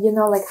 and then,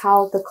 like,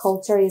 how the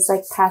culture is,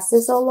 like,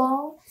 passes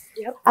along.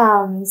 Yep.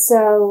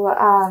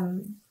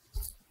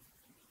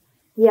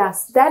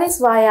 Yes, that is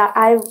why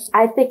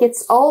I think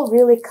it's all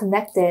really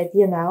connected,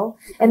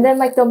 and then,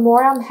 like, the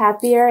more I'm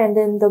happier, and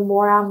then the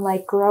more I'm,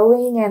 like,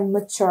 growing and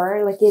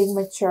mature, like, getting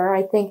mature,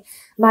 I think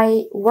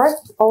my work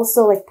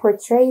also, like,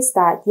 portrays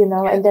that,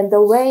 and then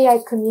the way I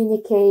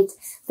communicate,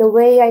 the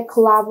way I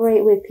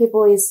collaborate with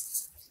people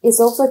is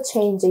also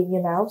changing,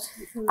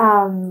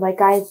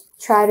 like, I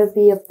try to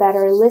be a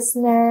better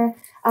listener.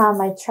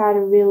 I try to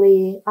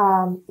really,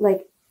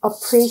 like,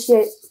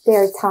 appreciate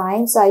their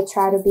time. So I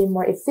try to be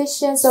more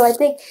efficient. So I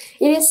think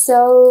it is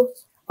so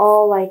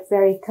all, like,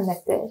 very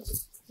connected.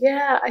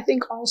 Yeah. I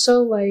think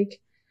also, like,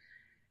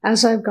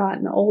 as I've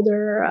gotten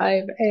older,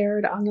 I've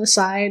erred on the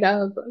side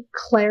of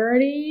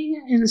clarity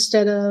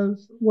instead of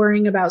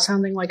worrying about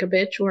sounding like a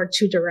bitch or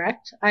too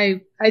direct.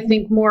 I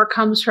think more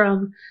comes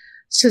from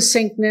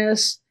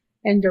succinctness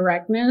and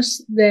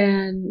directness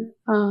than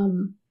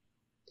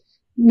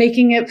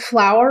making it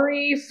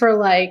flowery for,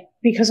 like,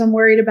 because I'm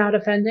worried about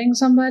offending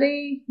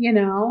somebody,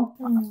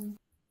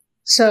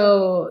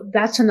 So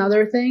that's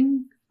another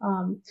thing.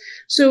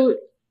 So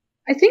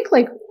I think,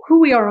 like, who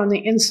we are on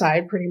the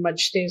inside pretty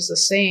much stays the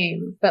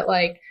same, but,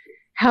 like,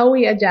 how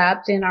we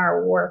adapt in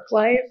our work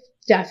life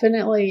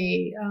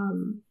definitely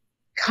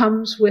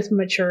comes with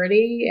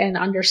maturity and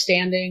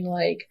understanding,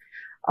 like,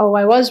 oh,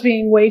 I was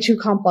being way too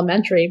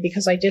complimentary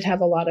because I did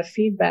have a lot of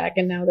feedback,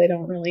 and now they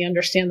don't really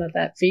understand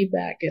that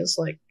feedback is,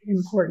 like,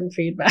 important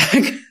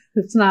feedback.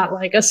 It's not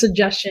like a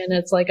suggestion.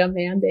 It's like a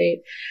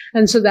mandate.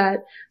 And so that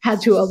had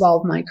to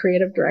evolve my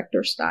creative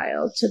director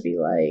style to be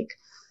like,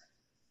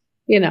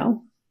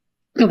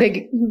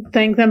 okay,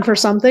 thank them for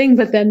something,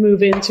 but then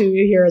move into,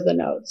 here are the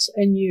notes,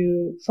 and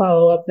you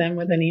follow up then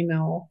with an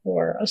email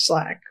or a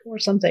Slack or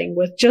something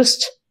with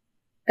just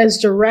as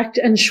direct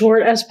and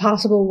short as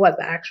possible what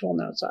the actual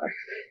notes are,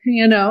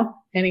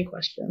 any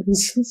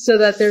questions, so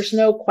that there's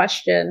no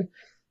question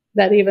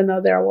that even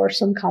though there were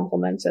some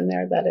compliments in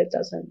there, that it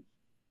doesn't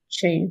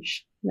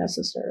change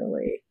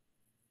necessarily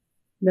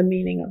the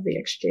meaning of the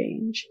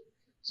exchange.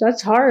 So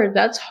that's hard.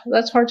 That's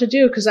hard to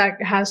do, because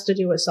that has to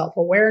do with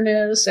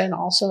self-awareness and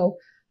also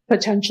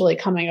potentially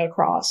coming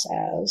across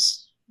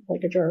as,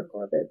 like, a jerk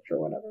or a bitch or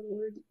whatever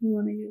word you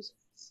want to use.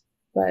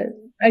 But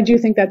I do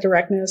think that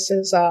directness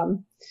is,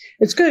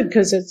 it's good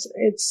because it's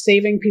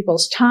saving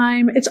people's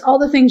time. It's all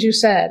the things you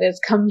said. It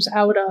comes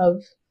out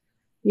of,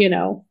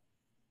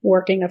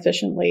 working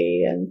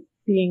efficiently and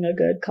being a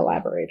good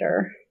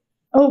collaborator.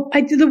 Oh,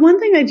 the one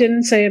thing I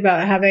didn't say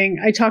about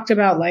I talked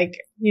about, like,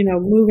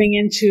 moving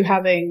into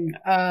having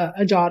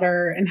a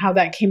daughter and how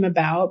that came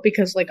about,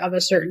 because, like, of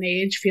a certain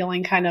age,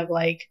 feeling kind of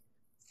like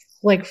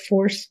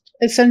forced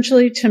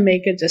essentially to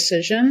make a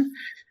decision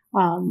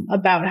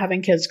about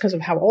having kids because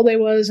of how old I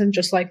was and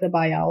just, like, the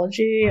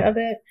biology of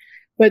it.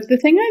 But the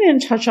thing I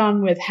didn't touch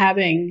on with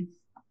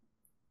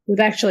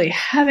actually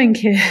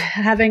having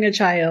a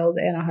child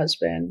and a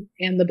husband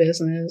and the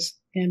business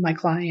and my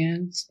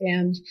clients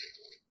and,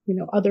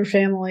 other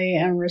family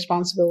and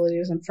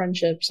responsibilities and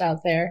friendships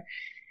out there,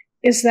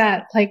 is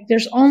that, like,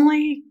 there's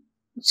only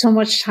so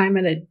much time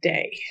in a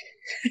day,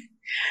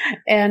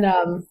 And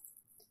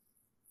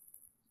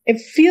it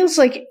feels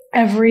like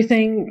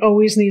everything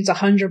always needs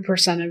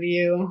 100% of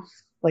you,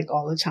 like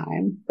all the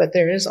time, but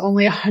there is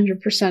only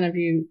 100% of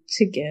you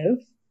to give.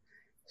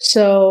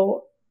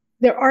 So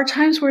there are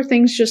times where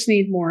things just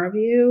need more of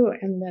you,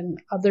 and then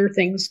other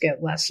things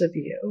get less of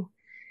you.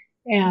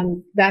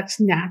 And that's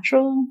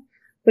natural,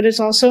 but it's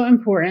also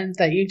important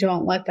that you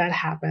don't let that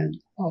happen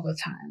all the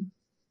time.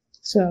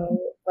 So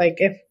like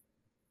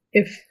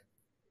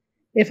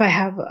if I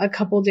have a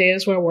couple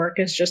days where work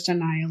is just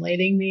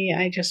annihilating me,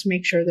 I just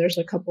make sure there's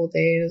a couple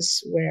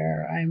days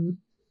where I'm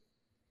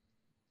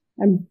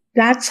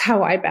that's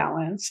how I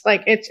balance.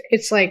 Like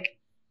it's like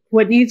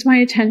what needs my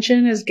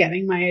attention is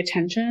getting my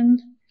attention,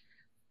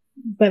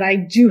 but I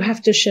do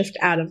have to shift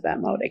out of that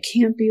mode. It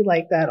can't be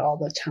like that all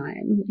the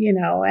time, you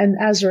know? And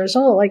as a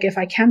result, like if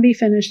I can be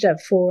finished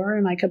at 4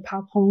 and I could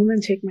pop home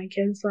and take my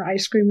kids for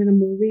ice cream and a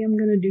movie, I'm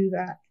going to do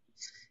that.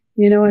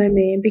 You know what I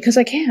mean? Because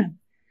I can,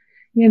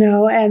 you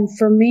know, and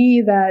for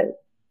me that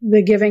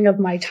the giving of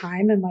my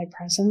time and my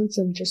presence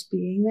and just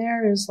being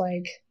there is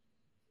like,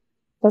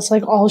 that's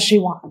like all she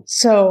wants.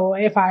 So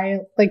if I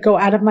like go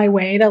out of my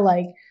way to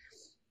like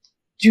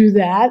do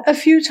that a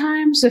few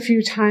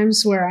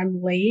times where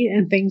I'm late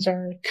and things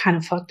are kind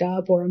of fucked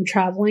up or I'm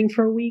traveling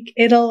for a week,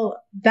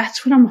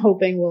 that's what I'm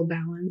hoping will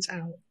balance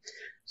out.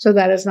 So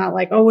that it's not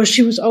like, oh, well,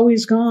 she was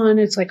always gone.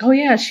 It's like, oh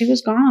yeah, she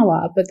was gone a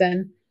lot. But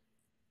then,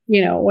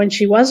 you know, when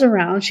she was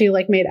around, she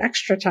like made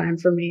extra time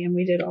for me and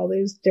we did all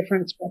these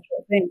different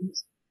special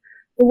things.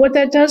 But what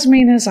that does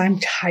mean is I'm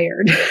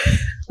tired.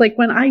 Like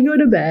when I go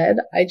to bed,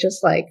 I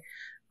just like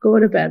go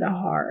to bed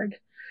hard.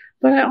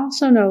 But I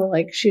also know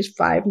like she's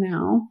 5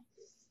 now.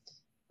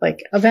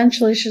 Like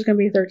eventually she's going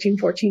to be 13,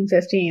 14,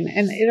 15.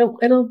 And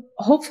it'll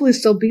hopefully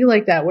still be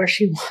like that where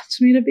she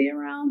wants me to be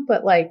around.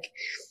 But like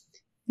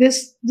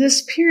this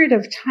period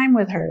of time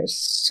with her is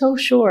so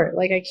short.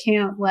 Like I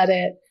can't let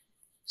it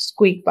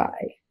squeak by,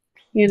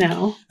 you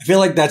know? I feel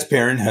like that's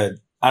parenthood.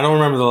 I don't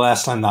remember the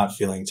last time not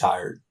feeling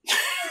tired.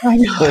 I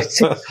know.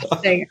 It's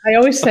exhausting. I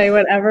always say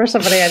whenever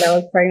somebody I know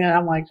is pregnant,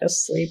 I'm like,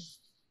 just sleep.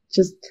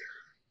 Just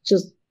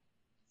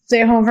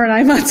stay home for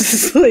 9 months of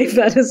sleep.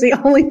 That is the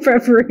only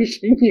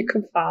preparation you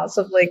could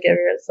possibly give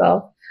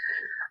yourself.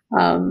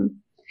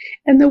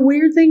 And the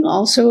weird thing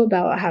also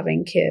about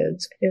having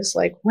kids is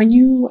like when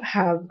you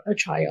have a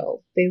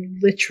child, they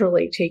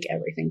literally take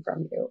everything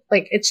from you.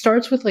 Like it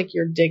starts with like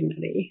your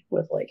dignity,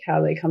 with like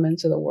how they come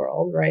into the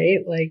world, right?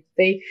 Like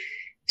they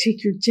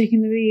take your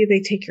dignity, they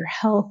take your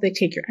health, they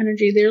take your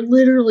energy. They're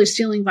literally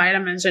stealing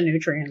vitamins and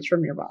nutrients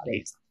from your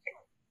body.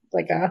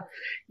 Like a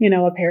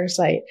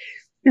parasite.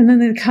 And then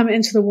they come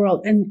into the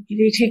world and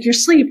they take your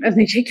sleep and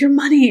they take your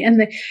money and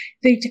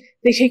they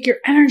take your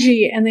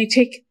energy and they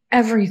take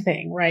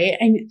everything, right?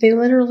 And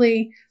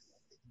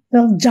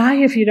they'll die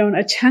if you don't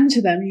attend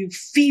to them. You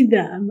feed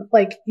them,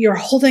 like you're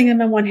holding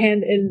them in one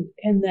hand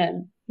and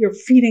then you're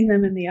feeding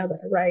them in the other,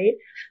 right?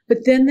 But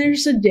then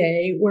there's a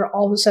day where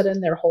all of a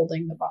sudden they're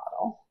holding the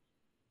bottle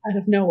out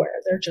of nowhere.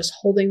 They're just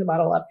holding the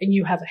bottle up and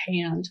you have a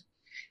hand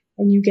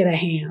and you get a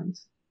hand.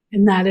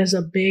 And that is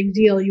a big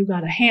deal. You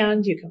got a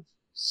hand. You can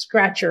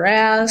scratch your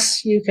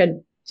ass. You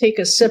can take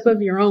a sip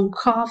of your own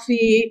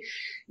coffee.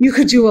 You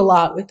could do a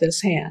lot with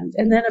this hand.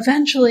 And then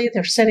eventually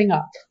they're sitting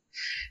up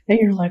and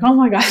you're like, oh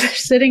my God, they're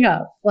sitting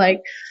up.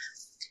 Like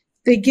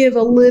they give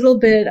a little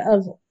bit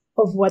of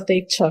what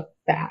they took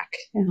back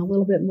and a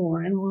little bit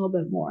more and a little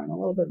bit more and a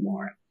little bit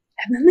more.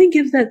 And then they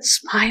give that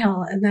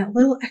smile and that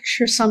little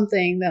extra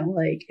something that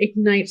like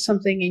ignites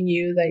something in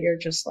you that you're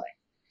just like,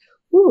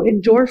 ooh,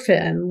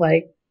 endorphin,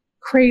 like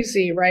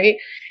crazy, right?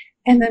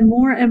 And then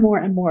more and more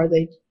and more,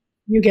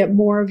 you get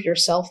more of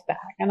yourself back.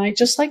 And I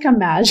just like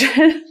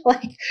imagine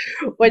like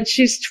when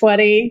she's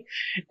 20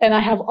 and I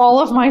have all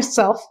of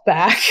myself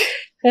back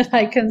and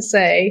I can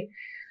say,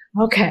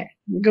 okay,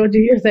 go do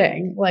your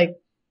thing. Like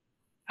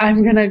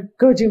I'm going to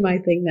go do my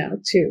thing now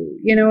too.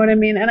 You know what I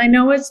mean? And I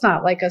know it's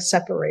not like a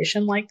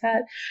separation like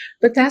that,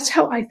 but that's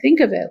how I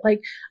think of it.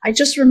 Like I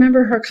just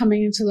remember her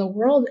coming into the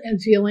world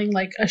and feeling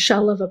like a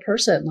shell of a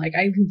person. Like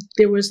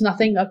there was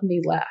nothing of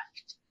me left.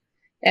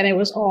 And it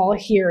was all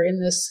here in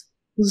this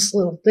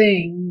little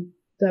thing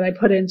that I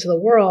put into the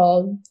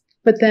world.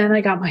 But then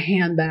I got my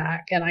hand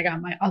back and I got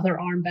my other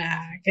arm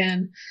back.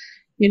 And,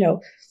 you know,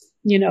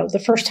 the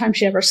first time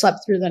she ever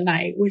slept through the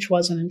night, which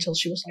wasn't until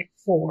she was like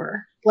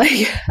 4,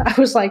 like I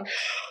was like,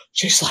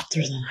 she slept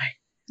through the night.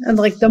 And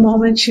like the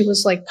moment she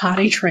was like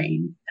potty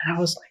trained, I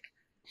was like,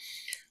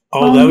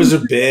 oh, that was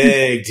a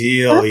big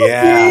deal.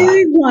 Yeah. A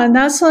big one.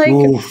 That's like,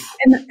 and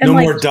no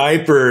like, more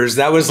diapers.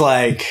 That was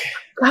like,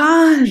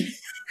 God.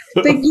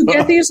 Like you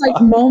get these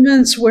like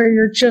moments where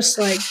you're just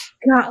like,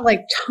 God,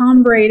 like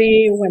Tom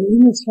Brady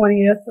winning his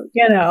 20th,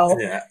 you know,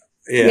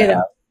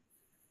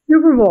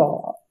 Super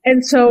Bowl.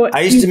 And so I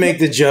used to make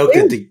the joke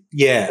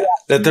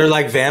that they're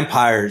like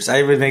vampires.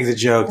 I would make the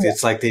joke.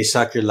 It's like they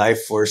suck your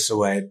life force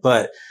away.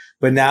 But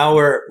now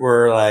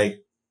we're like,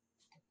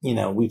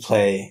 we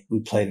play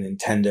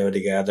Nintendo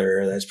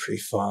together. That's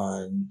pretty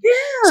fun.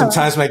 Yeah.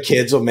 Sometimes my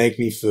kids will make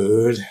me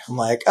food. I'm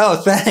like, oh,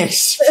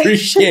 thanks.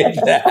 Appreciate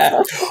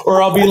that.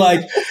 Or I'll be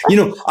like,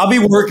 I'll be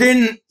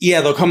working.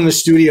 Yeah, they'll come in the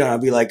studio and I'll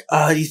be like,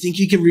 do you think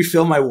you can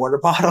refill my water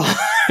bottle?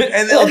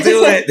 And they'll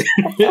do it.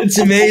 It's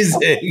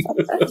amazing.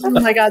 Oh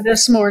my God.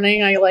 This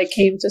morning I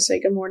came to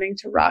say good morning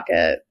to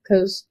Rocket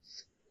because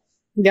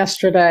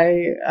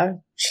yesterday I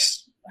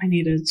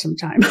needed some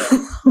time.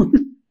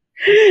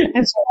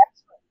 And so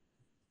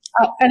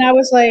and I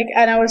was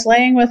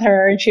laying with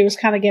her and she was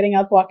kind of getting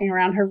up, walking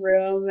around her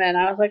room. And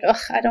I was like, ugh,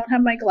 I don't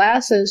have my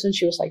glasses. And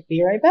she was like,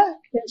 be right back.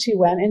 And she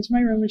went into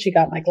my room and she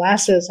got my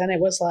glasses. And it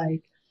was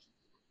like,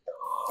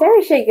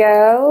 there she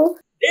go.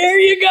 There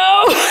you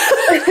go.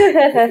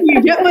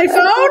 You get my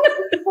phone?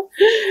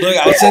 Look,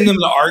 I send them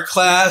to art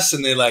class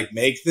and they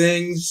make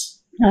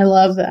things. I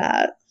love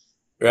that.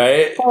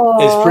 Right? Aww.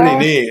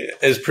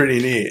 It's pretty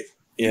neat.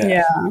 Yeah.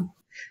 Yeah.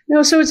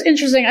 No, so it's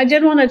interesting. I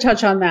did want to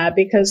touch on that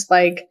because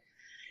every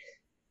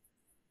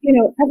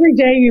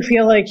day you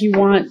feel like you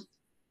want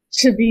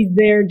to be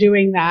there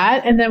doing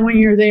that. And then when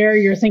you're there,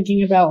 you're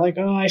thinking about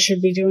oh, I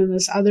should be doing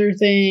this other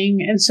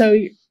thing. And so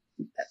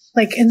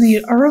in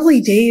the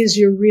early days,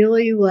 you're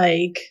really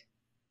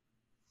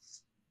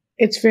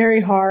it's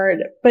very hard.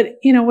 But,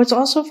 what's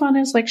also fun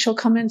is she'll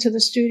come into the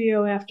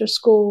studio after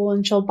school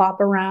and she'll bop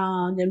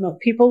around and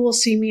people will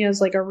see me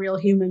as a real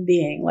human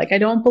being. I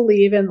don't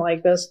believe in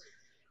this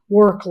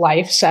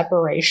work-life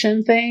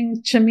separation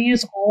thing. To me,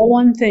 it's all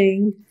one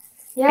thing.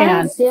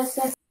 Yes.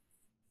 And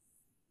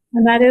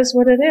that is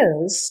what it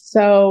is.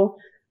 So,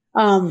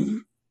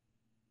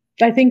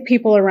 I think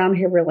people around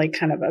here really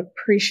kind of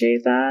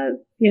appreciate that.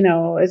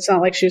 It's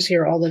not like she's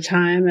here all the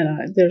time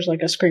and there's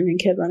a screaming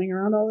kid running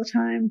around all the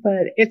time,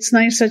 but it's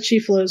nice that she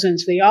flows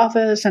into the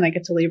office and I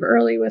get to leave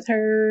early with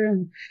her.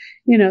 And,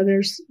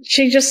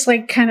 she just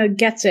kind of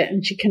gets it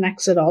and she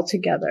connects it all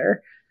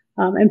together.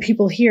 And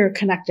people here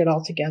connect it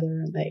all together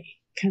and they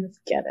kind of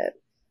get it.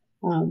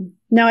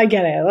 Now I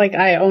get it.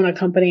 I own a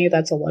company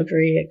that's a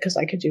luxury because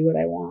I could do what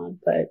I want,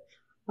 but,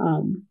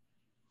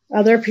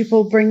 other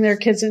people bring their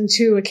kids in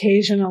too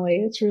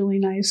occasionally. It's really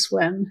nice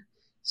when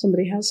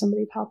somebody has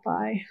somebody pop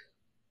by.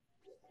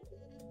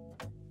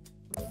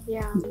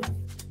 Yeah.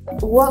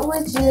 What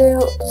would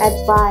you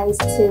advise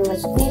to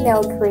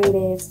female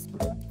creatives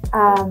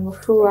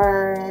who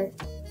are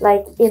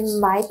in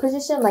my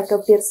position, a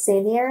bit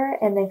senior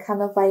and then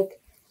kind of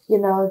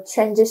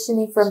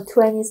transitioning from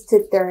 20s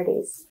to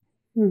 30s?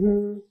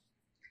 Mm-hmm.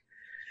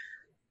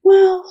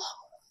 Well,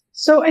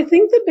 so I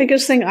think the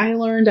biggest thing I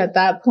learned at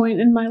that point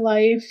in my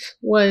life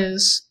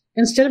was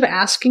instead of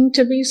asking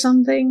to be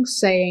something,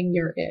 saying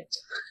you're it.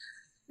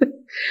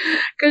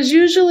 Because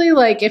usually,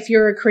 if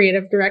you're a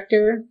creative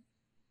director,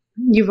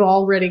 you've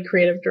already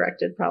creative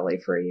directed probably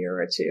for a year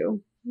or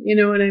two. You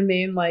know what I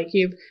mean?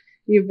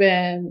 You've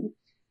been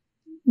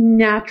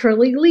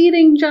naturally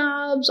leading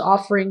jobs,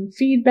 offering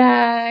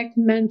feedback,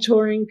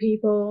 mentoring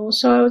people.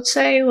 So I would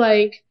say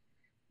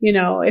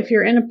if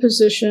you're in a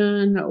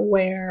position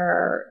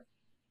where,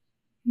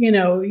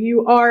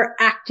 you are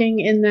acting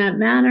in that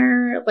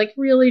manner,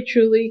 really,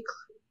 truly,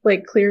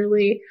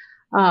 clearly,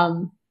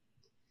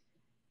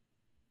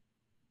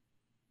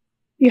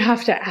 you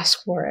have to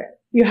ask for it.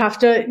 You have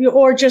to,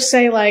 or just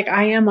say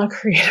I am a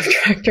creative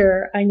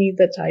director. I need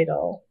the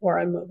title or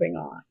I'm moving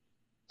on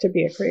to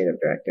be a creative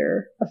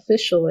director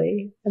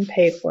officially and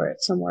pay for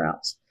it somewhere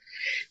else.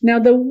 Now,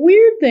 the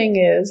weird thing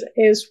is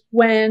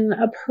when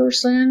a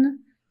person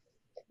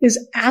is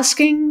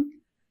asking,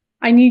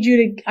 I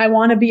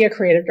want to be a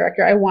creative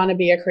director. I want to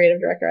be a creative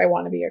director. I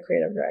want to be a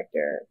creative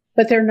director.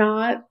 But they're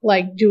not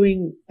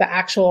doing the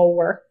actual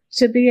work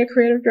to be a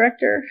creative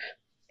director.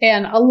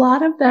 And a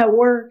lot of that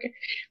work,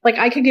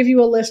 I could give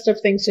you a list of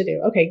things to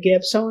do. Okay,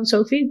 give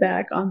so-and-so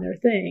feedback on their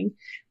thing.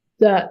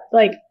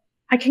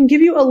 I can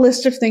give you a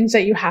list of things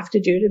that you have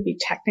to do to be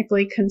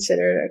technically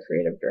considered a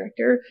creative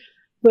director.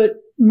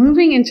 But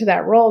moving into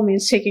that role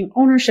means taking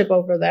ownership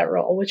over that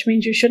role, which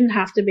means you shouldn't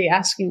have to be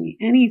asking me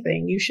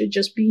anything. You should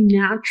just be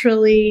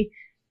naturally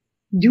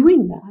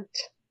doing that,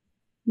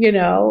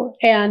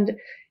 and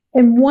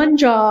one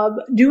job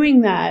doing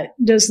that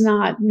does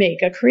not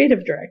make a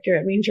creative director.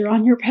 It means you're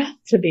on your path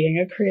to being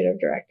a creative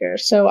director.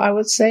 So I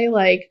would say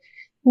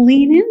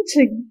lean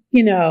into,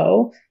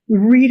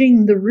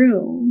 reading the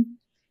room,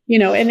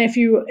 and if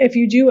you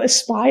do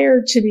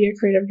aspire to be a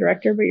creative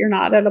director, but you're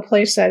not at a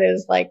place that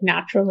is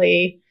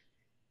naturally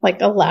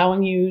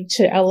allowing you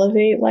to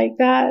elevate like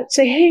that,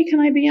 say, hey, can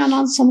I be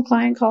on some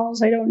client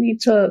calls? I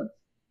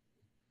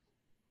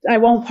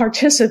won't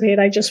participate.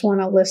 I just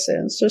want to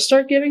listen. So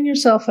start giving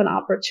yourself an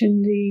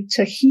opportunity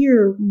to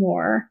hear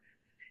more.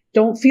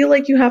 Don't feel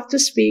like you have to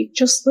speak.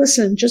 Just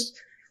listen.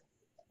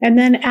 And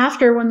then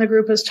after, when the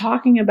group is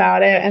talking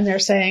about it and they're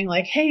saying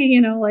hey,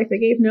 they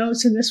gave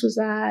notes and this was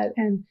that.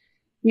 And,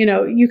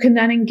 you can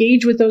then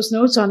engage with those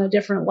notes on a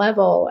different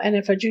level. And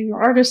if a junior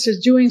artist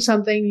is doing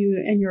something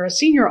and you're a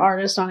senior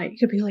artist on it, you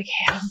could be hey,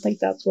 I don't think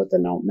that's what the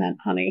note meant,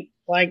 honey.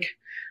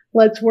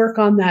 let's work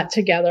on that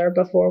together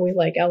before we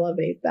like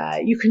elevate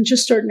that. You can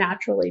just start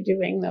naturally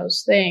doing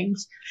those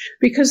things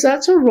because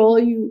that's a role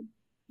you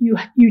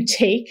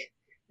take,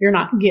 you're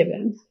not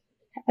given.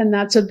 And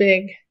that's a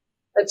big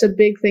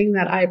thing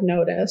that I've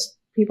noticed.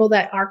 People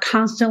that are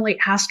constantly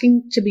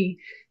asking to be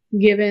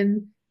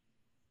given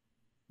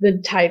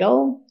the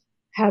title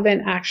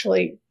haven't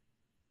actually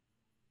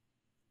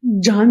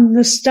done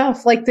the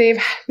stuff. Like they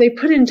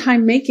put in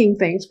time making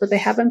things, but they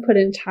haven't put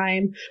in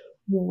time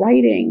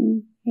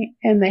writing,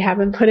 and they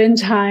haven't put in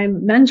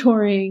time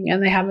mentoring,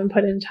 and they haven't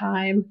put in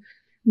time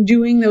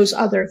doing those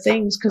other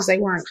things because they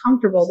weren't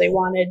comfortable. They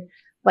wanted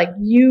like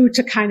you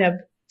to kind of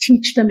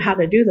teach them how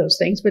to do those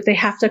things, but they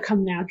have to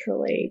come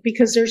naturally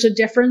because there's a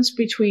difference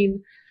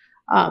between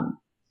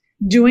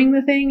doing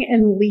the thing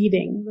and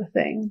leading the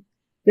thing.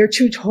 They're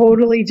two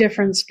totally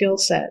different skill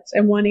sets,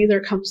 and one either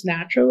comes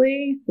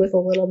naturally with a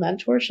little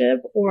mentorship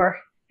or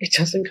it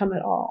doesn't come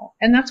at all.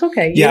 And that's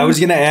okay. Yeah, I was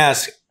going to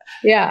ask.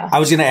 Yeah. I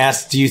was going to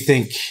ask, do you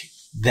think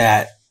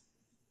that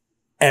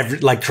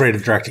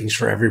creative directing is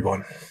for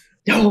everyone?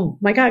 Oh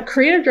my God.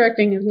 Creative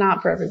directing is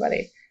not for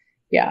everybody.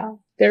 Yeah.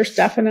 There's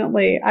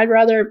definitely, I'd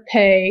rather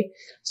pay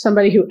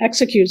somebody who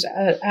executes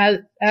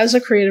as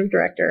a creative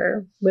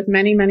director with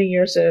many, many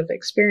years of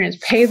experience,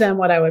 pay them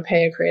what I would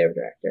pay a creative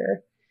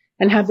director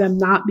and have them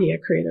not be a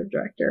creative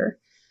director,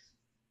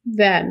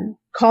 then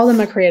call them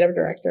a creative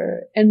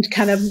director and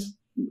kind of,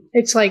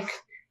 it's like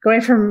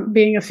going from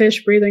being a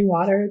fish breathing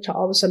water to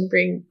all of a sudden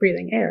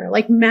breathing air,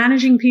 like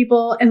managing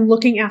people and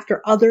looking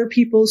after other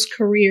people's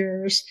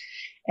careers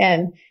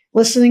and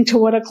listening to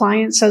what a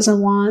client says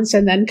and wants,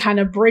 and then kind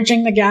of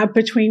bridging the gap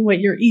between what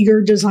your eager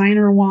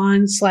designer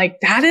wants. Like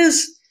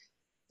that's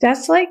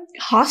like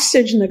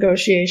hostage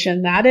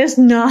negotiation. That is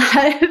not,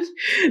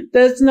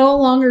 that's no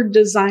longer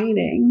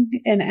designing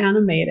and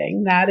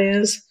animating.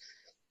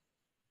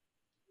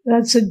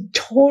 That's a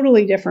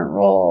totally different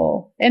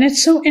role. And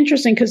it's so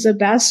interesting because the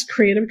best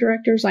creative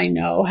directors I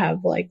know have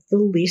like the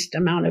least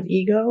amount of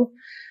ego,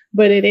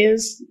 but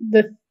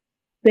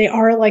they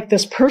are like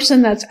this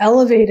person that's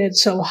elevated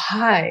so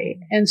high.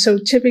 And so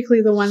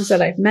typically the ones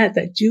that I've met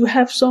that do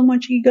have so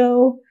much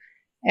ego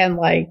and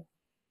like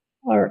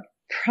are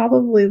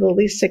probably the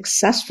least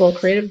successful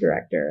creative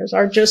directors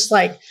are just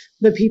like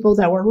the people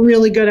that were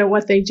really good at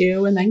what they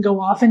do and then go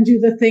off and do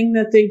the thing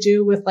that they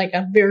do with like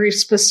a very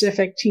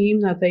specific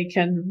team that they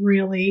can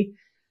really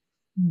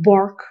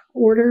bark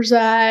orders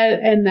at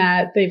and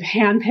that they've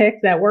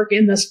handpicked that work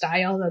in the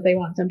style that they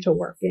want them to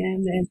work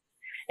in.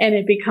 And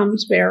it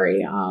becomes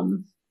very,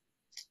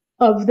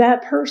 of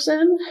that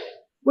person,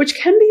 which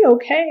can be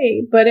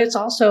okay, but it's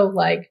also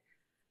like,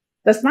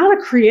 that's not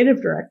a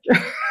creative director.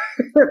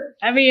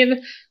 I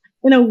mean,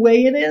 in a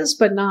way it is,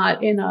 but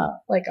not in a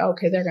like,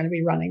 okay, they're going to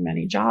be running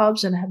many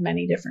jobs and have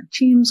many different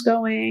teams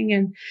going.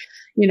 And,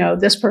 you know,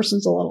 this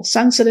person's a little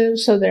sensitive.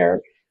 So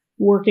they're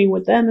working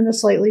with them in a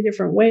slightly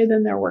different way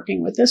than they're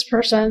working with this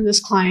person.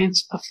 This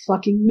client's a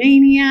fucking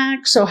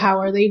maniac. So how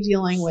are they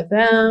dealing with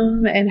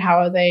them? And how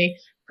are they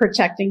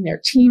protecting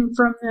their team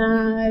from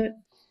that?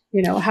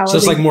 You know, how so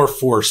it's like more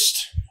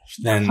forced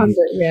than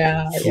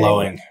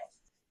flowing.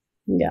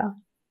 Yeah.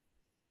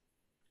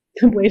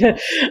 Way to,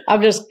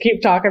 I'll just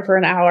keep talking for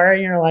an hour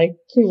and you're like,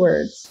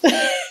 keywords.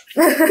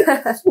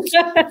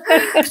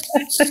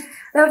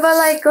 No, but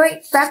like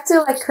going back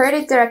to like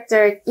creative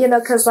director, you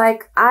know, cause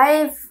like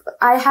I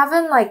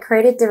haven't like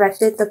creative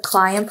directed the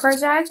client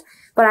project,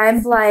 but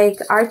I've like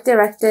art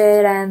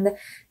directed and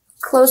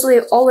closely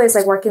always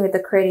like working with the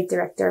creative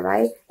director,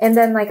 right? And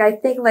then like I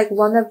think like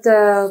one of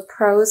the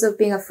pros of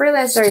being a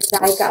freelancer is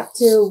that I got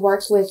to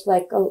work with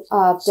like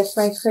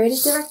different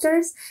creative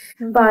directors.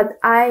 Mm-hmm. But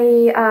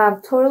I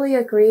totally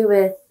agree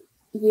with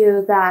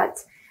you that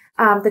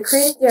the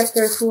creative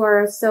directors who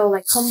are so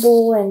like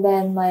humble and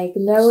then like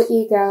no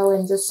ego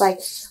and just like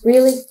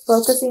really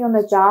focusing on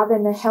the job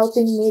and then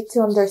helping me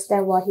to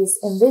understand what he's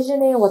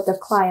envisioning, what the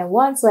client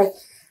wants, like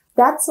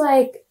that's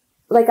like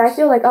I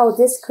feel like, oh,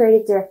 this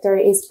creative director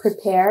is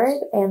prepared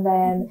and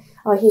then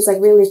he's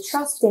like really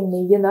trusting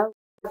me, you know.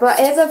 But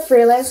as a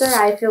freelancer,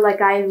 I feel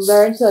like I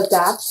learned to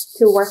adapt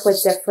to work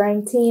with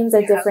different teams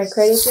and different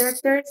creative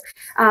directors.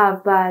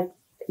 But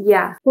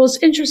yeah. Well,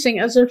 it's interesting.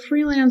 As a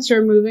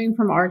freelancer, moving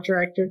from art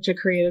director to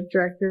creative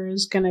director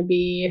is going to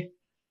be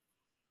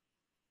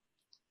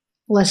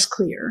less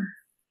clear.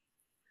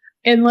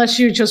 Unless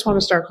you just want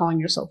to start calling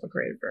yourself a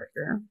creative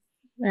director.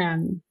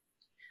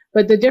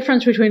 But the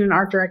difference between an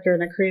art director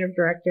and a creative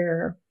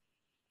director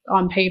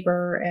on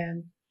paper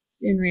and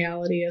in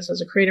reality is as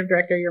a creative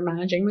director, you're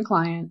managing the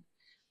client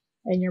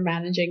and you're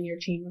managing your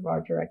team of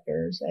art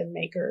directors and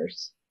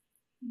makers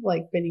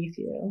like beneath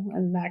you.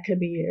 And that could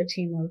be a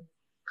team of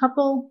a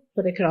couple,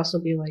 but it could also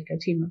be like a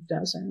team of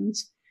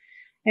dozens.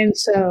 And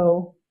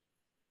so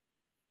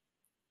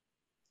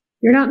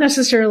you're not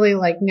necessarily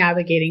like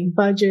navigating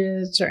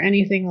budgets or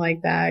anything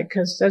like that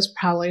because that's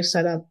probably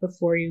set up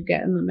before you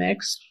get in the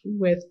mix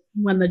with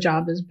when the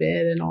job is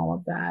bid and all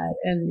of that.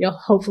 And you'll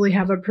hopefully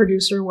have a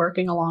producer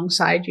working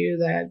alongside you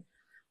that,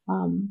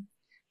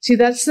 see,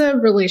 that's the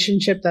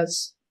relationship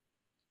that's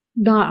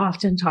not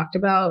often talked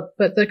about,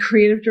 but the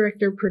creative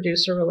director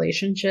producer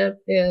relationship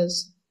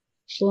is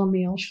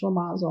Schlemiel,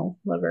 Schlemazel,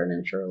 Laverne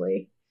and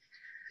Shirley.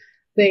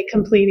 They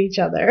complete each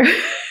other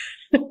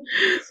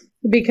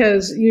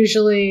because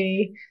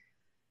usually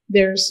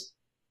there's,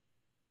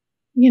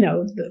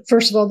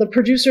 first of all, the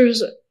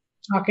producer's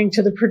talking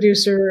to the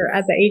producer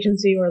at the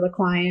agency or the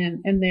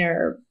client, and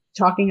they're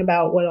talking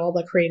about what all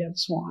the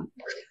creatives want.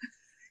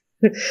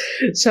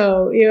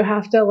 So you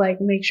have to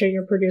make sure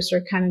your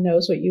producer kind of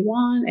knows what you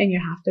want, and you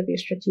have to be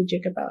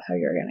strategic about how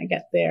you're going to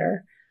get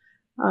there.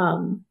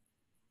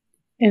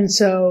 And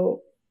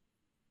so,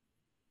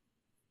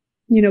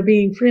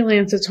 being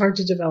freelance, it's hard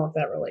to develop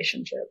that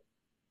relationship.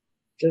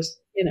 Just,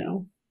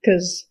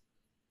 because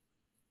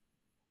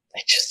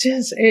it just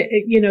is,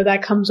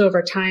 that comes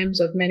over times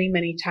of many,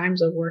 many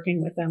times of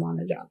working with them on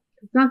a job.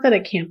 It's not that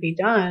it can't be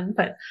done,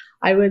 but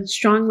I would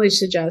strongly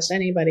suggest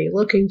anybody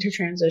looking to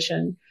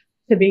transition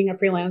to being a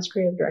freelance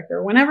creative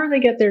director, whenever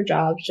they get their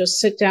jobs, just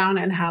sit down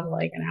and have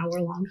an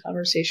hour-long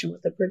conversation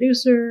with the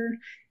producer,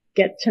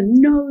 get to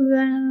know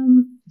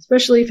them,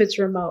 especially if it's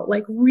remote,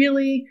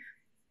 really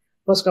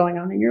what's going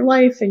on in your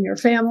life, in your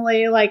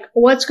family,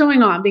 what's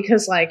going on,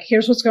 because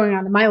here's what's going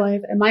on in my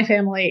life and my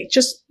family.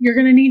 Just, you're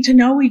going to need to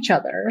know each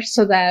other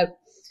so that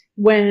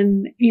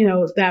when,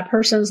 that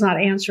person's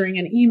not answering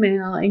an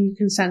email and you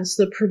can sense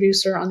the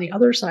producer on the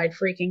other side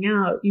freaking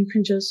out, you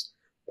can just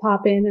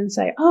pop in and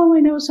say, oh, I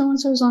know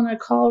so-and-so's on a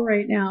call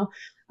right now.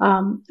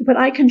 But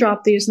I can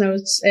drop these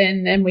notes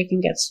and we can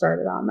get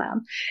started on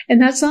them.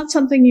 And that's not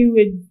something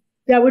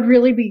that would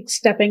really be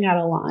stepping out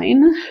of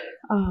line.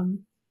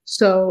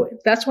 So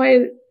that's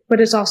why,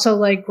 but it's also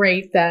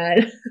great that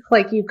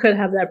you could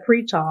have that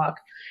pre-talk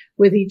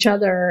with each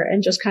other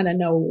and just kind of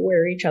know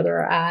where each other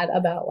are at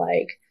about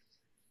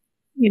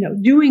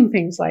doing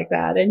things like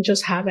that and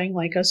just having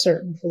a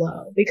certain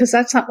flow, because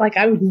that's not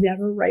I would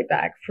never write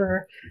back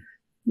for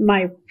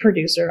my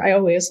producer. I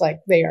always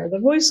they are the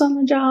voice on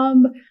the job.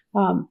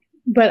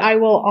 But I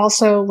will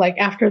also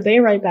after they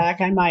write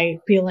back, I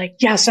might be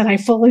yes, and I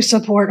fully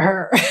support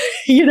her.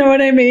 You know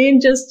what I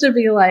mean? Just to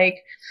be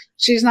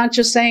she's not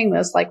just saying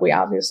this, we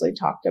obviously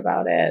talked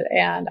about it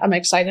and I'm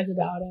excited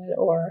about it,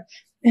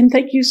 and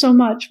thank you so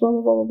much, blah,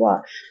 blah, blah, blah,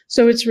 blah.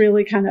 So it's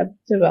really kind of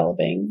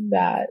developing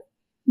that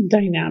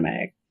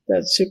dynamic.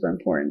 That's super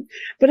important.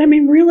 But I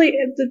mean, really,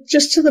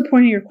 just to the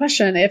point of your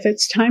question, if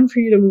it's time for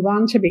you to move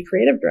on to be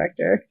creative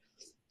director,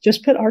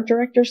 just put art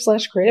director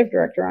 / creative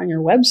director on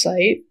your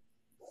website.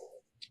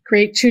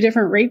 Create 2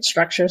 different rate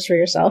structures for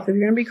yourself. If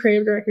you're going to be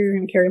creative director, you're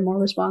going to carry more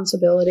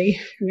responsibility.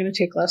 You're going to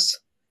take less.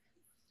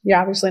 You're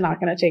obviously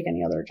not going to take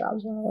any other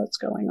jobs while that's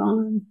going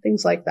on,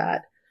 things like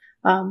that.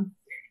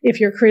 If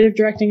you're creative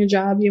directing a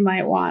job, you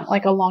might want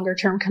a longer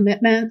term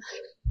commitment.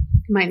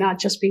 It might not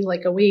just be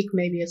a week,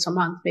 maybe it's a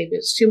month, maybe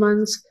it's 2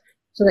 months,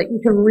 so that you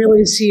can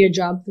really see a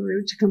job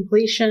through to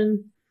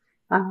completion.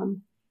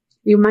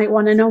 You might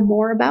want to know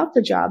more about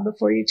the job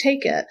before you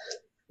take it.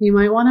 You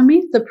might want to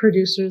meet the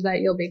producers that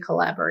you'll be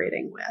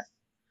collaborating with.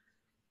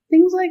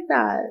 Things like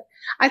that.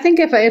 I think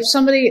if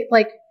somebody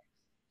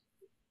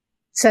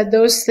said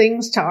those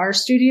things to our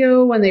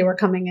studio when they were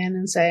coming in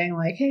and saying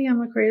hey,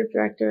 I'm a creative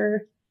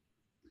director,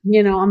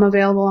 I'm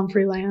available, I'm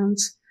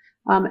freelance.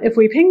 If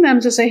we ping them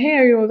to say, hey,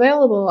 are you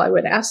available? I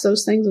would ask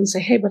those things and say,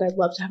 hey, but I'd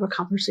love to have a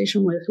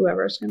conversation with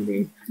whoever's going to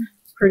be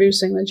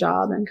producing the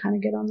job and kind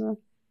of get on the,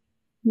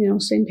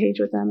 same page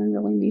with them and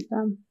really meet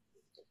them.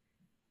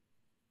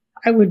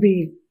 I would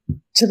be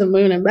to the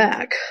moon and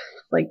back,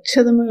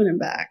 to the moon and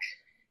back.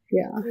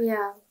 Yeah.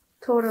 Yeah,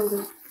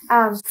 totally.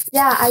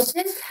 Yeah, I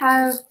didn't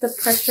have the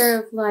pressure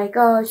of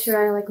oh, should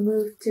I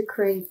move to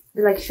create,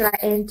 should I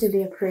aim to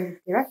be a creative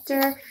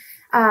director?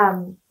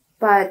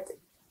 But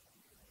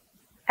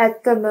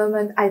at the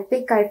moment, I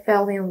think I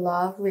fell in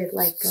love with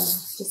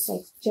just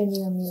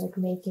genuinely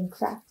making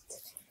craft,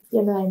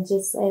 and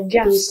just and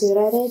yes. Be good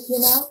at it,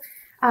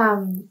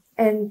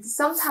 and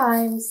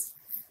sometimes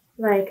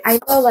I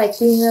know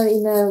being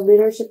in a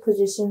leadership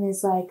position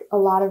is a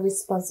lot of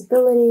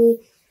responsibility,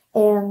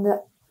 and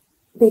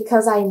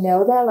because I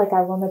know that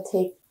I want to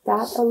take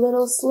that a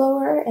little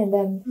slower and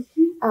then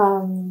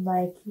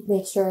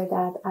make sure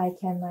that I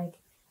can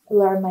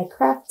learn my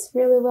craft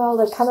really well,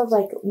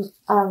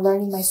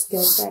 learning my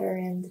skills better,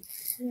 and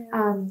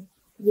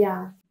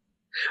yeah.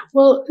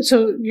 Well,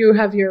 so you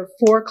have your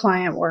 4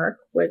 client work,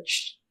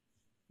 which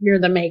you're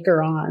the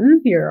maker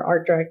on, you're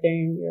art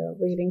directing, you're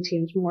leading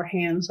teams more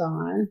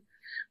hands-on,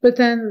 but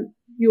then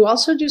you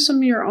also do some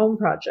of your own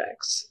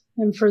projects.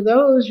 And for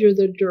those, you're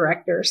the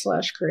director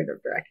 /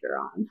 creative director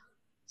on.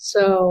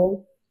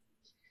 So,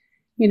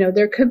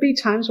 there could be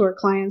times where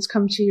clients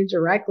come to you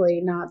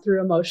directly, not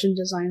through a motion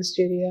design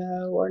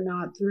studio or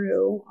not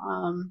through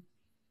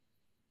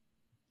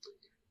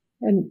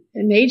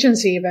an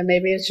agency even.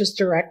 Maybe it's just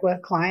direct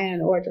with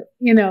client or,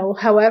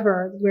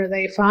 however, where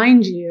they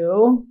find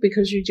you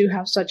because you do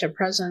have such a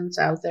presence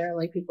out there,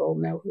 people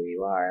know who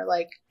you are,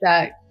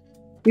 that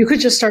you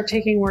could just start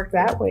taking work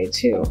that way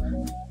too.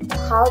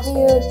 How do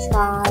you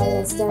try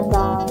to stand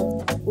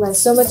out when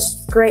so much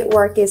great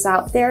work is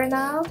out there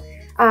now?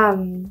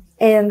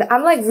 And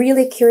I'm like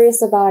really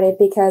curious about it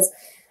because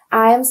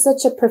I am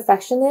such a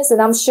perfectionist,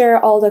 and I'm sure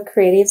all the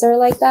creatives are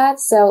like that.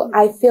 So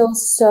I feel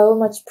so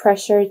much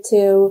pressure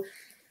to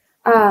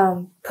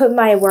put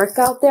my work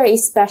out there,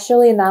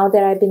 especially now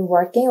that I've been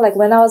working. Like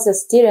when I was a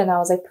student, I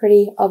was like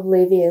pretty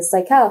oblivious,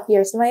 like, oh,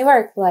 here's my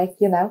work, like,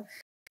 you know.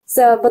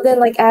 So, but then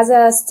like as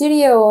a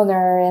studio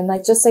owner and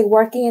like just like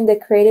working in the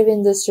creative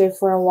industry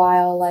for a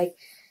while,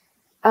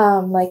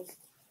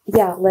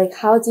 yeah, like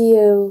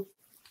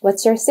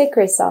what's your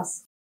secret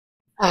sauce?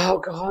 Oh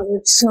God,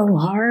 it's so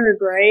hard,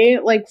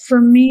 right? Like for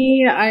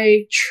me,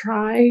 I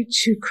try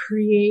to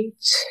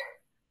create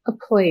a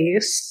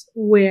place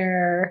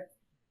where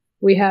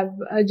we have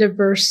a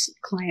diverse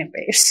client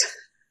base.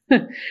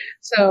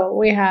 So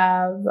we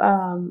have,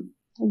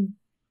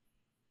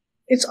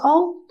 it's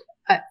all,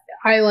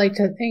 I like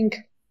to think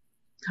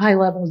high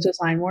level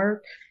design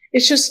work.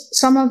 It's just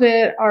some of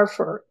it are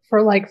for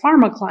like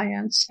pharma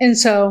clients. And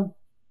so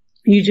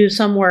you do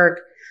some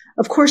work,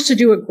 of course, to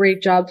do a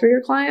great job for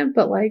your client,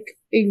 but like,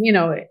 you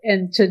know,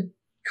 and to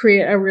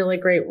create a really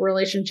great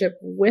relationship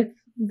with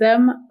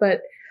them.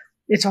 But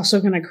it's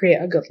also going to create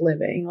a good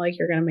living. Like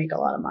you're going to make a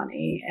lot of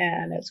money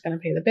and it's going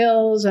to pay the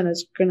bills and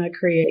it's going to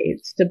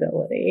create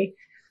stability.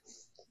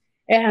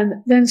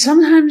 And then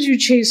sometimes you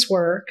chase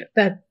work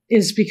that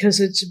is because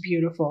it's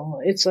beautiful.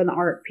 It's an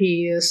art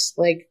piece,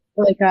 like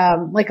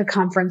a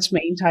conference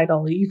main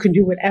title. You can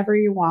do whatever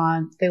you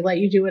want. They let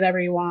you do whatever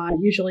you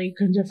want. Usually you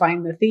can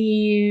define the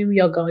theme.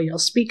 You'll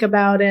speak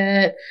about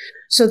it.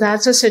 So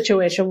that's a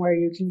situation where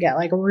you can get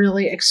like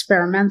really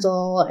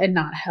experimental and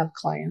not have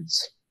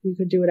clients. You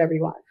could do whatever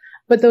you want.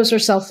 But those are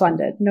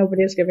self-funded.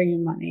 Nobody's giving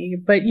you money,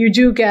 but you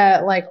do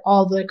get like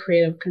all the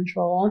creative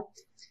control.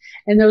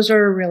 And those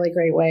are a really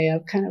great way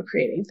of kind of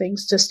creating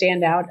things to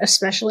stand out,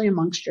 especially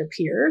amongst your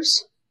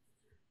peers.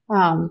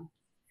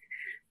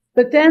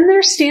 But then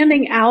they're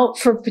standing out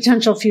for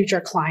potential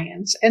future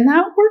clients. And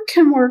that work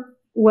can work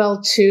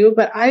well too.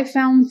 But I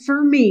found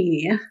for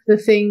me, the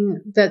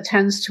thing that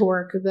tends to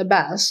work the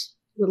best,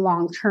 the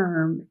long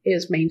term,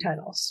 is main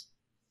titles.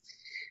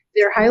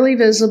 They're highly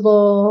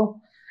visible.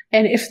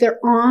 And if they're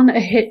on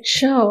a hit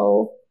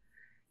show,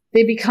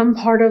 they become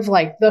part of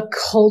like the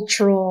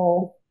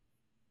cultural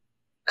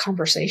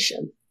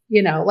conversation.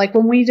 You know, like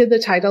when we did the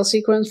title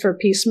sequence for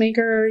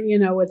Peacemaker, you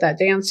know, with that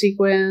dance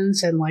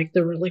sequence and like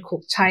the really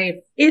cool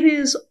type, it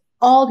is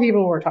all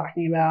people were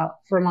talking about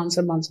for months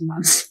and months and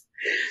months.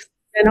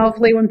 And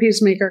hopefully when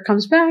Peacemaker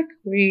comes back,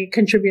 we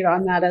contribute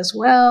on that as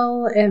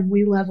well and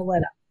we level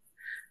it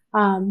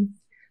up.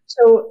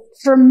 So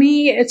for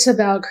me, it's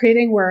about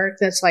creating work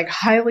that's like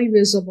highly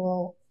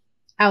visible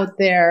out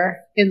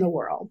there in the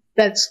world.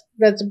 That's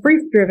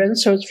brief driven.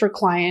 So it's for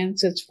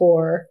clients. It's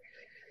for,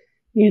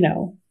 you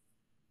know,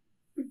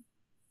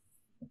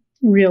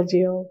 real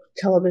deal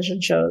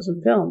television shows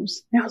and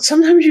films. Now,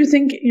 sometimes you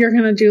think you're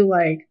going to do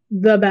like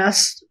the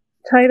best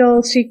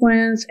title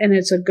sequence and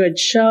it's a good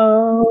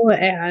show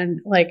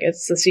and like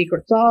it's the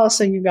secret sauce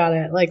and you got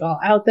it like all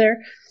out there.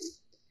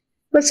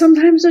 But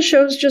sometimes the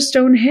shows just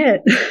don't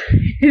hit,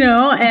 you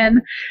know,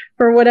 and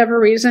for whatever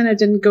reason, it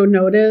didn't go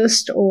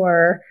noticed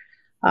or,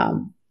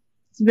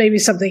 maybe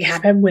something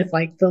happened with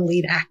like the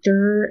lead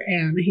actor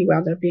and he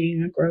wound up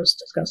being a gross,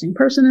 disgusting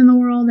person in the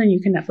world and you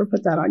can never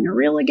put that on your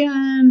reel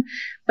again.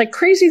 Like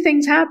crazy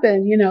things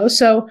happen, you know?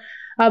 So,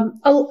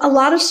 a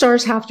lot of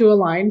stars have to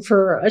align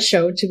for a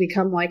show to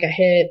become like a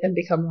hit and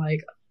become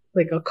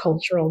like a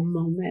cultural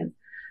moment.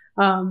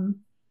 And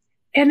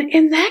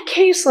in that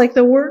case, like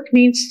the work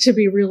needs to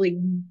be really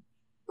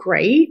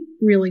great,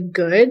 really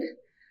good,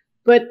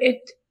 but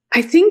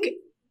I think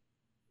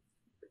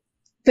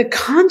the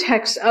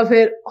context of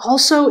it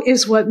also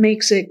is what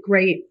makes it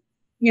great.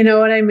 You know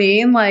what I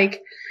mean?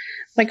 Like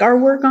our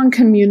work on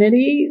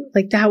Community,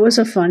 like that was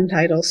a fun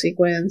title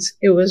sequence.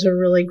 It was a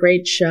really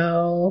great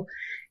show.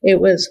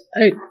 It was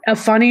a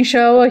funny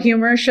show, a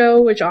humor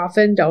show, which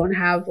often don't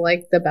have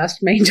like the best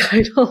main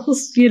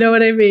titles. You know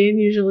what I mean?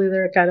 Usually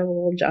they're kind of a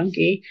little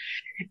junky.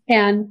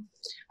 And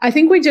I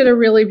think we did a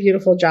really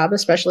beautiful job,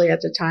 especially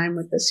at the time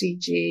with the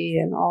CG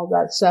and all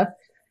that stuff.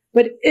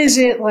 But is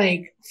it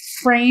like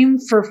frame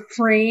for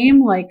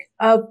frame, like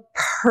a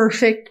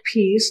perfect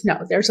piece?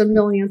 No, there's a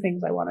million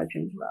things I want to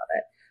change about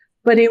it.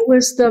 But it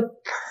was the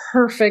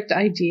perfect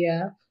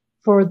idea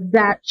for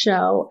that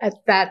show at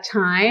that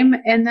time.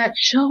 And that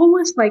show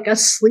was like a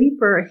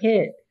sleeper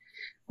hit.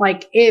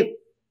 Like it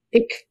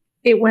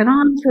went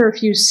on for a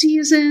few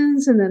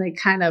seasons and then it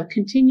kind of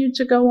continued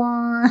to go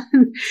on.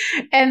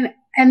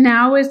 And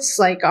now it's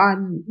like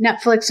on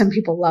Netflix and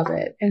people love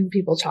it and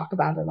people talk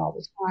about it all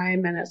the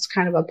time. And it's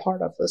kind of a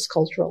part of this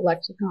cultural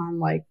lexicon,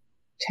 like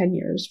 10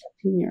 years,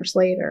 15 years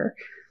later.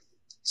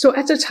 So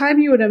at the time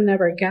you would have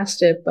never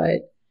guessed it.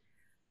 But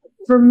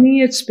for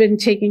me, it's been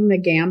taking the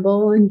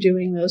gamble and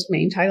doing those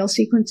main title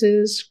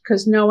sequences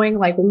because knowing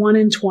like 1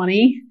 in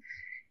 20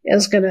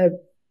 is going to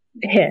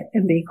hit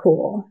and be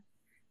cool.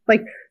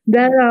 Like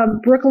that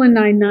Brooklyn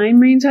Nine-Nine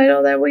main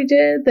title that we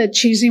did, that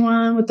cheesy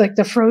one with like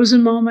the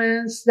frozen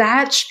moments,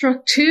 that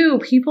struck too.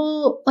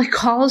 People like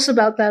call us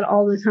about that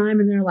all the time,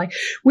 and they're like,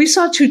 we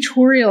saw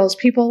tutorials.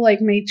 People like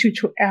made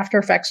After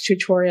Effects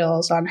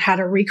tutorials on how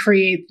to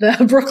recreate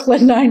the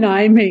Brooklyn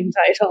Nine-Nine main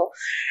title.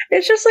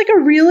 It's just like a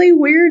really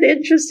weird,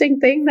 interesting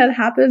thing that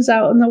happens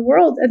out in the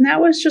world, and that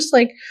was just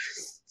like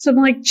some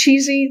like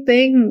cheesy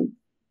thing.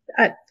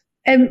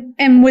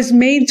 And was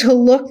made to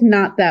look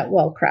not that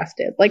well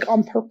crafted, like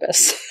on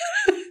purpose.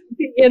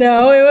 You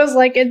know, it was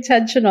like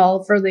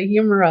intentional for the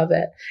humor of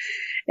it.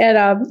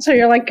 And so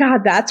you're like,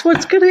 God, that's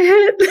what's going to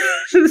hit.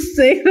 This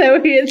thing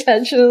that we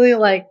intentionally,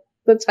 like,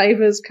 the type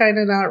is kind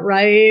of not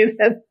right.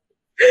 And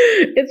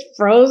it's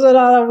frozen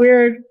on a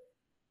weird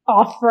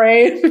off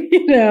frame,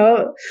 you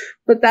know.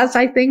 But that's,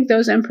 I think,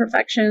 those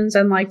imperfections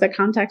and like the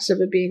context of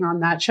it being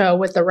on that show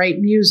with the right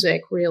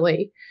music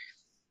really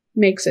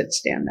makes it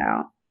stand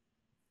out.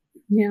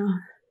 Yeah.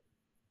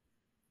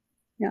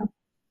 Yeah.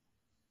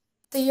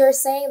 So you're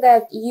saying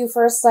that you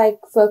first like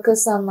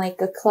focus on like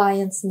a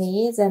client's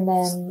needs and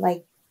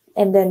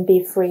then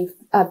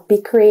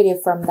be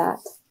creative from that.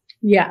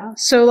 Yeah.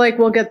 So like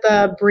we'll get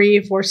the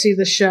brief or see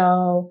the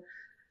show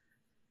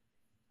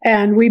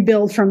and we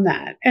build from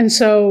that. And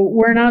so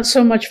we're not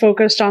so much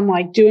focused on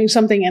like doing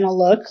something in a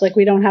look. Like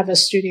we don't have a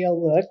studio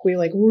look. We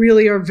like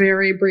really are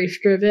very brief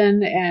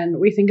driven, and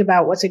we think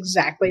about what's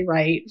exactly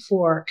right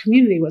for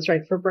Community, what's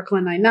right for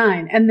Brooklyn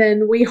Nine-Nine. And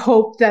then we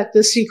hope that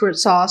the secret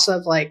sauce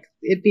of like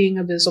it being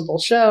a visible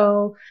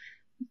show,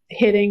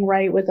 hitting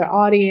right with the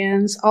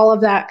audience, all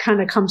of that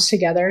kind of comes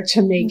together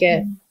to make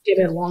it, give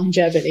it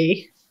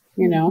longevity,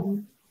 you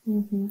know?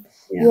 Mm-hmm.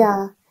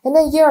 Yeah. And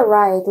then you're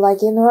right.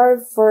 Like in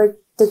order for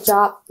the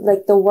job,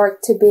 like the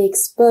work to be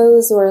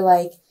exposed, or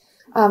like,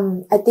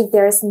 I think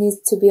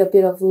needs to be a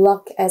bit of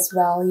luck as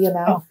well, you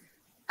know? Oh,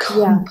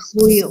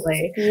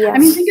 completely. Yeah. I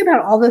mean, think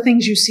about all the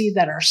things you see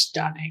that are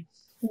stunning.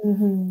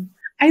 Mm-hmm.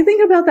 I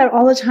think about that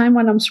all the time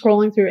when I'm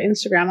scrolling through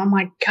Instagram. I'm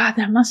like, God,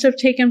 that must have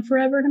taken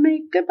forever to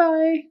make.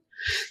 Goodbye.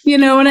 You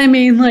know what I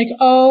mean? Like,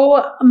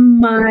 oh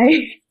my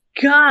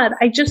God.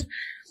 I guess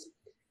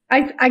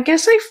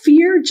I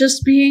fear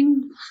just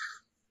being,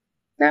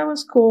 that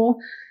was cool.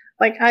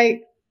 Like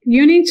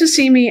you need to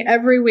see me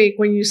every week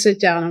when you sit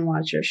down and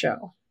watch your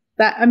show.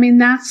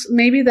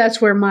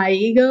 That's where my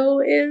ego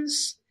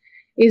is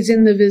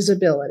in the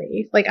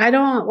visibility. Like, I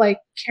don't like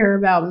care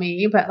about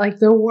me, but like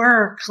the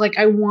work, like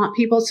I want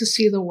people to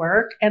see the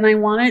work, and I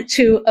want it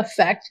to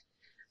affect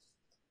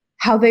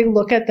how they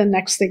look at the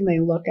next thing they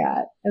look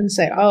at and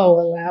say, oh,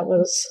 well, that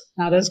was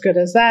not as good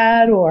as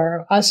that.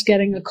 Or us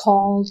getting a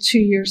call 2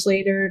 years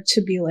later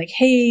to be like,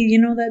 hey, you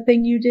know that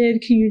thing you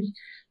did? Can you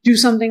do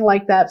something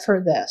like that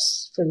for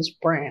this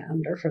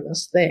brand or for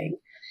this thing?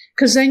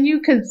 Because then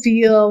you could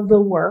feel the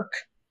work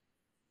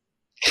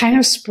kind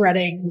of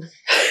spreading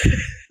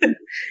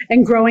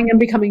and growing and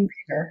becoming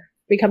bigger,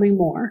 becoming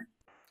more.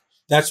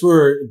 That's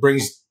where it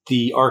brings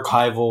the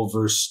archival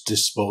versus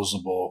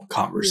disposable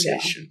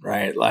conversation,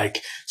 right?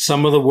 Like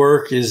some of the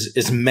work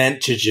is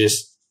meant to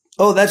just,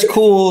 oh, that's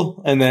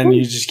cool. And then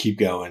you just keep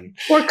going.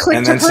 Or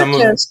click to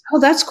purchase. Oh,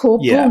 that's cool.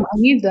 Yeah. Boom, I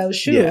need those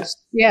shoes.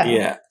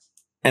 Yeah.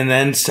 And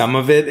then some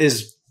of it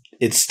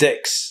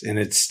sticks, and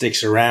it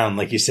sticks around,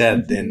 like you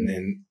said,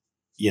 and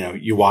you know,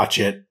 you watch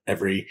it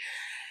every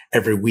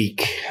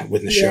week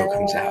when the show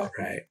comes out,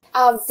 right?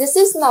 This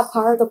is not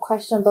part of the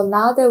question, but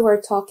now that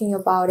we're talking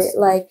about it,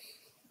 like,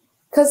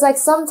 cause like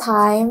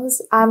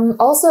sometimes I'm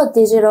also a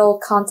digital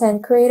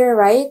content creator,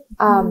 right?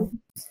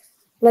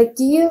 Like,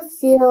 do you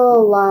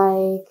feel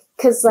like,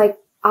 cause like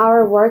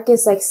our work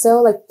is like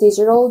so like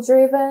digital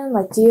driven,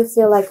 like, do you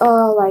feel like,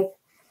 oh, like,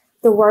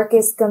 the work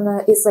is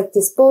like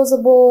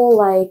disposable?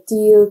 Like, do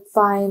you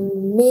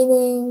find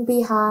meaning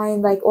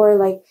behind, like, or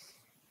like,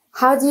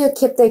 how do you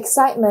keep the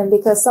excitement?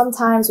 Because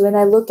sometimes when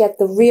I look at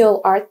the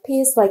real art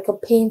piece, like a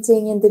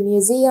painting in the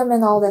museum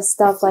and all that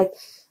stuff, like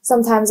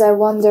sometimes I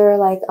wonder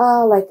like,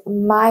 oh, like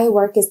my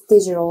work is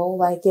digital.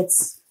 Like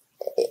it's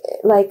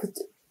like,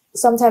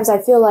 sometimes I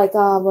feel like,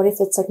 what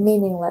if it's like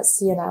meaningless,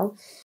 you know?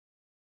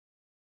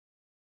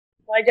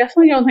 I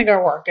definitely don't think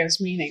our work is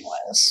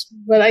meaningless,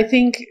 but I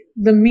think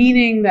the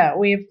meaning that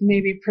we've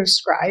maybe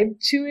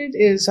prescribed to it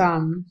is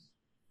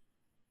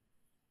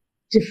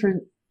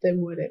different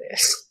than what it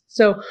is.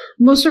 So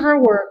most of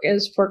our work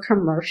is for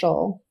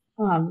commercial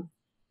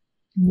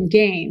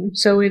gain.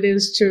 So it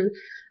is to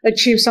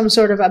achieve some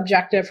sort of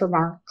objective from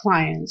our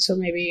clients. So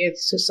maybe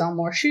it's to sell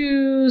more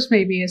shoes,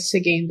 maybe it's to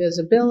gain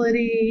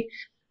visibility,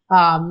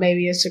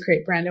 maybe it's to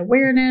create brand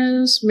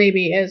awareness,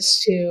 maybe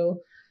it's to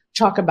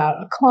talk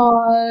about a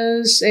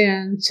cause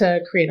and to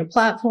create a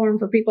platform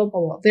for people.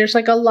 But there's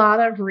like a lot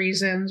of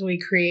reasons we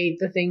create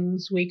the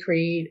things we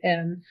create,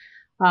 and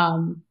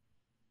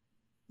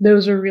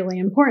those are really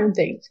important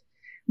things.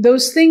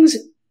 Those things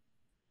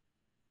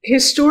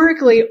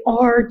historically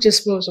are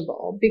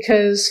disposable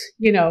because,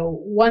 you know,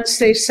 once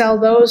they sell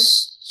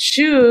those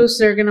shoes,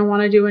 they're going to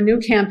want to do a new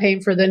campaign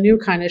for the new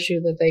kind of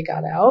shoe that they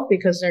got out,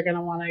 because they're going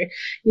to want to,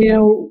 you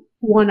know,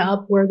 one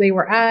up where they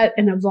were at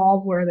and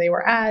evolve where they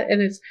were at.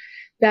 And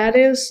that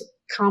is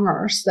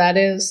commerce. That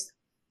is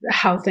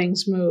how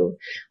things move.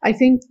 I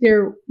think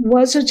there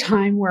was a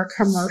time where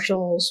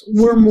commercials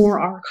were more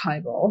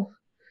archival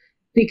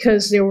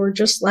because there were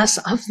just less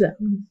of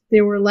them.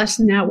 There were less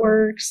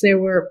networks.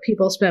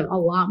 People spent a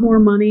lot more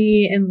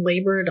money and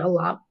labored a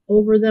lot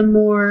over them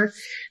more.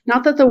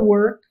 Not that the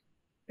work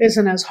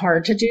isn't as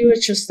hard to do.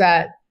 It's just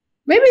that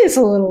maybe it's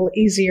a little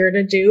easier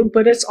to do,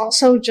 but it's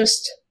also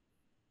just,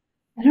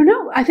 I don't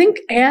know. I think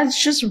ads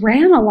just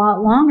ran a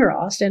lot longer,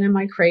 Austin. Am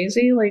I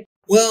crazy? Like,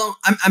 well,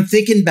 I'm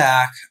thinking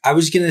back. I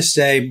was going to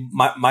say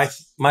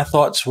my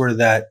thoughts were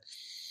that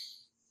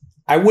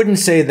I wouldn't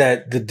say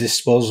that the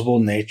disposable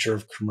nature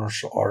of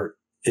commercial art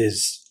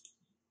is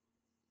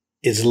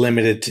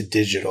limited to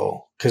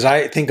digital. Because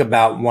I think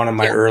about one of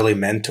my early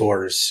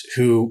mentors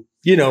who,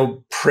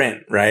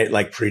 print, right?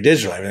 Like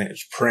pre-digital, everything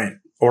is print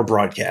or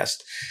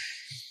broadcast.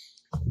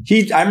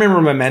 I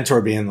remember my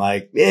mentor being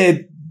like,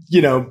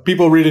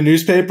 people read a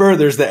newspaper,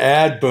 there's the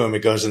ad, boom, it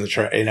goes in the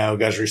trash, it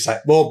goes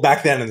recycle. Well,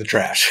 back then in the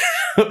trash.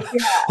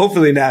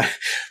 Hopefully not.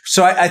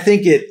 So I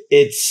think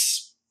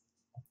it's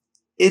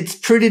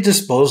pretty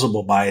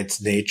disposable by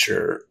its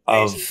nature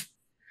of.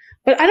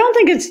 But I don't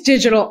think it's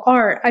digital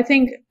art. I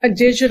think a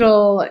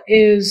digital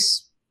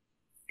is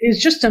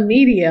just a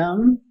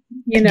medium,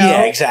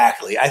 Yeah,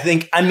 exactly.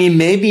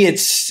 Maybe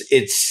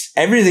it's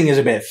everything is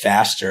a bit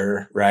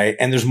faster, right?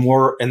 And there's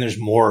more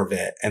of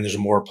it, and there's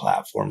more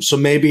platforms. So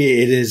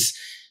maybe it is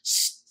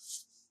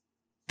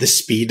the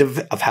speed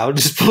of how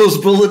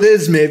disposable it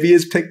is. Maybe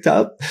is picked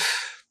up,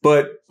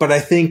 but I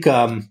think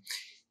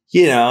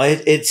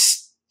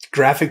it's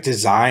graphic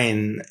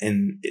design,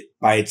 and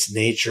by its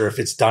nature, if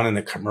it's done in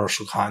a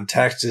commercial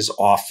context, is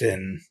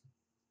often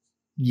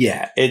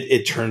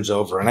it turns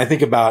over. And I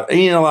think about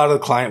a lot of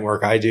the client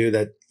work I do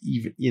that.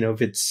 Even,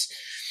 if it's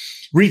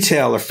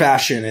retail or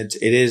fashion,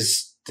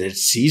 it's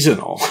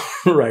seasonal,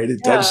 right? It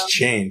does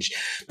change.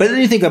 But then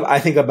I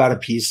think about a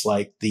piece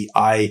like the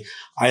I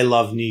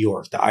Love New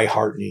York, the I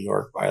Heart New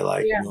York by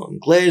Milton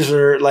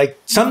Glaser. Like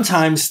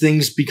sometimes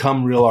things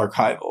become real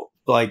archival.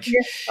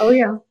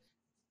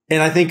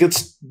 And I think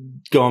it's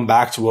going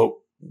back to what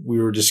we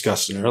were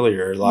discussing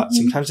earlier.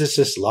 Sometimes it's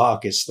just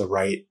luck. It's the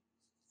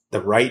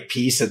right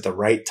piece at the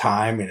right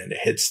time, and it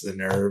hits the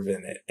nerve,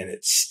 and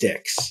it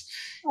sticks.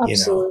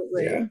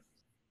 Absolutely.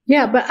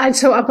 But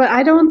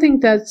I don't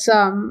think that's,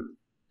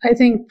 I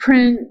think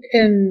print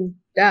and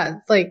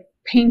like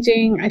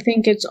painting, I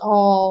think it's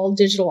all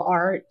digital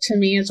art. To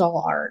me, it's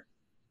all art.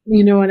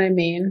 You know what I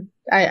mean?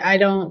 I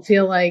don't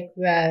feel like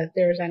that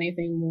there's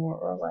anything more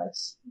or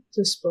less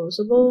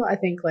disposable. I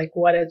think like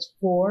what it's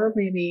for,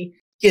 maybe.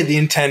 Yeah, the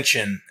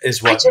intention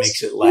is what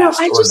makes it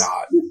last or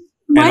not.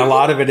 And a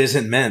lot of it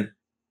isn't meant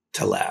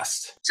to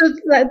last. So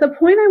the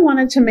point I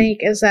wanted to make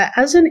is that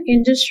as an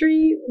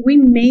industry, we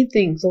made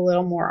things a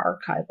little more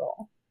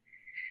archival.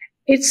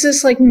 It's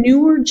this like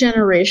newer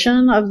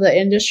generation of the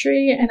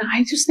industry. And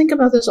I just think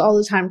about this all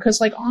the time because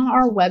like on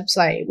our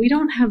website, we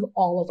don't have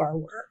all of our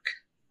work.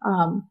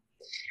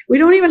 We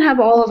don't even have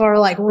all of our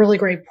like really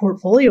great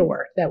portfolio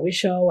work that we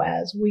show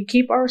as. We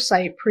keep our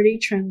site pretty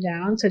trimmed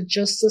down to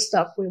just the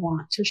stuff we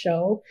want to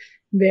show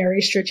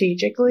very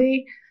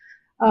strategically.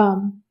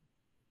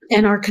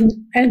 And our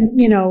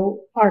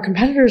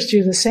competitors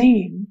do the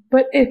same.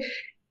 But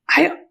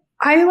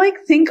I like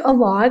think a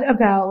lot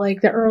about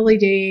like the early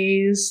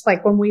days,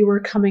 like when we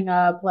were coming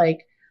up,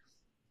 like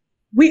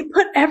we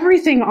put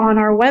everything on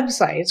our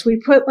websites.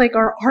 We put like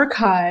our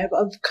archive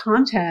of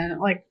content,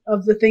 like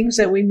of the things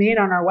that we made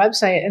on our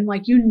website. And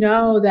like,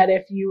 that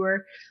if you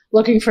were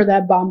looking for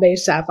that Bombay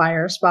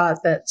sapphire spot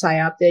that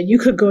PSYOP did, you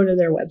could go to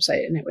their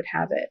website and it would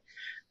have it.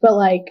 But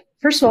like,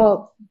 first of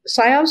all,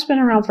 PSYOP's been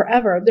around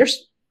forever.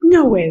 There's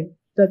no way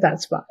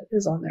that spot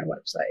is on their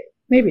website.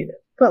 Maybe it is,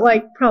 but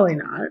like probably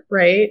not,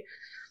 right?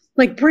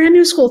 Like Brand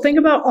New School, think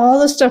about all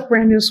the stuff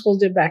Brand New School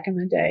did back in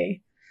the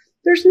day.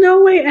 There's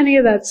no way any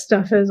of that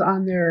stuff is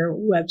on their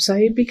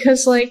website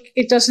because like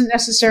it doesn't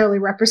necessarily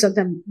represent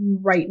them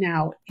right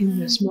now in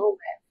this moment.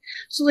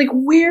 So like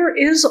where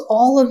is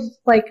all of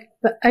like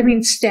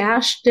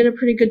Stash did a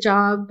pretty good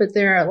job, but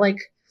they're like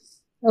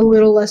a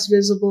little less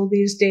visible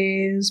these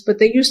days, but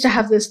they used to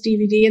have this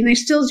DVD and they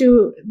still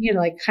do,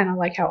 like kind of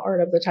like how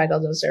Art of the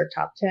Title does their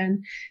top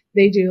 10.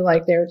 They do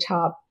like their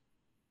top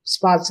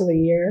spots of the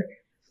year.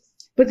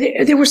 But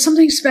there was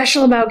something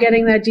special about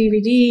getting that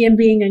DVD and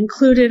being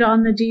included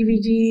on the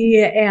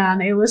DVD.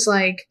 And it was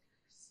like,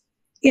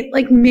 it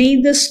like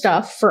made this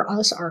stuff for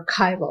us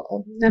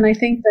archival. And I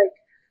think that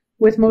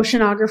with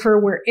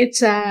Motionographer where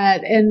it's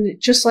at and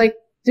just like,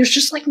 there's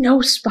just like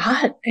no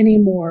spot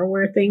anymore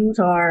where things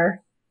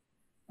are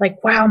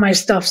like, wow, my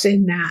stuff's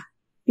in that,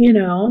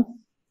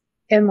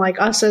 and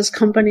like us as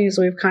companies,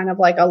 we've kind of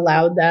like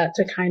allowed that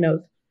to kind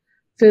of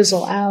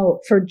fizzle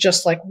out for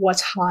just like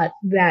what's hot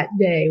that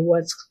day,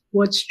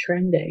 what's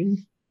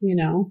trending,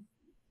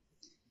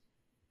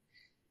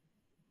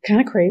 kind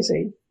of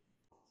crazy.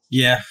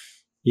 Yeah.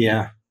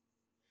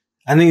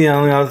 I think the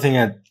only other thing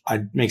that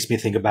makes me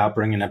think about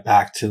bringing it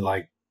back to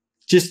like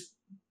just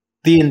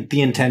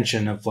the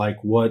intention of like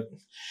what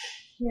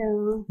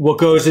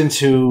goes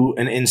into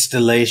an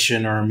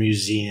installation or a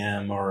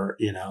museum, or,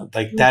 you know,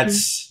 like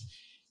that's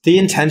the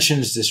intention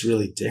is just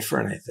really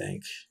different, I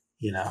think,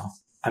 you know.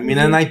 I mean,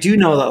 and I do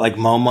know that like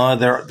MoMA,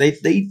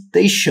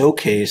 they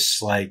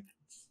showcase like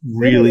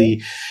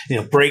really, you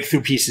know,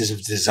 breakthrough pieces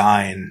of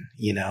design,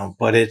 you know,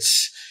 but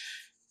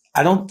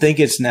I don't think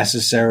it's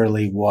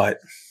necessarily what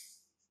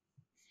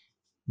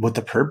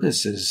the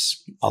purpose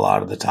is a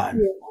lot of the time.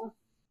 Yeah.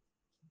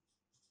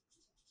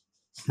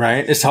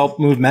 Right? It's help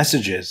move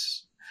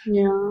messages.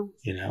 Yeah.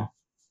 You know,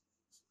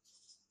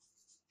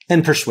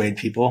 and persuade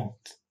people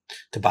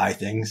to buy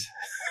things,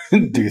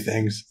 do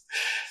things.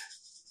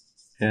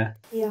 Yeah.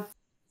 Yeah.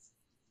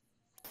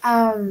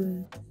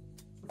 Another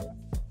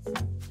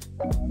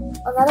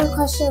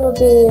question would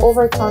be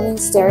overcoming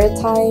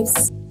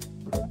stereotypes,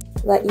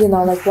 like, you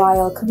know, like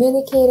while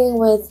communicating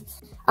with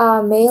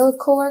male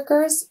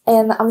coworkers.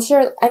 And I'm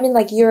sure, I mean,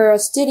 like you're a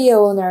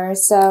studio owner,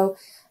 so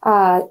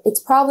it's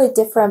probably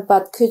different,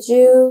 but would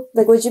you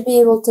be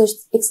able to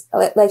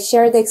like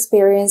share the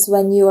experience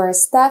when you are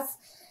staff,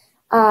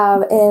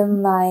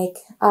 and like,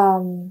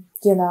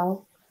 you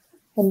know,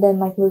 and then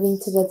like moving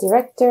to the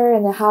director,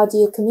 and then how do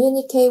you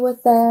communicate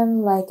with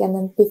them? Like, and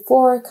then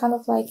before, kind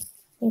of like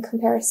in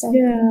comparison.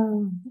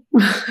 Yeah.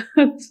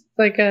 It's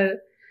like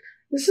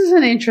this is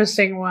an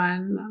interesting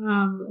one.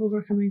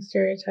 Overcoming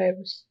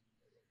stereotypes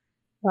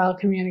while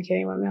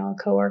communicating with male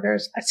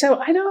coworkers. So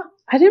I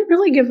didn't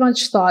really give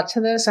much thought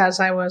to this as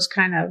I was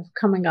kind of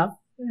coming up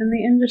in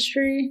the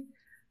industry.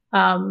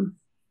 And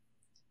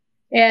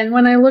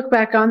when I look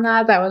back on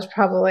that was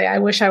probably, I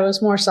wish I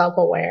was more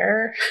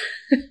self-aware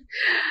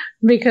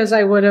because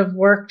I would have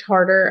worked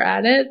harder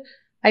at it.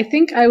 I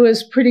think I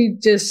was pretty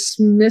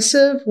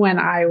dismissive when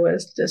I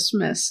was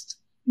dismissed,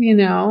 you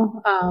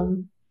know?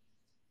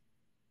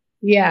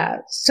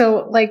 Yeah.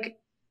 So like,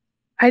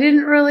 I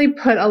didn't really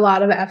put a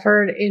lot of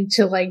effort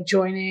into like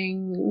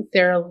joining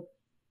their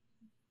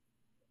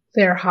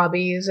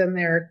hobbies and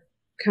their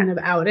kind of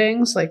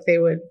outings. Like they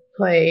would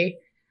play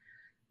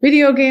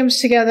video games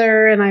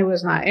together and I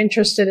was not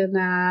interested in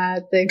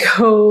that. They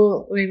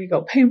maybe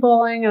go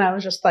paintballing and I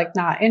was just like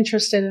not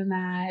interested in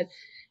that.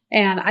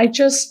 And I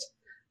just,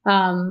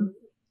 I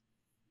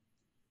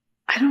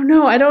don't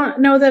know. I don't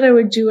know that I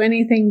would do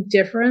anything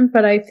different,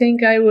 but I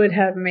think I would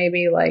have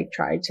maybe like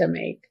tried to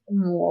make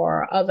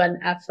more of an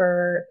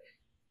effort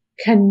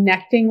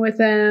connecting with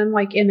them,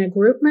 like in a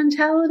group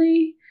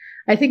mentality.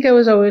 I think I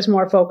was always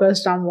more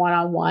focused on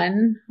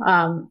one-on-one.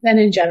 And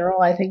in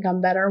general, I think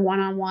I'm better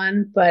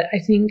one-on-one, but I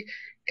think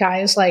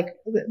guys like,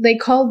 they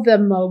called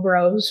them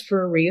Mobros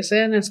for a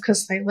reason. It's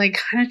because they like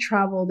kind of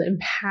traveled in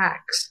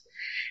packs.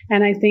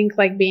 And I think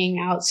like being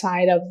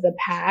outside of the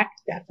pack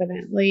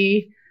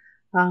definitely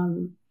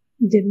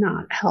did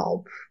not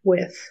help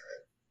with,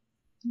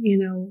 you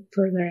know,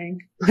 furthering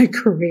my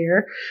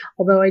career.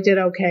 Although I did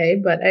okay,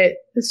 but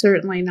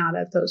certainly not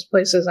at those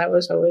places. I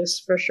was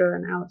always for sure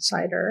an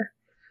outsider.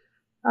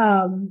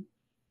 And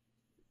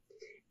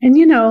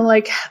you know,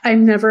 like I've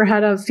never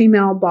had a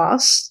female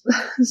boss.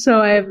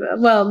 So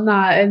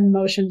not in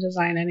motion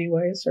design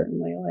anyway,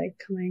 certainly like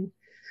coming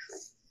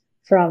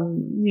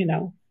from, you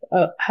know,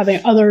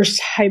 having other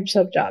types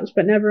of jobs,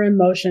 but never in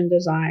motion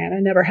design. I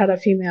never had a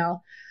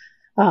female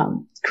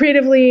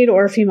creative lead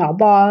or female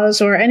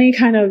boss or any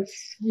kind of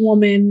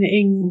woman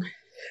in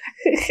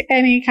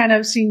any kind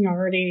of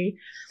seniority,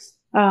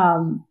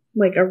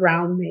 like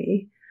around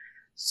me.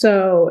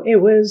 So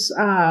it was,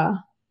 I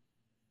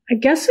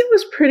guess it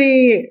was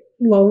pretty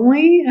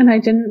lonely and I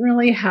didn't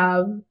really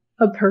have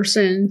a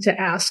person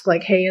to ask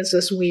like, hey, is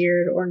this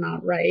weird or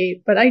not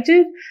right? But I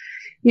did,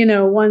 you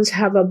know, once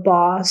have a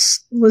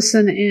boss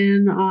listen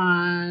in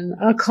on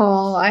a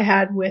call I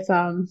had with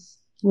a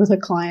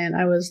client.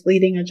 I was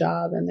leading a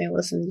job and they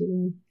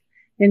listened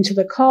into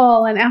the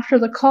call. And after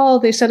the call,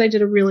 they said I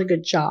did a really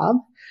good job.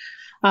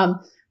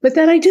 But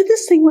then I did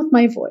this thing with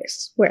my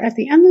voice where at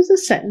the end of the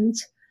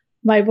sentence,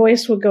 my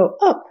voice would go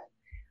up,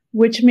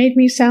 which made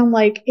me sound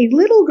like a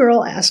little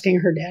girl asking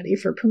her daddy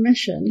for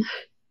permission.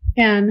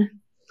 And,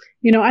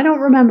 you know, I don't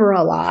remember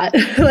a lot.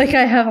 Like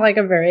I have like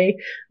a very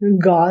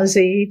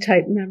gauzy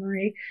type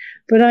memory,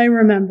 but I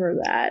remember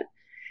that.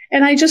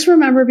 And I just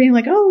remember being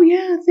like, oh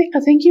yeah,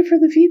 thank you for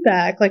the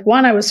feedback. Like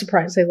one, I was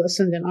surprised they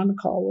listened in on the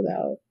call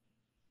without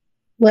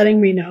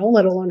letting me know,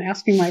 let alone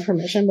asking my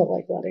permission, but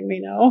like letting me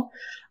know.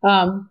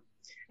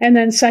 And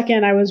then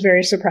second, I was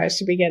very surprised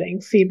to be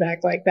getting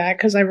feedback like that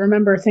because I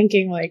remember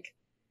thinking like,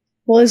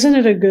 well, isn't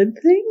it a good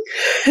thing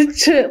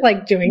to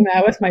like doing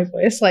that with my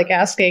voice, like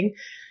asking,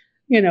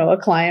 you know, a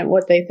client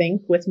what they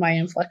think with my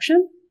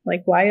inflection?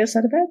 Like, why is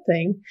that a bad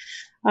thing?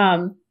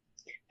 And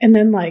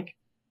then like,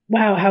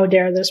 wow, how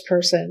dare this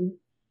person,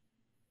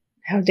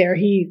 how dare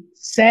he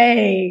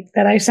say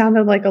that I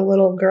sounded like a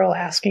little girl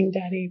asking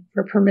daddy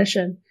for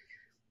permission?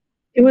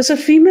 It was a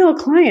female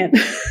client.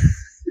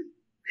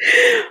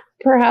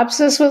 Perhaps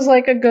this was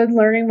like a good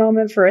learning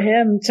moment for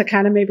him to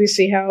kind of maybe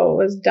see how it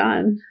was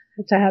done.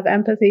 to have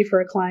empathy for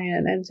a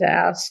client and to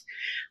ask.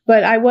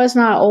 But I was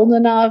not old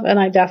enough, and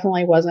I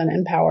definitely wasn't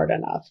empowered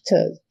enough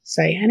to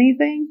say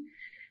anything.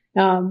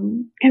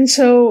 And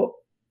so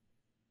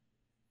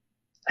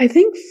I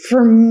think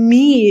for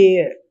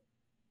me,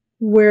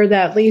 where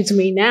that leads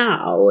me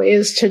now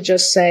is to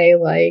just say,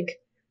 like,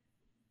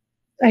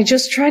 I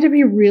just try to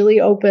be really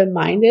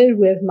open-minded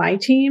with my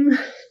team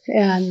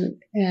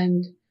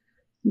and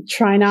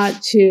try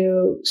not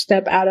to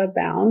step out of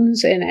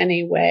bounds in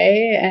any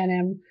way,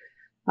 and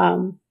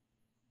am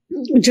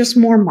just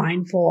more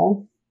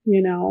mindful,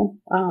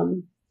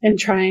 and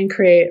try and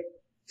create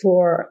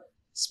for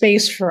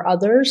space for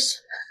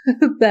others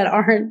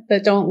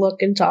that don't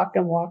look and talk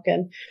and walk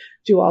and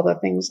do all the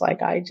things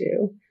like I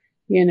do,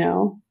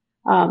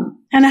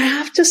 and I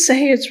have to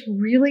say, it's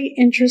really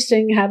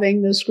interesting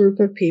having this group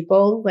of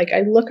people. Like,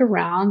 I look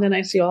around and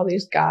I see all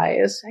these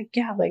guys,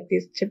 like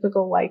these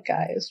typical white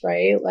guys,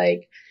 right?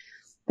 Like,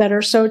 that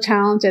are so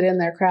talented in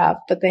their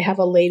craft, but they have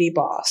a lady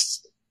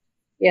boss.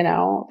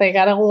 They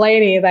got a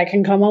lady that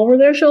can come over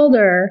their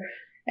shoulder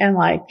and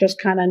like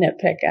just kind of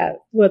nitpick at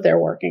what they're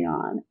working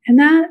on. And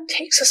that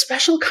takes a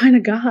special kind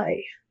of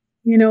guy.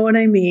 You know what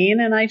I mean?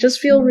 And I just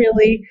feel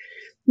really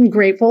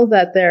grateful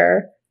that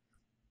there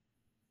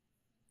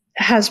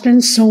has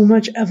been so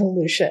much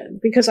evolution,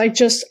 because I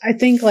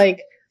think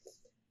like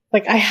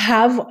I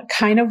have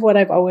kind of what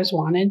I've always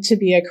wanted to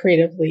be, a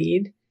creative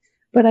lead,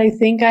 but I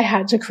think I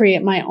had to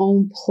create my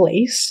own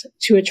place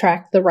to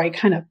attract the right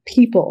kind of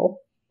people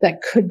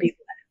that could be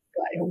led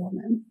by a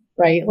woman,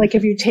 right? Like,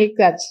 if you take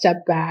that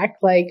step back,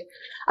 like,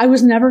 I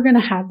was never going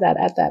to have that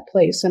at that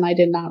place, and I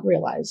did not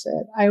realize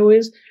it. I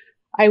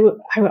would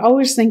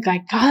always think,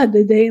 like, God,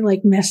 did they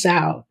like miss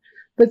out?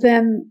 But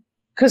then,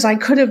 because I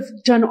could have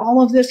done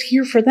all of this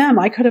here for them,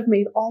 I could have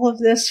made all of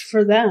this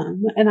for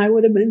them, and I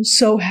would have been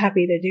so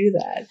happy to do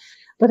that.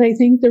 But I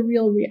think the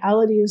real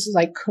reality is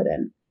I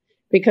couldn't,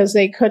 because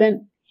they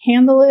couldn't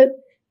handle it,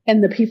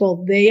 and the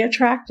people they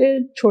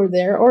attracted toward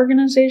their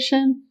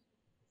organization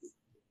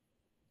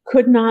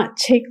could not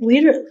take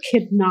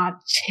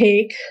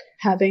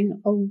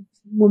having a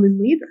woman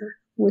leader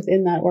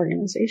within that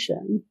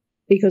organization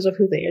because of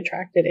who they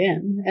attracted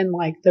in, and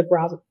like the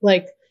bravado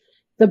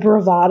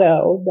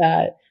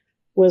that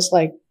was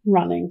like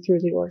running through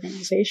the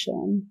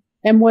organization,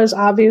 and was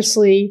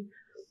obviously,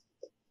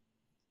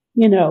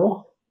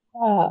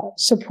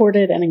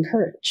 supported and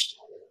encouraged,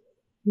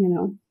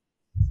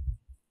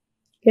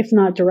 if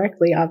not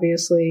directly,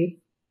 obviously.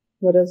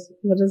 What is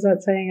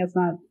that saying? It's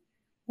not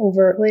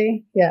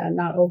overtly. Yeah,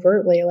 not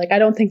overtly. Like, I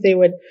don't think they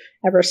would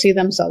ever see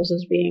themselves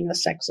as being a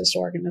sexist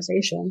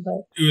organization,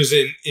 but it was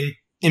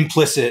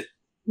implicit,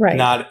 right?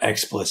 Not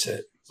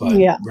explicit. But,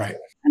 yeah, right.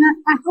 And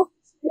I hope,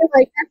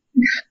 like,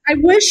 I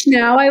wish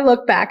now I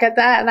look back at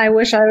that, and I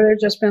wish I would have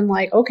just been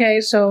like,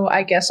 okay, so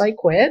I guess I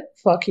quit.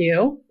 Fuck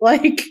you.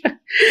 Like,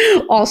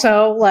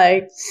 also,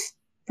 like,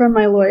 from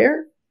my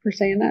lawyer for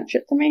saying that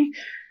shit to me,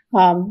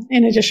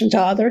 in addition to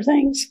other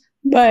things.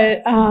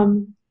 But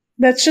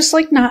that's just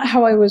like not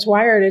how I was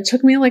wired. It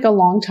took me like a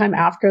long time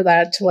after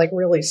that to like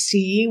really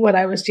see what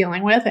I was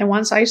dealing with. And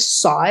once I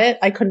saw it,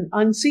 I couldn't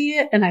unsee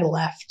it, and I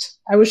left.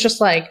 I was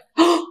just like,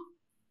 oh,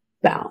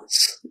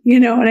 bounce. You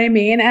know what I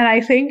mean? And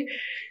I think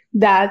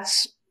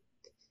that's,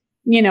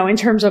 in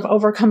terms of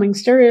overcoming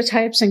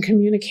stereotypes and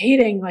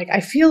communicating, like,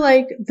 I feel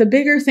like the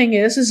bigger thing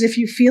is if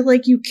you feel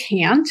like you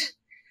can't,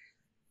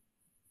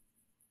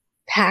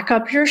 pack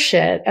up your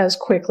shit as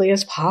quickly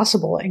as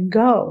possible and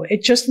go.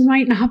 It just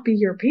might not be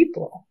your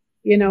people.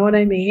 You know what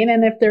I mean?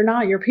 And if they're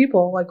not your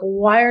people, like,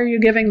 why are you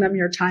giving them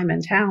your time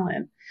and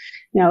talent?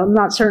 I'm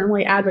not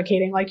certainly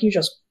advocating like you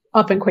just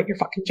up and quit your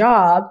fucking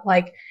job.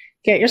 Like,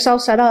 get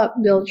yourself set up,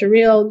 build your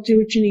reel, do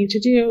what you need to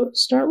do,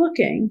 start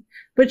looking.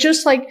 But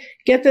just like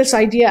get this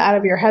idea out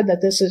of your head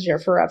that this is your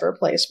forever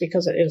place,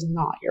 because it is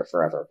not your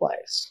forever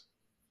place.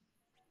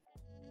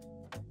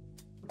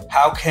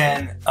 How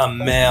can a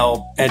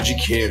male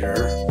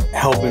educator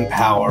help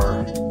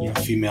empower,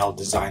 female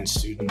design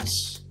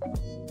students?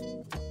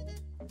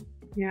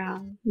 Yeah,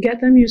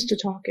 get them used to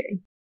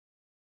talking.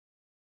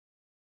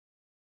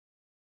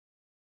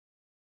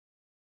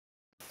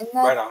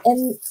 Right on.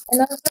 And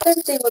another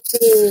thing would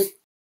be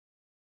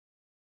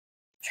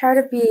try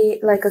to be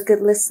like a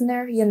good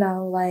listener,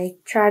 like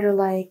try to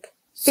like,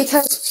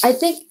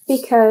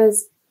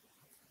 because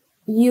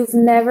you've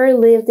never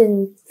lived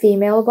in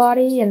female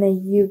body, and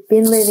then you've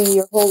been living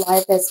your whole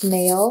life as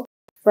male,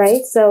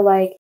 right? So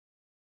like,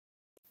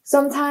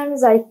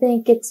 sometimes I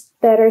think it's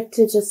better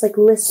to just like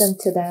listen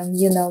to them,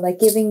 like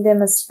giving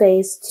them a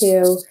space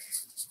to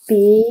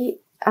be,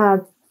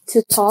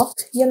 to talk,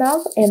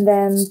 and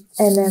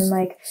then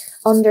like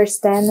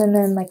understand, and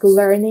then like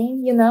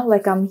learning,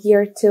 like I'm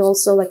here to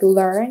also like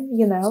learn,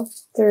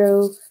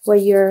 through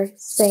what you're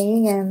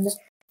saying. And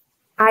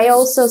I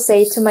also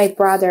say to my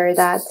brother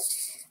that,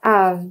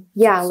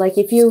 like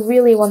if you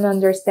really want to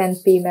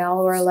understand female,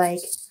 or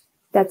like,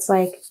 that's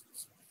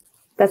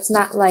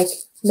not like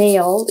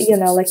male,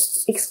 like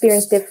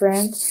experience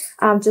different,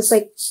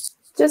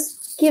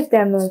 just give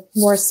them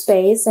more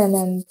space, and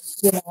then,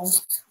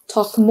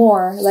 talk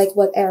more, like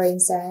what Erin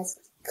says.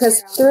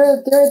 Because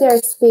through their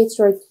speech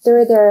or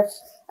through their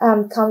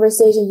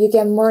conversation, you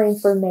get more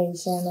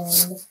information.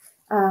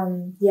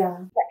 And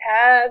To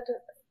add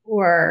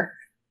or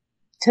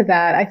to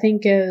that, I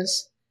think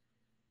is,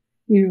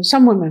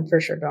 some women for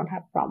sure don't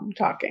have a problem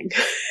talking.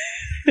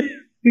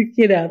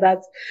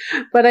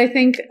 But I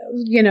think,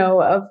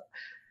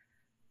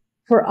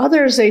 for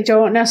others, they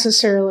don't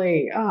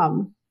necessarily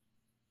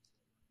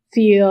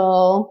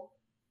feel,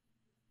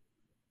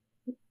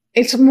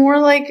 it's more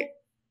like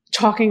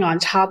talking on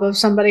top of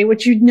somebody,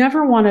 which you'd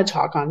never want to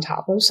talk on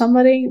top of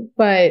somebody,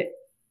 but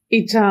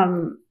it's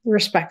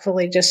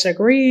respectfully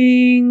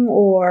disagreeing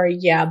or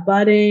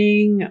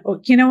butting.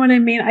 You know what I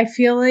mean? I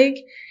feel like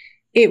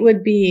it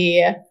would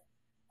be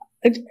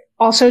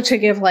also to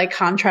give like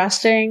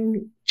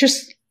contrasting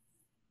just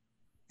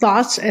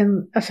thoughts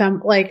and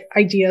like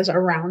ideas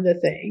around a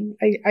thing.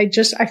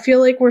 I feel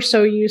like we're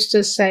so used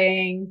to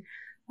saying,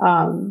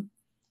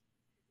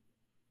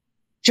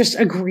 just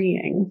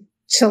agreeing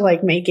to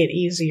like make it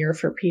easier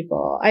for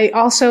people. I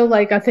also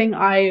like, a thing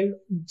I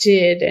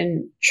did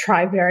and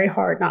try very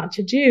hard not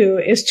to do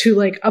is to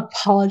like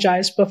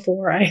apologize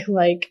before I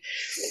like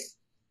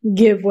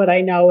give what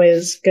I know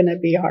is going to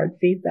be hard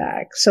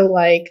feedback. So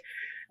like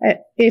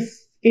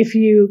if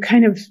you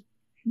kind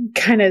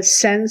of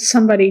sense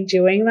somebody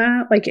doing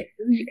that, like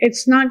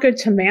it's not good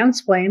to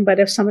mansplain, but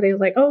if somebody's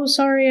like, oh,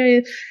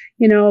 sorry,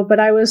 but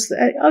I was,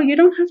 you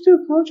don't have to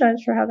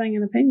apologize for having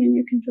an opinion.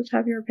 You can just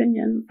have your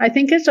opinion. I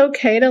think it's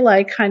okay to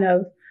like kind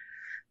of,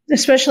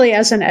 especially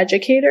as an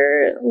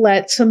educator,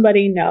 let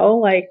somebody know,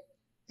 like,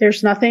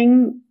 there's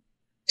nothing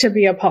to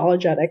be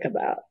apologetic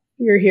about.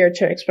 You're here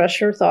to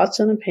express your thoughts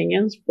and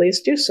opinions.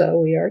 Please do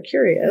so. We are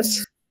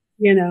curious,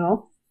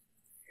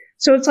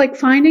 So it's like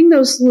finding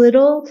those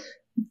little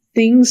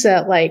things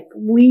that like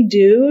we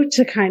do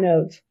to kind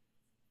of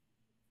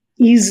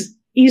ease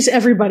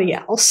everybody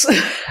else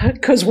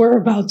because we're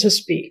about to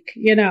speak.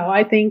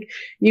 I think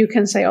you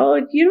can say, oh,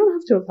 you don't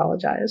have to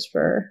apologize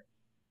for,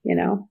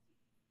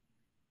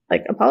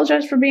 like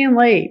apologize for being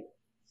late.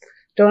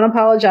 Don't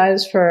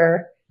apologize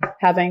for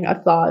having a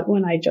thought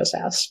when I just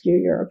asked you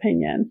your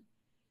opinion,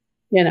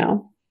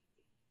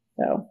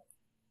 so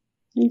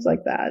things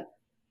like that.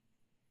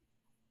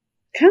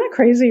 Kind of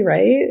crazy,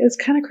 right? It's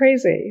kind of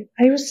crazy.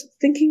 I was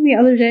thinking the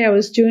other day I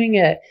was doing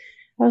it.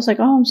 I was like,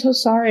 oh, I'm so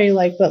sorry.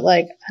 Like, but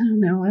like, I don't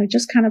know. I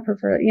just kind of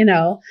prefer, and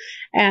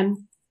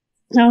I'm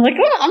like,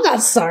 oh, I'm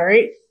not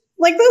sorry.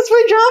 Like, that's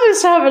my job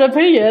is to have an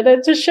opinion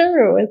and to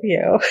share it with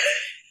you.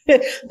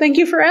 Thank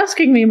you for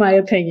asking me my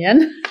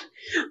opinion.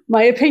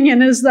 My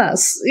opinion is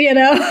thus,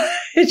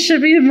 it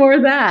should be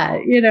more that,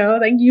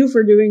 thank you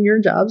for doing your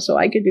job so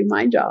I could do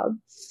my job.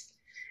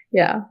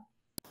 Yeah.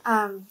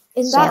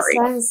 In that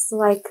sense,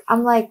 like,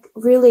 I'm like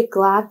really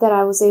glad that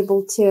I was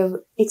able to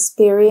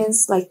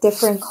experience like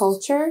different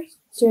culture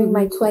during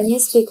my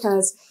 20s,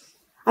 because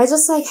I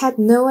just like had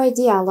no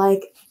idea,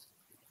 like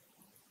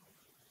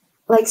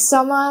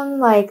someone,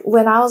 like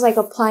when I was like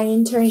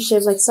applying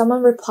internship, like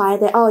someone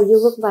replied that, oh, you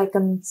look like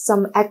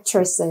some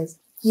actresses,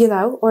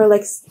 or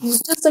like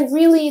just like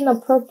really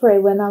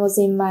inappropriate when I was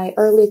in my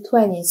early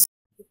 20s.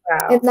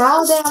 Wow. And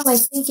now that I'm like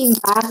thinking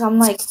back, I'm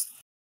like,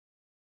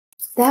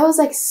 that was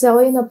like so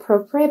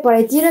inappropriate, but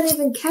I didn't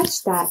even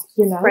catch that,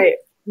 Right.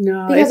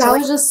 No. Because I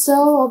was just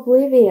so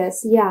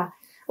oblivious. Yeah.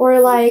 Or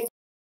like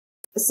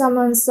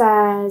someone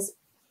says,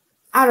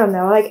 I don't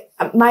know, like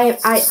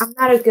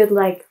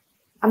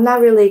I'm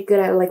not really good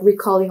at like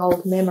recalling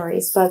old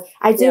memories, but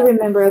I do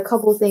remember a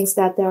couple things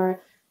that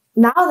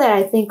now that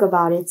I think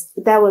about it,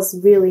 that was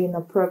really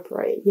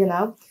inappropriate,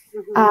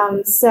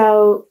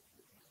 So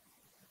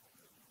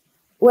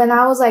when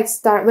I was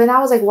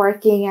like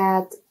working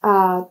at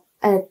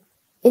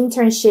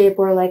internship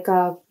or like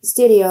a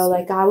studio,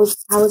 like I was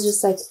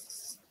just like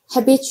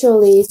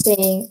habitually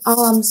saying,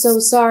 oh, I'm so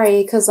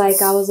sorry, because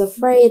like I was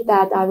afraid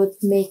that I would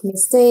make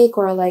mistake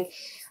or like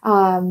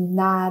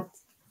not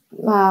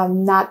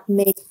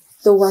make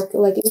the work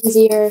like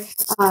easier.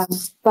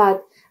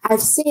 But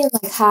I've seen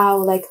like how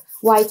like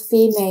white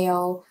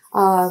female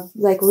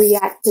like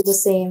react to the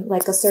same,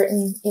 like a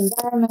certain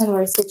environment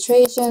or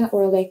situation,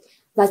 or like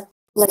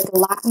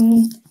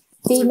Latin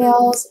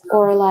females,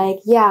 or like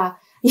They're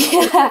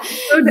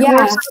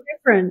so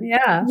different.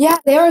 Yeah,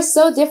 they were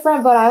so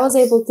different, but I was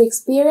able to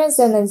experience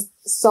and then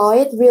saw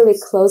it really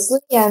closely.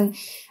 And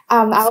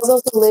I was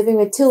also living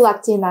with two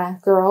Latina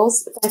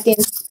girls back in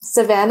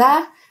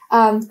Savannah,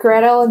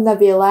 Gretel and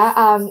Nabila.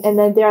 And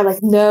then they're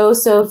like, no,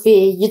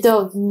 Sophie, you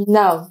don't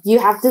know. You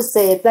have to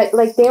say it.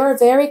 Like they were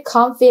very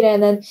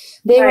confident, and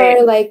they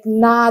were like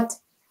not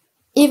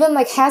even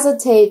like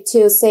hesitate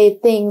to say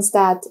things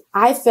that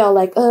I felt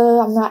like,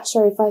 I'm not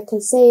sure if I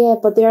could say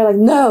it, but they're like,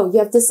 no, you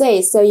have to say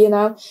it. So,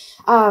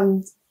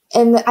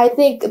 and I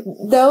think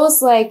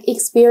those like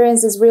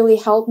experiences really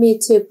helped me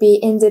to be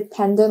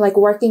independent, like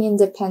working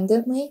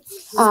independently.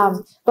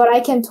 But I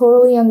can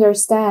totally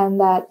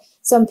understand that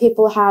some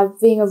people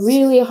having a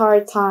really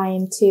hard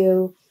time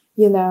to,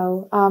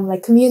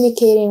 like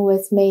communicating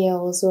with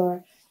males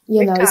or,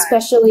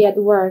 especially at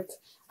work.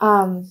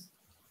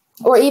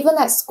 or even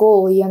at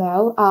school,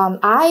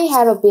 I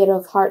had a bit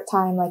of hard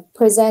time like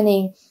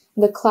presenting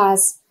the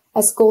class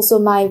at school. So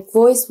my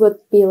voice would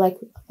be like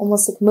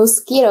almost like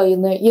mosquito,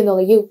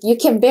 you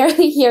can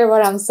barely hear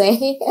what I'm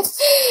saying.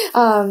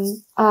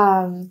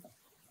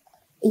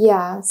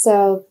 Yeah.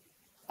 So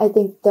I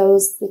think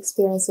those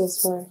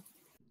experiences were.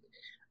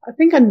 I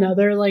think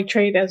another like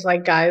trait is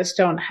like guys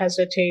don't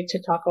hesitate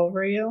to talk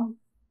over you.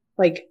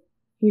 Like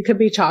you could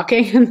be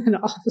talking and then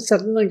all of a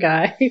sudden the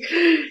guy,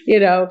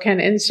 can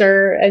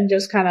insert and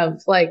just kind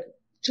of like,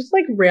 just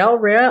like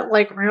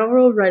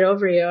railroad right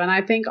over you. And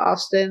I think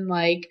Austin,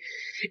 like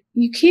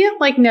you can't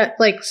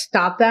like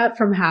stop that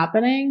from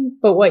happening.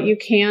 But what you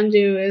can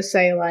do is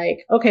say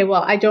like, okay,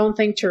 well, I don't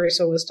think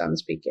Teresa was done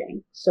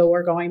speaking. So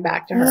we're going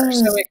back to her.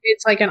 So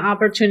it's like an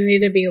opportunity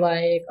to be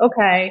like,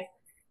 okay,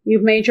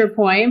 you've made your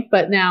point,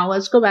 but now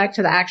let's go back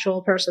to the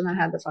actual person that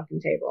had the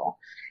fucking table.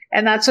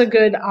 And that's a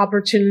good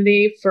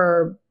opportunity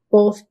for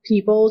both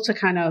people to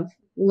kind of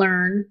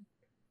learn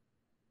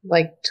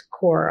like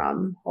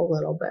decorum a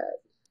little bit.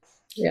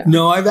 Yeah.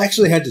 No, I've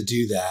actually had to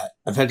do that.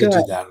 I've had to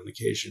do that on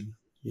occasion.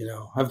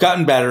 I've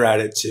gotten better at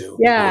it too.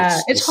 Yeah.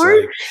 It's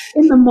hard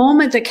in the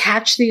moment to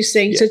catch these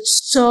things. Yeah.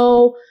 It's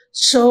so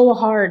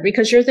hard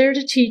because you're there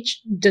to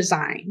teach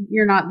design.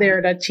 You're not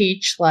there to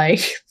teach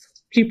like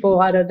people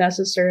how to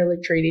necessarily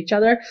treat each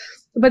other.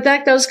 But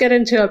that does get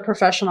into a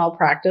professional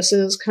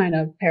practices kind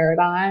of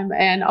paradigm,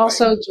 and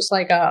also just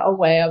like a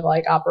way of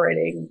like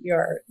operating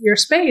your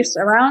space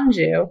around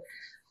you.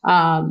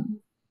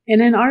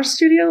 And in our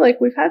studio, like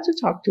we've had to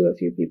talk to a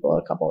few people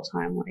a couple of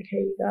times, like, hey,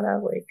 you gotta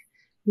like,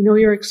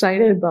 you're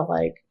excited, but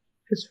like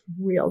it's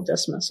real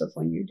dismissive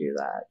when you do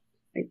that.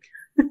 Like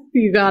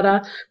you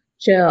gotta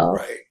chill.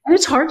 Right. And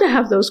it's hard to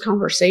have those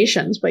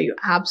conversations, but you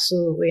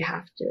absolutely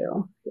have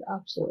to. You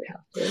absolutely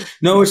have to.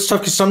 No, it's tough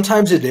because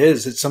sometimes it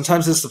is.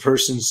 Sometimes it's the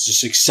person's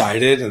just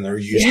excited and they're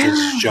used to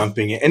just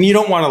jumping in. And you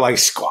don't want to like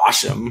squash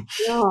them,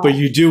 but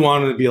you do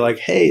want to be like,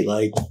 hey,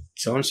 like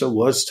so-and-so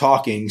was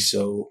talking.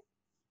 So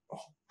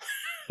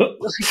let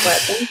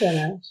them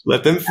finish.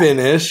 Let them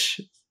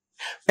finish.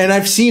 And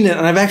I've seen it,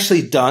 and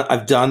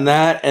I've done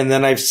that. And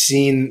then I've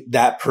seen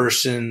that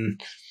person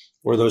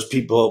or those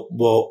people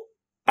will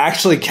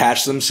actually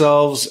catch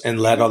themselves and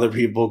let other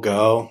people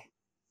go.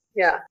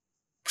 Yeah.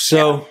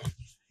 So,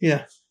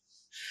 yeah.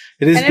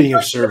 It is being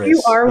of service. If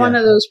you are one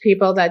of those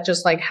people that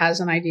just like has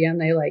an idea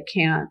and they like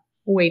can't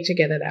wait to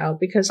get it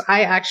out, because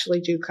I actually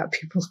do cut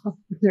people off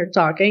when they're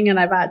talking, and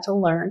I've had to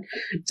learn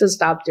to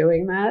stop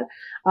doing that,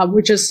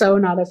 which is so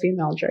not a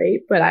female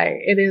trait, but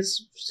it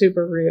is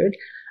super rude.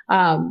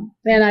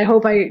 And I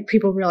hope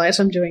people realize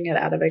I'm doing it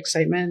out of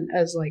excitement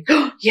as like,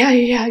 oh, yeah,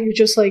 you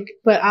just like,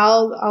 but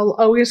I'll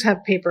always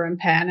have paper and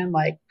pen and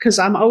like, cause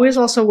I'm always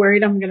also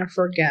worried I'm going to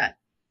forget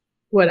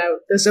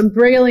this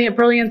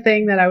brilliant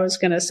thing that I was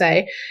going to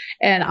say.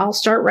 And I'll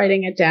start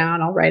writing it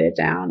down. I'll write it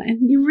down.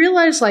 And you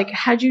realize like,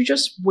 had you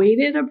just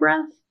waited a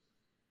breath,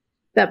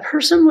 that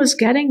person was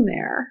getting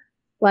there.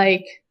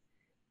 Like,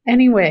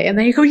 anyway, and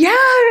then you go, yeah,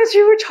 as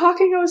you were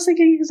talking, I was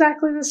thinking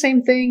exactly the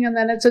same thing. And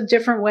then it's a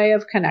different way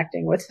of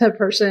connecting with the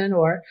person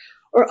or,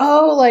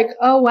 oh,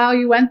 wow,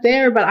 you went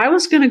there, but I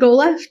was going to go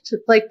left.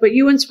 Like, but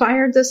you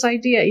inspired this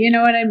idea. You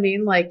know what I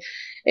mean? Like,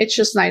 it's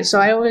just nice. So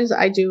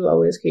I do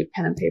always keep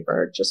pen and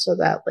paper just so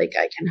that like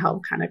I can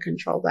help kind of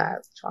control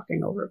that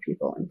talking over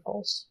people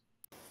impulse.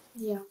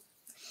 Yeah.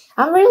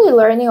 I'm really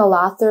learning a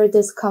lot through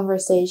this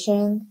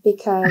conversation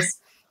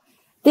because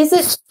I've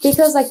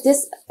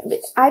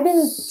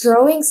been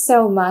drawing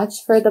so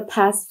much for the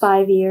past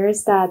 5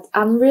 years that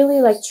I'm really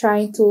like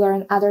trying to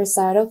learn other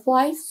side of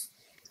life.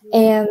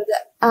 And,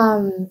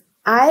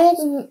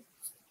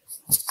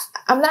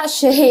 I'm not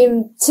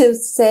ashamed to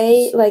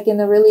say like in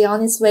a really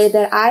honest way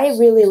that I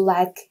really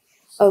lack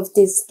of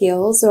these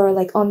skills or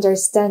like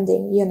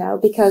understanding,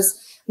 because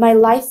my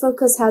life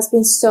focus has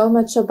been so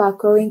much about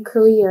growing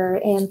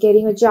career and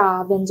getting a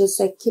job and just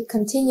like keep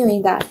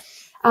continuing that.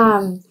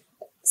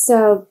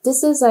 So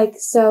this is like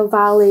so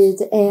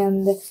valid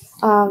and,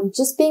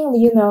 just being,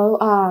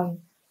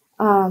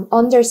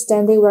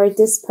 understanding where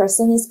this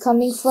person is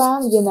coming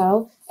from,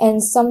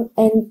 and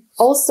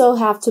also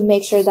have to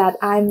make sure that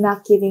I'm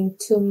not giving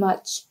too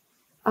much,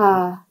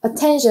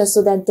 attention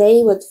so that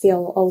they would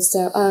feel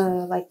also,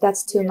 like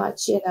that's too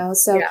much,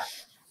 so,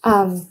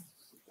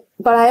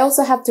 but I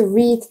also have to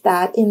read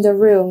that in the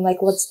room,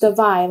 like what's the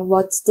vibe,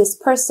 what's this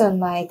person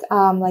like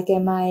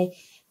am I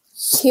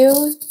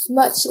too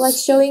much like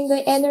showing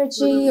the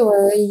energy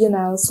or,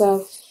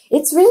 so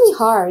it's really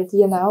hard,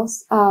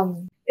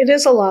 It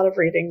is a lot of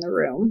reading the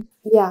room.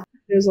 Yeah.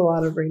 It is a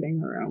lot of reading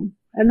the room.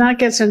 And that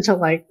gets into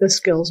like the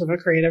skills of a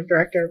creative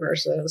director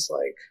versus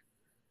like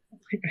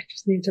I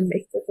just need to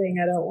make the thing.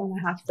 I don't want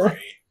to have to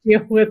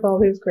deal with all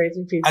these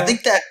crazy people. I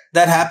think that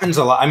happens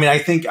a lot. I mean, I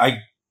think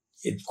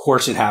of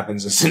course it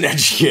happens as an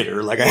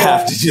educator. Like I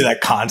have to do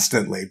that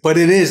constantly, but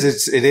it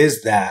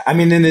is that. I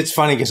mean, and it's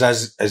funny because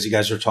as you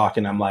guys were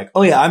talking, I'm like,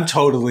 oh yeah,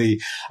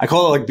 I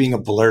call it like being a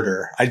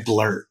blurter. I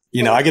blurt.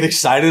 You know, I get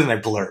excited and I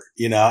blurt,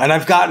 you know, and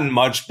I've gotten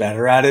much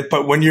better at it.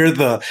 But when you're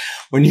the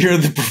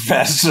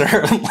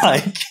professor,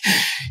 like,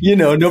 you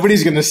know,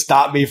 nobody's going to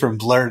stop me from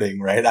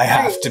blurting, right? I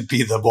have to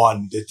be the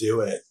one to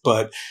do it.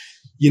 But,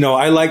 you know,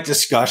 I like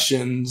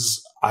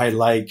discussions.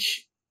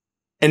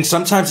 And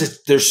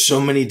sometimes there's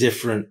so many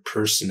different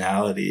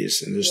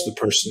personalities, and there's the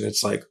person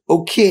that's like,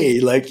 okay,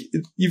 like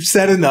you've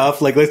said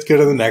enough. Like, let's go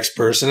to the next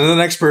person. And the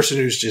next person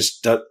who's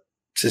just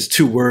says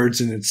 2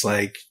 words and it's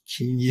like,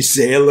 can you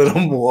say a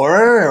little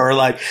more? Or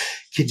like,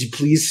 could you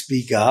please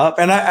speak up?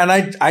 And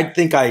I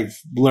think I've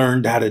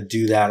learned how to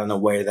do that in a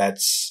way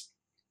that's,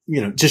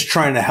 you know, just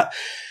trying to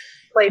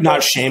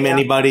not shame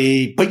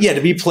anybody, but yeah,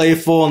 to be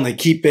playful and to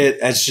keep it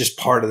as just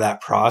part of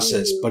that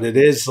process. But it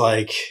is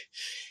like,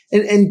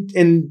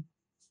 and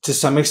to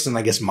some extent,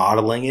 I guess,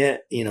 modeling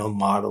it, you know,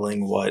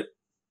 modeling what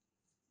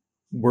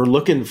we're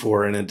looking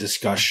for in a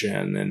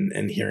discussion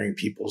and hearing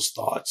people's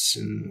thoughts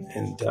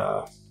and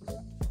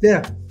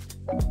yeah.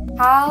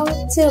 How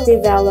to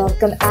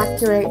develop an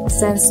accurate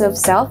sense of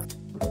self,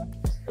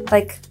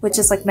 like, which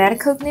is like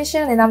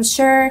metacognition. And I'm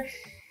sure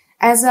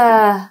as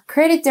a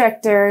creative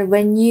director,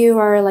 when you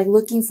are like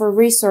looking for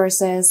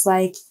resources,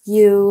 like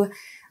you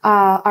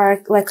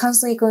are like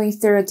constantly going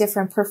through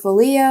different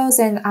portfolios,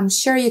 and I'm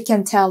sure you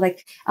can tell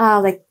like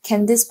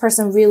can this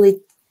person really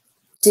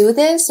do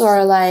this,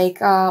 or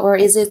like or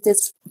is it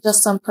this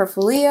just some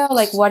portfolio,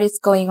 like what is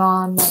going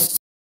on, like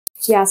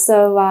yeah.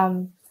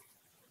 So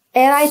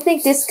and I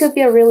think this could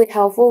be a really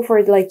helpful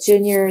for like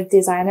junior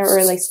designer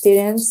or like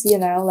students, you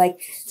know,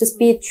 like just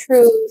be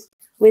true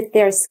with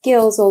their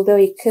skills, although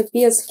it could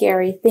be a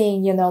scary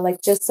thing, you know,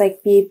 like just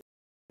like be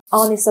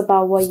honest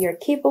about what you're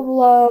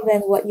capable of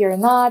and what you're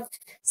not.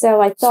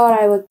 So I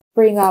thought I would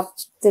bring up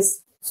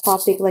this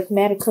topic like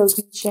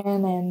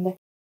metacognition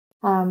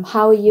and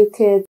how we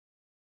could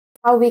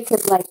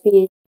like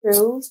be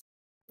true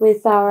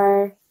with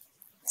our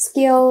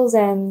skills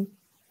and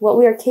what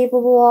we are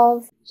capable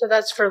of. So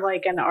that's for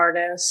like an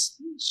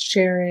artist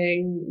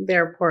sharing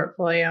their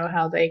portfolio,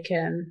 how they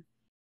can.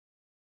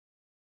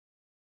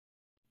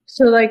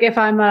 So like if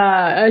I'm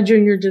a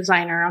junior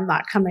designer, I'm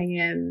not coming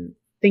in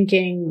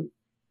thinking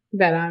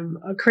that I'm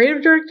a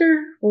creative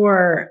director,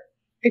 or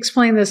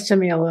explain this to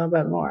me a little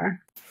bit more.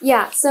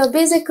 Yeah. So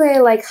basically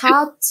like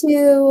how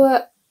to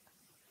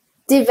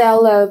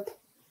develop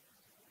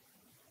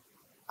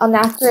an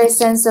accurate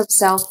sense of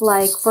self,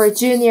 like for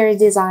junior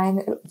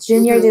designer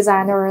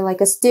or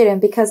like a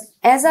student, because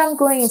as I'm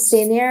going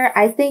senior,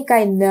 I think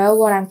I know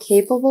what I'm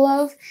capable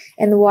of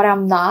and what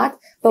I'm not.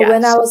 But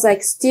when I was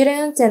like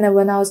student and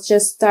when I was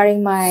just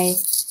starting my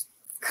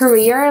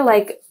career,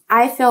 like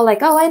I felt like,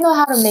 oh, I know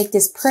how to make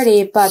this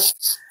pretty, but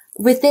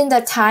within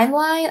the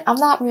timeline, I'm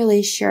not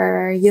really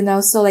sure, you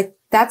know, so like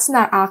that's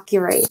not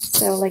accurate.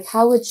 So like,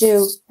 how would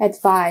you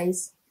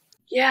advise?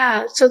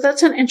 Yeah, so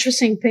that's an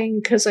interesting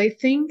thing, because I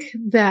think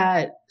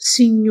that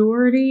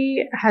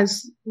seniority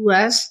has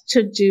less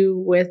to do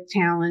with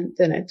talent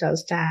than it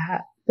does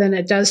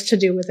to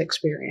do with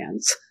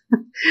experience.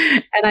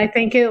 And I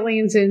think it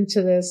leans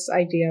into this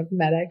idea of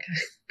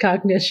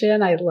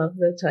metacognition. I love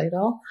the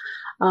title.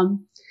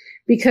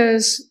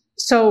 Because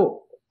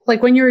so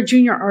like when you're a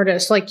junior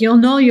artist, like you'll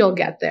know you'll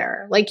get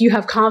there. Like you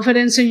have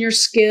confidence in your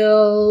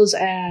skills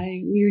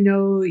and you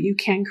know you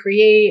can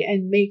create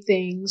and make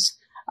things.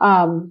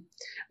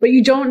 But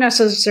you don't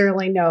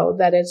necessarily know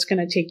that it's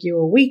going to take you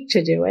a week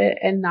to do it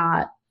and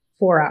not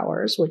 4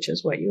 hours, which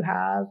is what you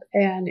have.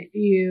 And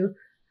you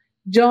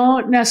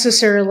don't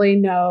necessarily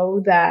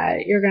know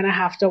that you're going to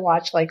have to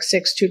watch like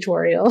 6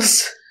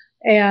 tutorials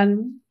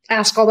and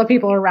ask all the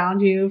people around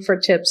you for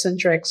tips and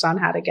tricks on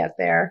how to get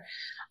there,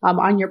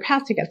 on your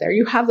path to get there.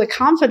 You have the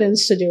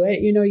confidence to do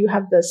it. You know, you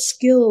have the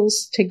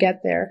skills to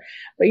get there,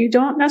 but you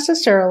don't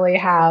necessarily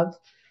have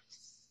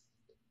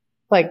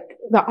like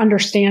the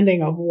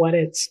understanding of what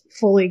it's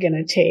fully going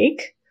to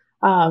take.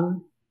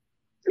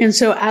 And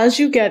so as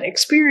you get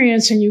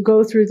experience and you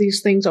go through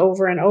these things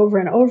over and over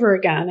and over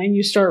again, and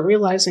you start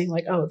realizing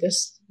like, oh,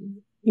 this,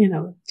 you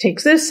know,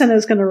 takes this and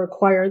is going to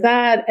require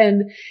that.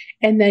 And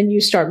then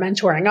you start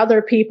mentoring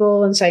other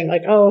people and saying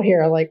like, oh,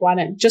 here, like, why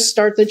don't just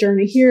start the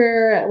journey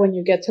here? When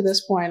you get to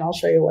this point, I'll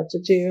show you what to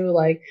do.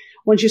 Like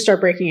once you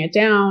start breaking it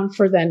down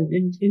for then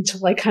into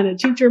like kind of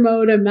teacher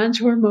mode and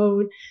mentor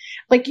mode,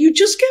 like you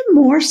just get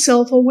more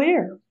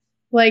self-aware.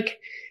 Like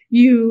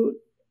you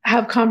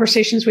have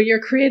conversations with your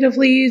creative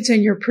leads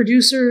and your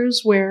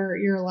producers where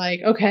you're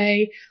like,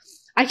 okay,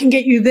 I can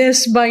get you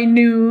this by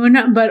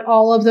noon, but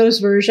all of those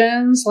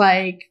versions,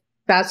 like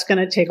that's going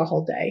to take a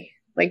whole day.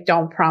 Like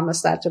don't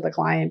promise that to the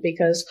client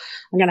because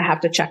I'm going to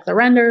have to check the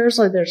renders.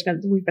 Like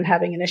we've been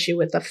having an issue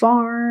with the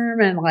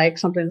farm and like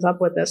something's up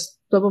with this,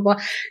 blah, blah,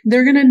 blah.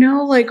 They're going to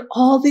know like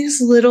all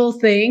these little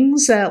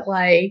things that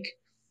like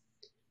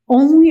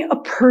only a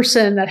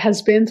person that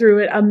has been through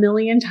it a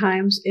million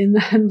times in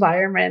the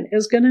environment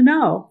is going to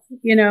know,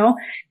 you know,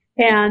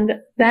 and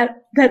that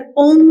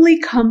only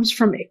comes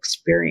from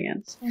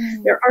experience.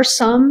 There are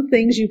some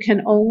things you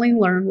can only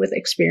learn with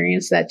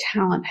experience that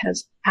talent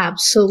has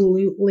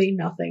absolutely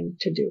nothing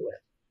to do with,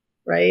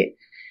 right?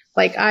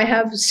 Like I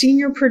have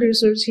senior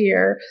producers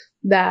here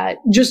that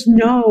just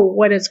know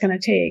what it's going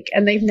to take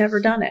and they've never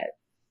done it.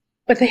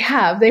 But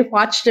they've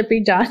watched it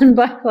be done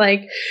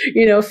by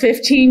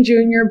 15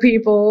 junior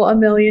people a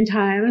million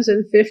times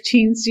and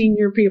 15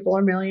 senior people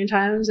a million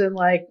times. And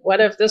like, what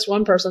if this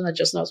one person that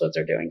just knows what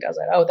they're doing does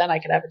it? Oh, then I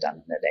could have it done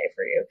in a day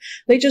for you.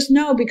 They just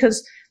know,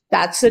 because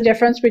that's the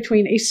difference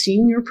between a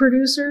senior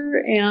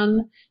producer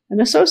and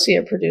an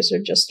associate producer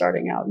just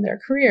starting out in their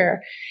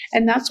career.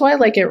 And that's why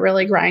it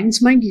really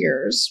grinds my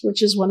gears,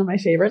 which is one of my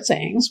favorite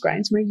sayings,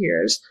 grinds my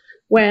gears,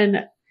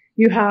 when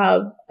you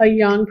have a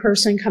young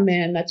person come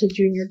in that's a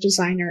junior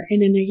designer,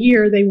 and in a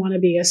year they want to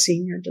be a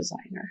senior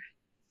designer.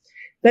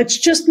 That's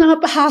just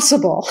not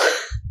possible.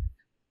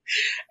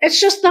 It's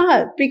just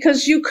not,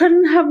 because you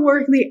couldn't have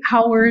worked the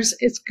hours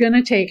it's going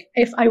to take.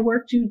 If I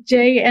worked you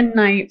day and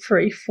night for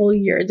a full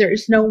year, there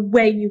is no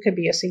way you could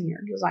be a senior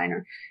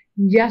designer.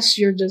 Yes,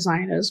 your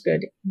design is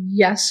good.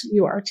 Yes,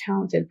 you are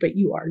talented, but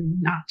you are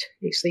not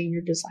a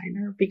senior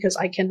designer, because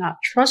I cannot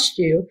trust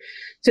you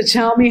to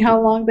tell me how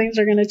long things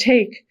are going to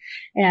take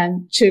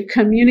and to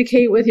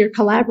communicate with your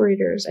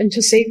collaborators and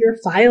to save your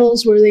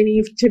files where they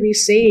need to be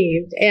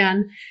saved.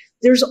 And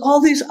there's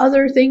all these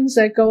other things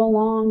that go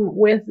along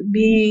with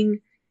being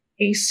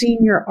a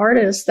senior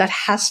artist that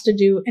has to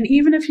do. And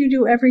even if you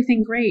do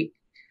everything great,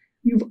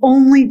 you've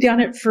only done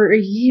it for a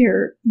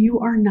year, you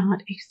are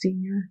not a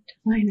senior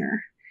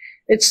designer.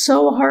 It's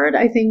so hard,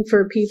 I think,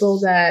 for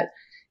people that,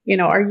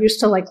 are used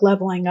to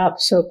leveling up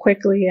so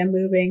quickly and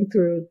moving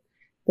through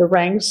the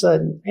ranks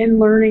and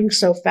learning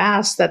so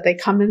fast, that they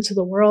come into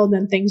the world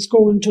and things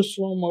go into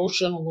slow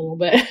motion a little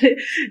bit.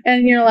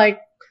 And you're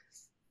like,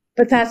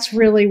 but that's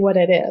really what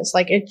it is.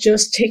 It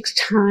just takes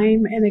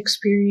time and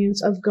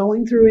experience of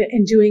going through it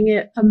and doing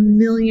it a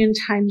million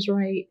times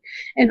right,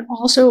 and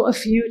also a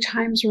few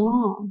times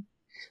wrong.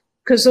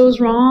 Because those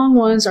wrong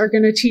ones are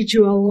going to teach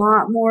you a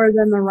lot more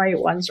than the right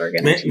ones are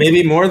going to teach you.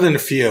 Maybe more than a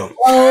few.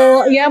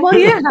 Oh, yeah. Well,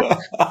 yeah.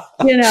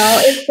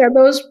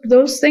 It's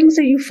those things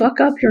that you fuck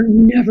up, you're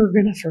never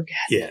going to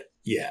forget.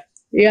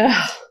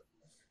 Yeah.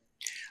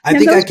 I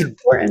think I could.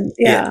 Important.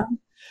 Yeah.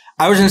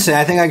 I was going to say,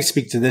 I think I could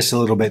speak to this a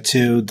little bit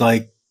too.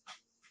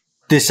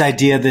 This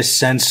idea, this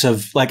sense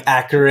of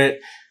accurate,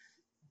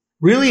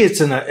 really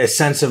it's a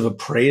sense of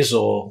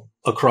appraisal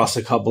across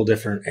a couple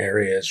different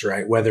areas,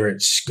 right? Whether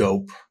it's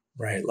scope,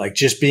 right?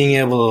 Just being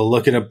able to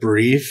look at a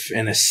brief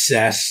and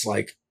assess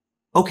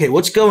okay,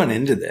 what's going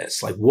into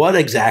this? What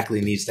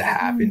exactly needs to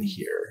happen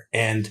here?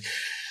 And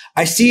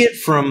I see it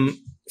from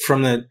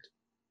the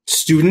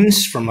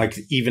students, from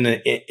even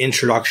an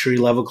introductory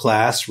level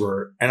class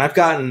and I've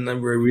gotten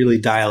them to really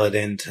dial it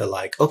into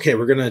okay,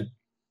 we're going to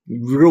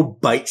real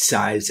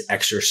bite-sized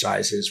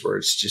exercises where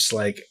it's just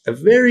a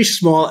very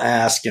small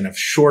ask in a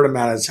short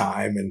amount of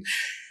time.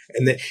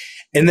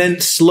 And then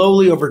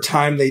slowly over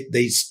time,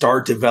 they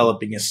start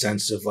developing a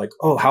sense of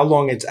oh, how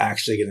long it's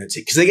actually going to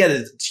take. Because they get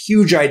a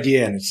huge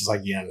idea and it's just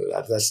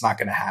that's not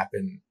going to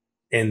happen.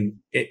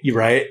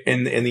 Right.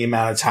 In the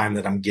amount of time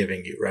that I'm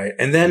giving you. Right.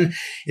 And then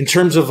in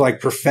terms of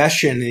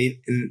profession,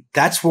 and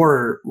that's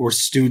where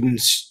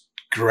students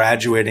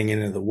graduating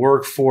into the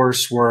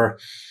workforce, where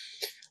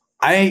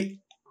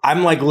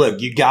I'm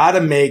look, you got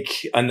to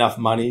make enough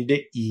money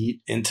to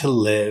eat and to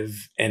live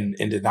and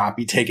to not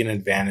be taken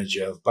advantage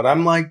of. But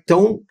I'm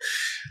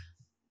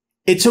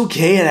it's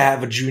okay to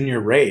have a junior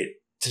rate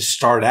to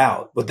start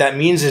out. What that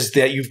means is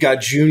that you've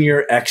got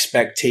junior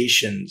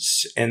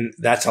expectations, and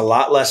that's a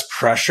lot less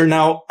pressure.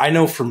 Now, I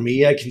know for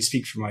me, I can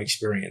speak from my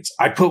experience.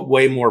 I put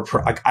way more,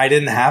 I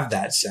didn't have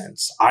that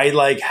sense.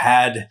 I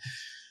had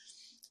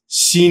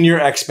senior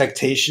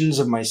expectations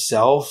of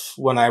myself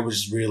when I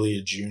was really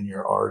a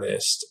junior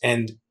artist.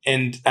 And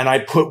I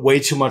put way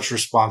too much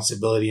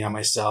responsibility on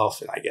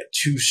myself, and I get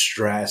too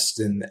stressed.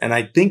 And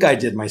I think I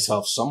did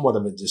myself somewhat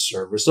of a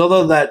disservice,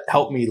 although that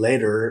helped me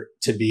later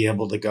to be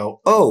able to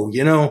go, oh,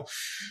 when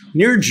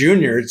you're a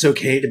junior, it's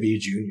okay to be a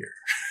junior.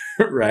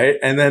 Right.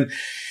 And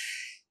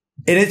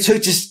it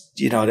took just,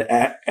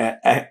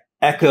 to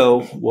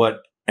echo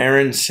what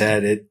Erin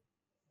said,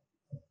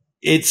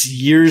 it's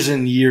years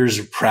and years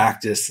of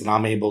practice that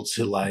I'm able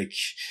to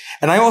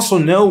and I also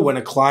know when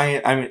a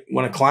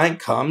client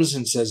comes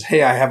and says,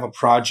 hey, I have a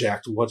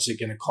project, what's it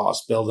going to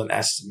cost? Build an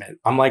estimate.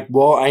 I'm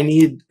well,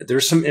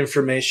 there's some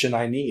information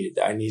I need.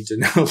 I need to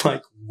know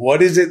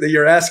what is it that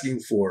you're asking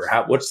for?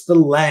 What's the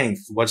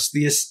length? What's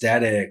the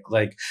aesthetic?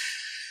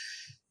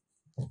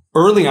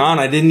 Early on,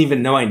 I didn't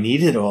even know I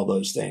needed all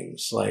those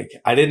things.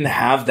 I didn't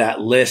have that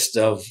list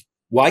of,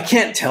 well, I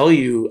can't tell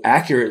you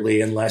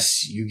accurately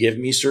unless you give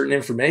me certain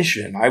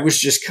information. I was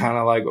just kind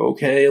of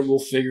okay, we'll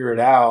figure it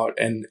out.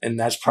 And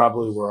that's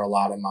probably where a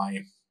lot of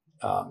my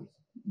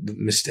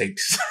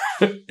mistakes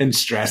and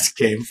stress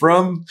came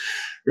from.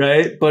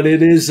 Right. But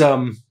it is,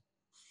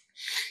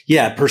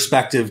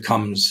 perspective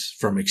comes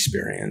from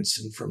experience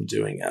and from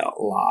doing it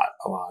a lot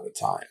of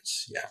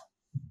times. Yeah.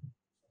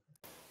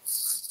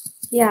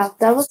 Yeah,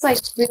 that was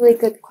really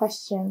good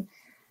question.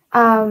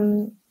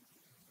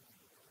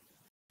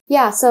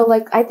 Yeah, so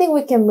like I think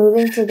we can move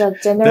into the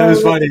general. That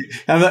was funny.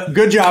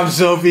 Good job,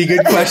 Sophie.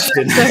 Good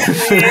question.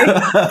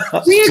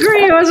 We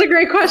agree. It was a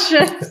great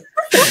question.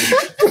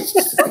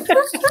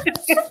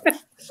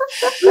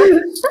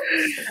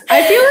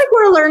 I feel like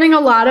we're learning a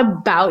lot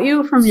about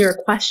you from your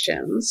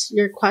questions.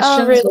 Your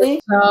questions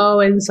really? are so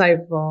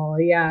insightful.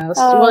 Yes.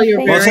 Well, you're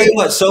I'll tell you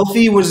what,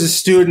 Sophie was a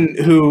student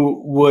who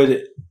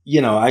would,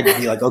 I'd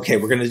be like, okay,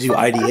 we're going to do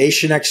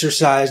ideation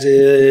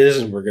exercises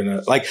and we're going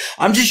to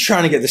I'm just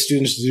trying to get the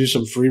students to do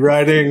some free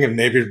writing and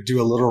maybe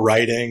do a little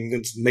writing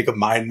and make a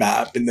mind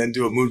map and then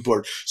do a mood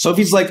board.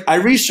 Sophie's like, I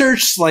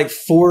researched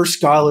 4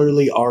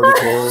 scholarly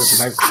articles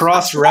and I've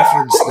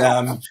cross-referenced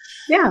them.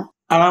 Yeah.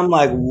 And I'm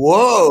like,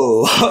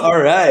 whoa,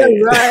 all right.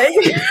 Right.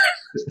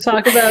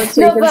 Talk about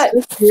taking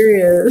it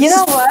serious. You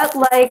know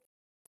what?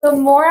 The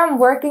more I'm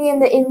working in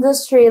the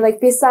industry,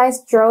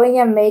 besides drawing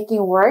and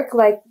making work,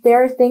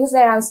 there are things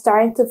that I'm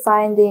starting to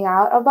finding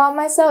out about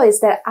myself is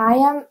that I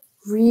am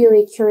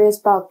really curious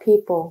about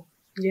people.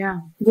 Yeah.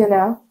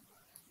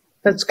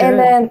 That's good. And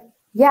then,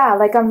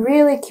 I'm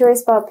really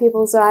curious about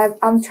people. So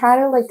I'm trying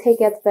to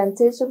take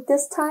advantage of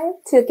this time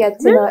to get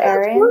to know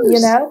Erin,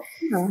 Yeah.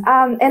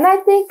 And I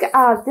think,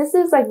 this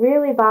is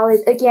really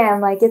valid.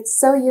 Again, it's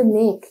so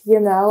unique,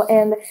 and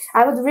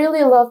I would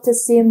really love to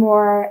see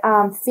more,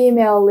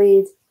 female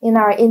lead in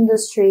our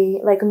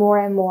industry, more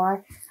and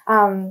more.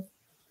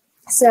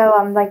 So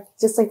I'm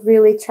just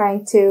really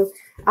trying to,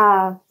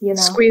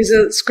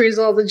 squeeze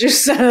all the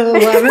juice out of the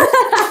lemon.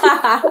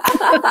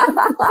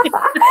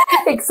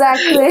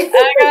 Exactly.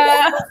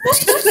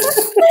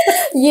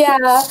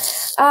 Yeah.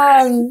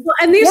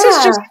 And this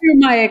is just through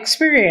my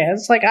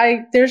experience.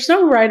 There's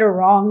no right or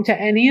wrong to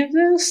any of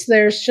this.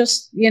 There's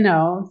just,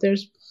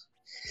 there's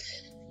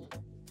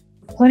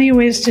plenty of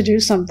ways to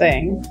do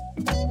something.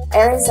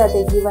 Erin said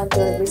that you went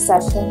through a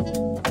recession.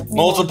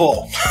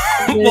 Multiple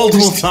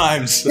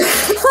times.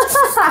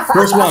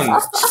 First one,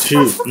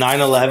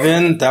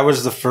 9/11. That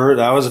was the first.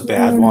 That was a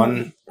bad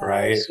one,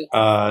 right?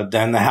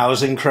 Then the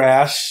housing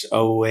crash,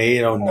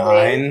 08,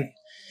 09.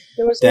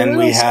 Then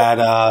we had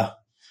a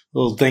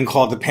little thing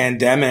called the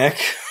pandemic,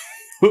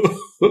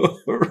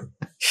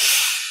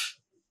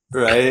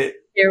 right?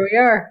 Here we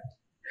are.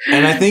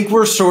 And I think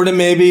we're sort of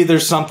maybe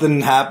there's something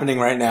happening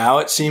right now.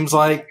 It seems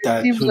like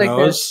that. Who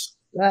knows?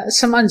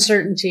 Some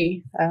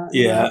uncertainty.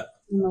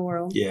 In the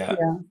world. Yeah.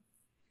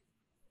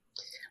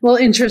 Well,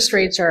 interest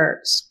rates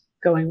are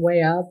going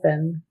way up,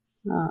 and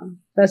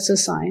that's a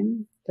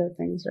sign that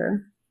things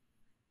are.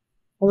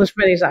 Well, there's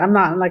many. I'm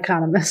not an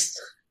economist.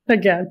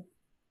 Again,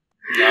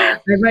 no.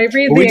 I might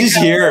read. We just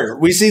hear.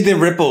 We see the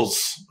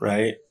ripples,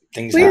 right?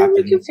 Things happen.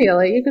 You can feel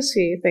it. You can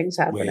see things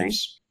happening.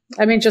 Waves.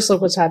 I mean, just look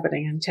what's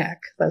happening in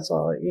tech. That's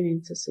all you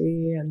need to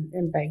see, and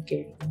in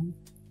banking.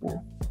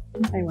 Yeah.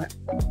 Anyway.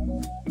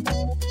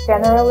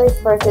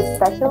 Generalist versus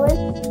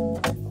specialist.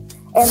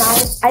 And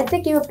I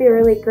think it would be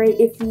really great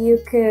if you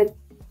could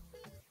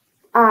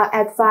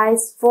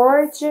advise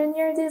for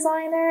junior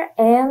designer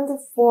and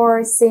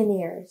for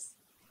seniors.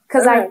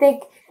 Because I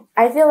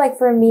feel like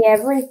for me,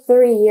 every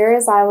 3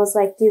 years, I was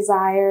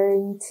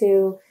desiring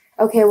to,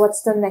 okay,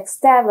 what's the next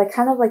step?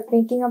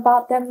 Thinking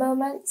about that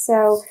moment.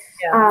 So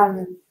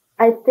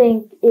I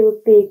think it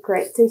would be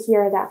great to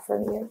hear that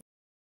from you.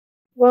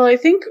 Well, I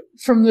think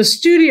from the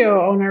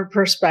studio owner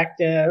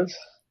perspective,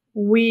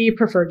 we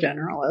prefer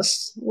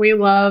generalists. We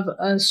love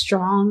a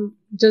strong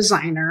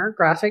designer,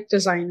 graphic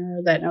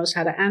designer that knows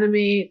how to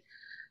animate.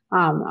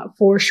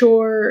 For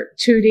sure,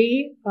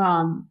 2D.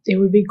 It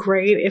would be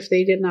great if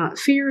they did not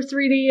fear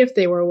 3D, if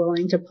they were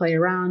willing to play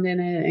around in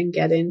it and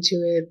get into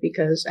it,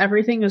 because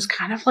everything is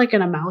kind of like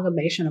an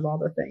amalgamation of all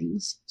the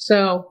things.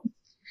 So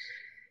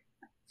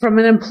from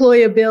an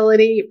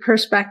employability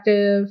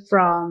perspective,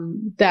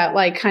 from that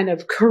kind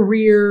of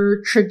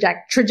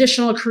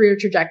traditional career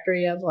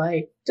trajectory of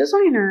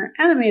designer,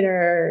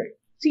 animator,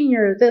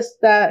 senior, this,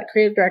 that,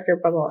 creative director,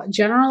 blah, blah, blah.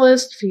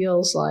 Generalist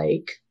feels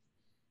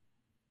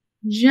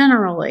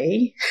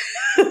generally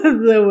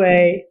the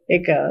way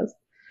it goes.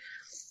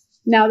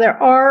 Now, there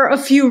are a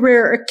few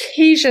rare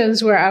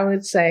occasions where I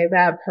would say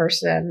that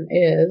person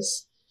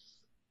is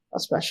a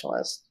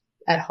specialist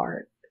at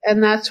heart.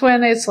 And that's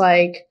when it's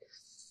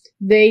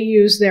they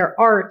use their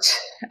art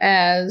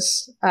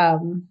as,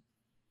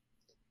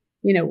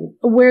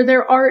 where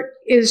their art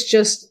is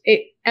just,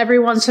 every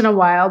once in a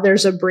while,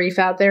 there's a brief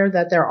out there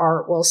that their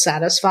art will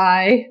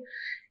satisfy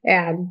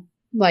and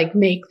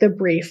make the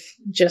brief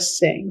just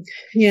sing,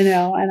 and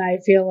I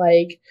feel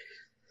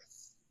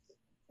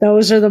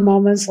those are the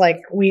moments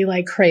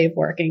we crave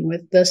working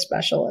with the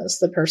specialist,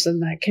 the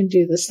person that can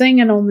do this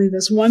thing, and only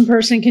this one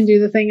person can do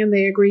the thing, and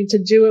they agreed to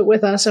do it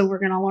with us, and we're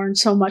going to learn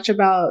so much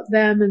about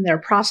them and their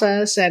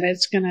process, and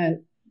it's going to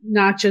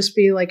not just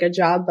be a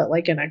job, but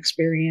an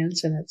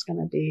experience, and it's going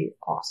to be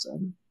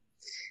awesome.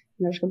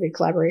 And there's going to be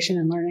collaboration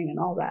and learning and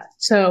all that.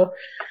 So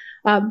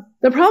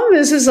the problem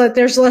is that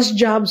there's less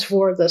jobs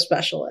for the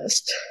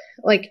specialist,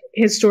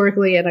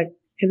 historically in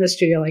a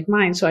studio like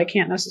mine, so I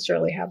can't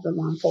necessarily have them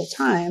on full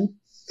time.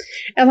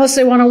 unless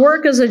they want to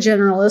work as a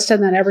generalist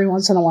and then every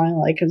once in a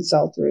while like can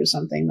sell through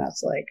something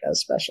that's like a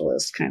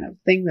specialist kind of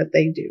thing that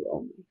they do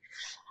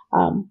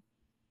only.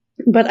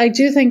 But I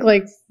do think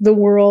like the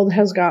world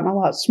has gotten a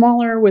lot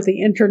smaller with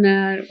the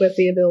internet, with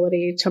the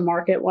ability to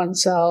market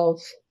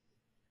oneself.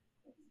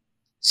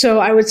 So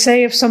I would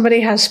say if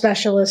somebody has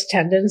specialist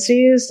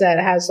tendencies that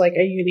has like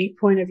a unique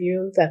point of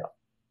view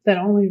that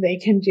only they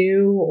can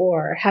do,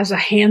 or has a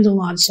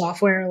handle on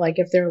software, like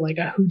if they're like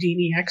a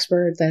Houdini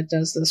expert that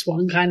does this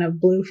one kind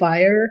of blue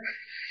fire,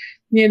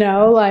 you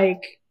know,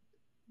 like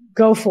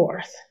go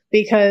forth,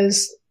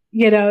 because,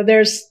 you know,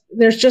 there's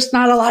just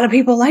not a lot of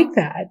people like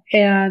that.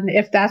 And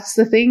if that's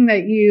the thing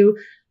that you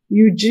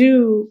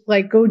do,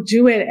 like go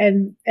do it,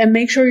 and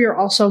make sure you're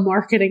also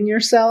marketing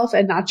yourself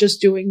and not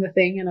just doing the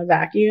thing in a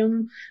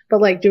vacuum,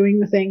 but like doing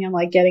the thing and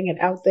like getting it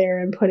out there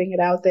and putting it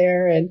out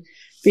there and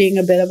being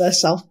a bit of a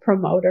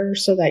self-promoter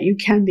so that you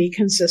can be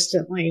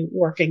consistently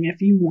working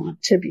if you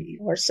want to be,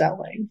 or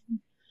selling.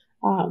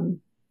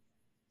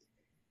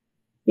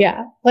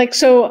 Yeah. Like,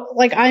 so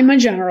like I'm a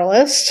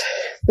generalist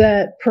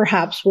that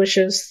perhaps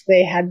wishes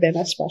they had been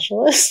a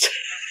specialist.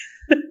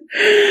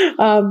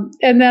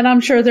 And then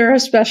I'm sure there are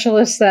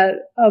specialists that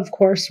of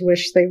course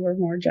wish they were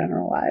more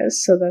generalized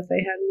so that they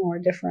had more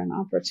different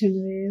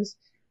opportunities.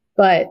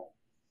 But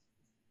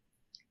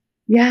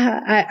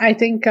yeah, I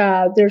think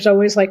there's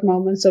always like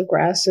moments of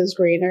grass is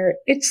greener.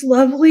 It's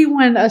lovely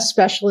when a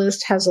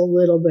specialist has a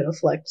little bit of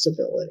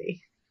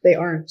flexibility. They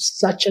aren't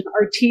such an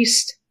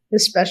artiste,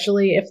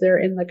 especially if they're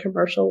in the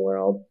commercial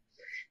world.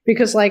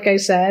 Because like I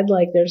said,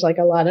 like there's like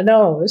a lot of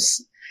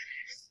no's,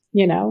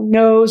 you know,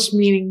 no's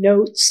meaning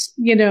notes,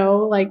 you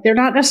know, like they're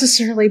not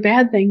necessarily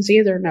bad things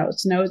either.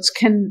 Notes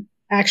can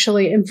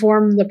actually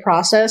inform the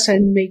process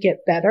and make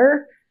it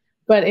better.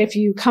 But if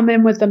you come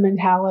in with the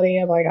mentality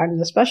of like, I'm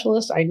the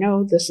specialist, I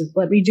know this is,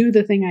 let me do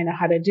the thing I know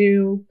how to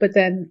do, but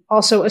then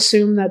also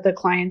assume that the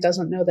client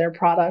doesn't know their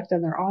product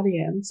and their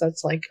audience,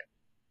 that's like,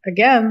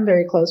 again,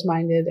 very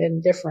close-minded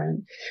and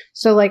different.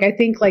 So like, I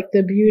think like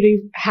the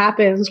beauty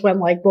happens when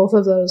like both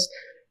of those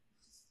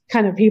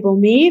kind of people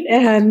meet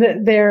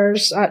and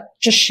there's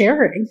just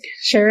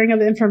sharing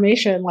of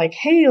information, like,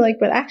 hey, like,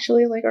 but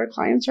actually like our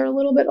clients are a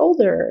little bit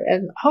older,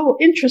 and oh,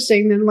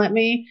 interesting, then let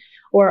me,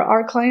 or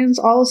our clients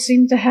all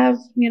seem to have,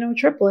 you know,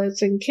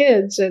 triplets and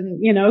kids, and,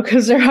 you know,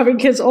 because they're having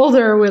kids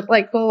older with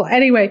like, well,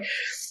 anyway.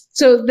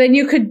 So then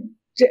you could,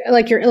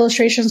 like, your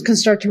illustrations can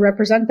start to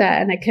represent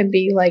that, and it can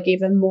be like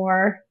even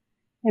more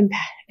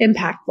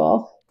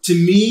impactful. To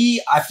me,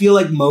 I feel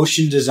like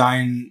motion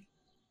design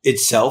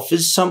itself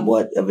is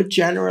somewhat of a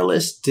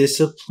generalist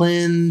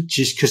discipline,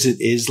 just because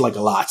it is like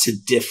lots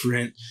of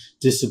different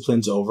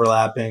disciplines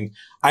overlapping.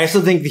 I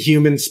also think the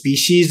human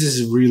species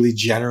is really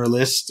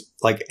generalist,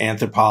 like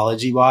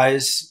anthropology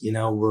wise. You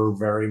know, we're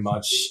very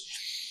much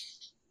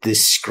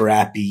this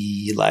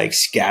scrappy, like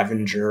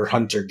scavenger,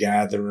 hunter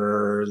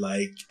gatherer,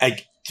 like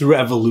through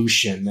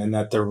evolution, and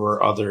that there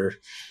were other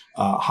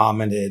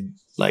hominid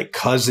like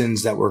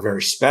cousins that were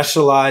very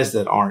specialized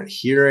that aren't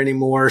here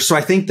anymore. So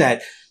I think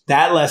that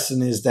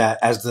lesson is that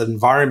as the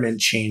environment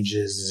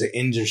changes, as the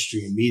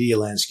industry and media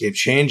landscape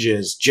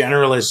changes,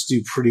 generalists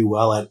do pretty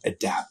well at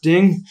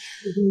adapting.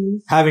 Mm-hmm.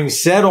 Having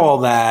said all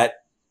that,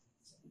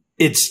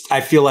 I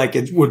feel like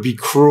it would be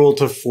cruel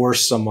to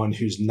force someone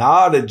who's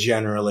not a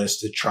generalist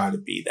to try to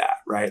be that,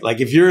 right?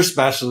 Like if you're a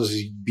specialist,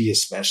 you be a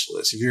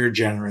specialist. If you're a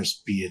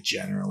generalist, be a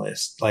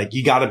generalist. Like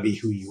you got to be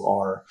who you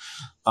are.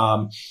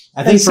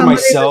 I think for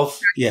myself,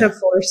 to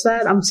force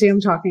that, I'm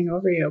talking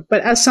over you,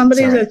 but as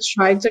somebody that's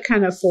tried to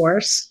kind of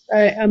force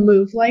a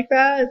move like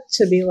that,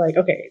 to be like,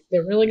 okay,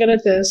 they're really good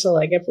at this, so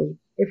like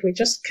if we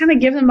just kind of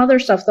give them other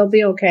stuff, they'll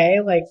be okay.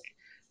 Like,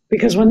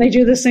 because when they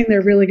do this thing,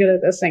 they're really good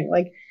at this thing.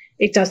 Like,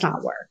 it does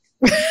not work.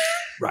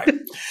 Right.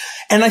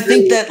 And I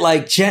think that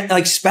like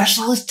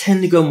specialists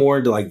tend to go more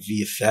into like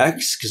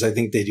VFX, because I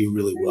think they do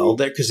really well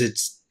there because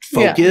it's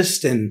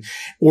focused, and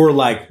or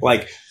like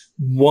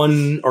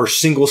one or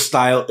single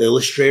style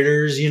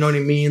illustrators, you know what I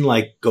mean?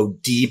 Like go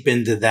deep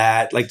into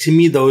that. Like to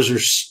me, those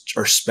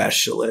are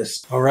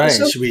specialists. All right.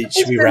 So should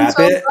we wrap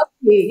it?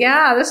 Lovely.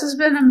 Yeah, this has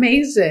been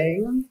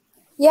amazing.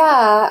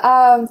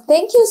 Yeah.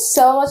 Thank you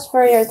so much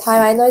for your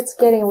time. I know it's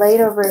getting late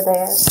over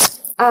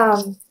there.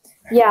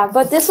 Yeah,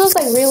 but this was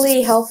like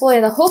really helpful,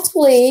 and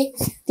hopefully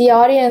the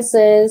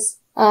audiences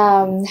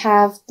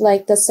have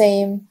like the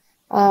same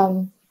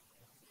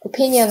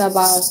opinion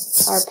about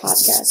our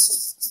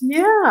podcast.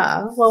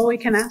 Yeah, well, we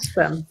can ask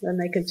them, and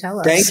they could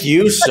tell us. Thank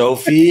you,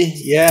 Sophie.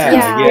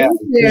 Yeah.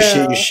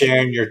 Appreciate you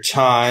sharing your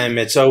time.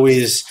 It's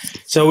always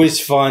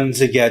fun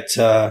to get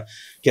to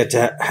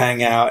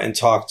hang out and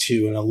talk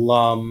to an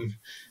alum.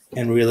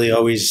 And really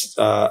always,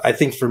 I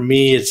think for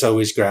me, it's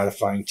always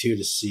gratifying too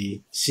to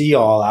see you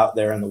all out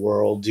there in the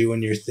world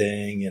doing your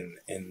thing,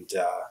 and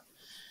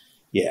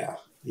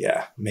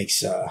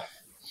makes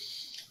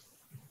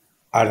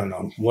I don't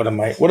know, what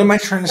am I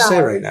trying to say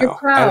right now?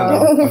 I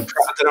don't know.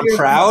 I'm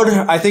proud.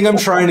 I think I'm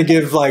trying to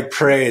give like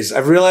praise.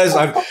 I've realized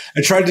I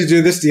tried to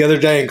do this the other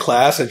day in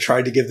class. I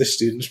tried to give the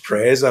students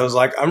praise. I was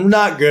like, I'm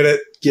not good at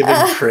giving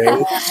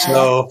praise.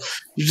 So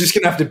you're just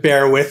going to have to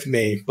bear with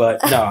me. But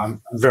no,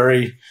 I'm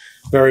very,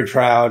 very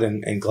proud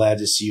and glad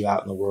to see you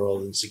out in the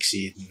world and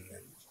succeed.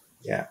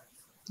 And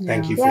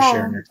thank you for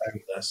sharing your time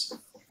with us.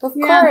 Of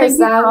Thank course. you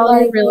for all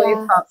Like, the really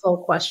thoughtful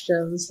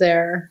questions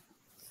there.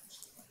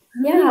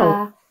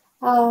 Yeah.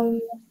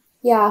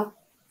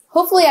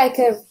 Hopefully I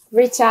could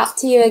reach out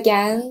to you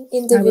again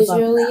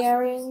individually,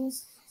 Erin.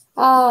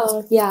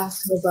 Oh, yeah.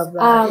 I would love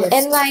that.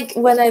 And like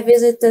when I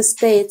visit the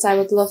States, I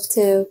would love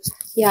to,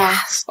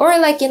 or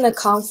like in a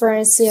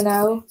conference, you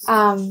know.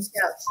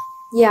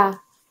 Yeah.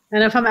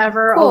 And if I'm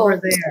ever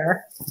over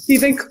there,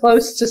 even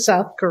close to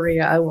South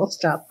Korea, I will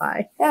stop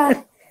by.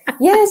 Yeah.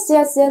 Yes,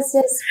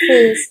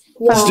 please.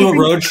 Yeah. Let's do a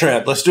road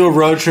trip. Let's do a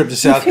road trip to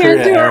South Korea.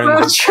 We can't do a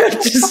road trip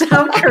to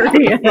South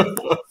Korea.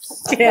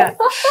 Yeah.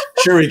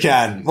 Sure we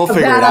can. We'll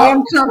figure it out. I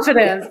am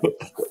confident.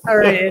 All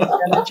right,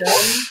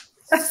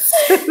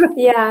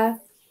 Yeah.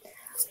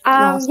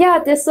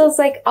 This was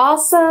like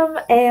awesome.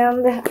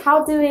 And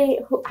how do we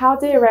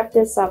wrap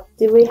this up?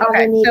 Do we have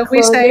any so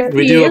we say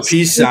we do a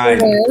peace sign.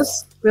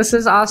 This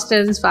is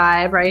Austin's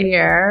vibe right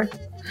here.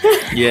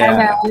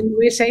 Yeah. And then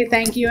we say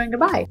thank you and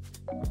goodbye.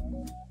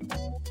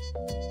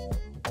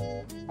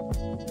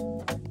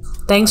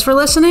 Thanks for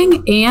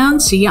listening, and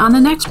see you on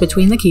the next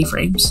Between the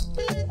Keyframes.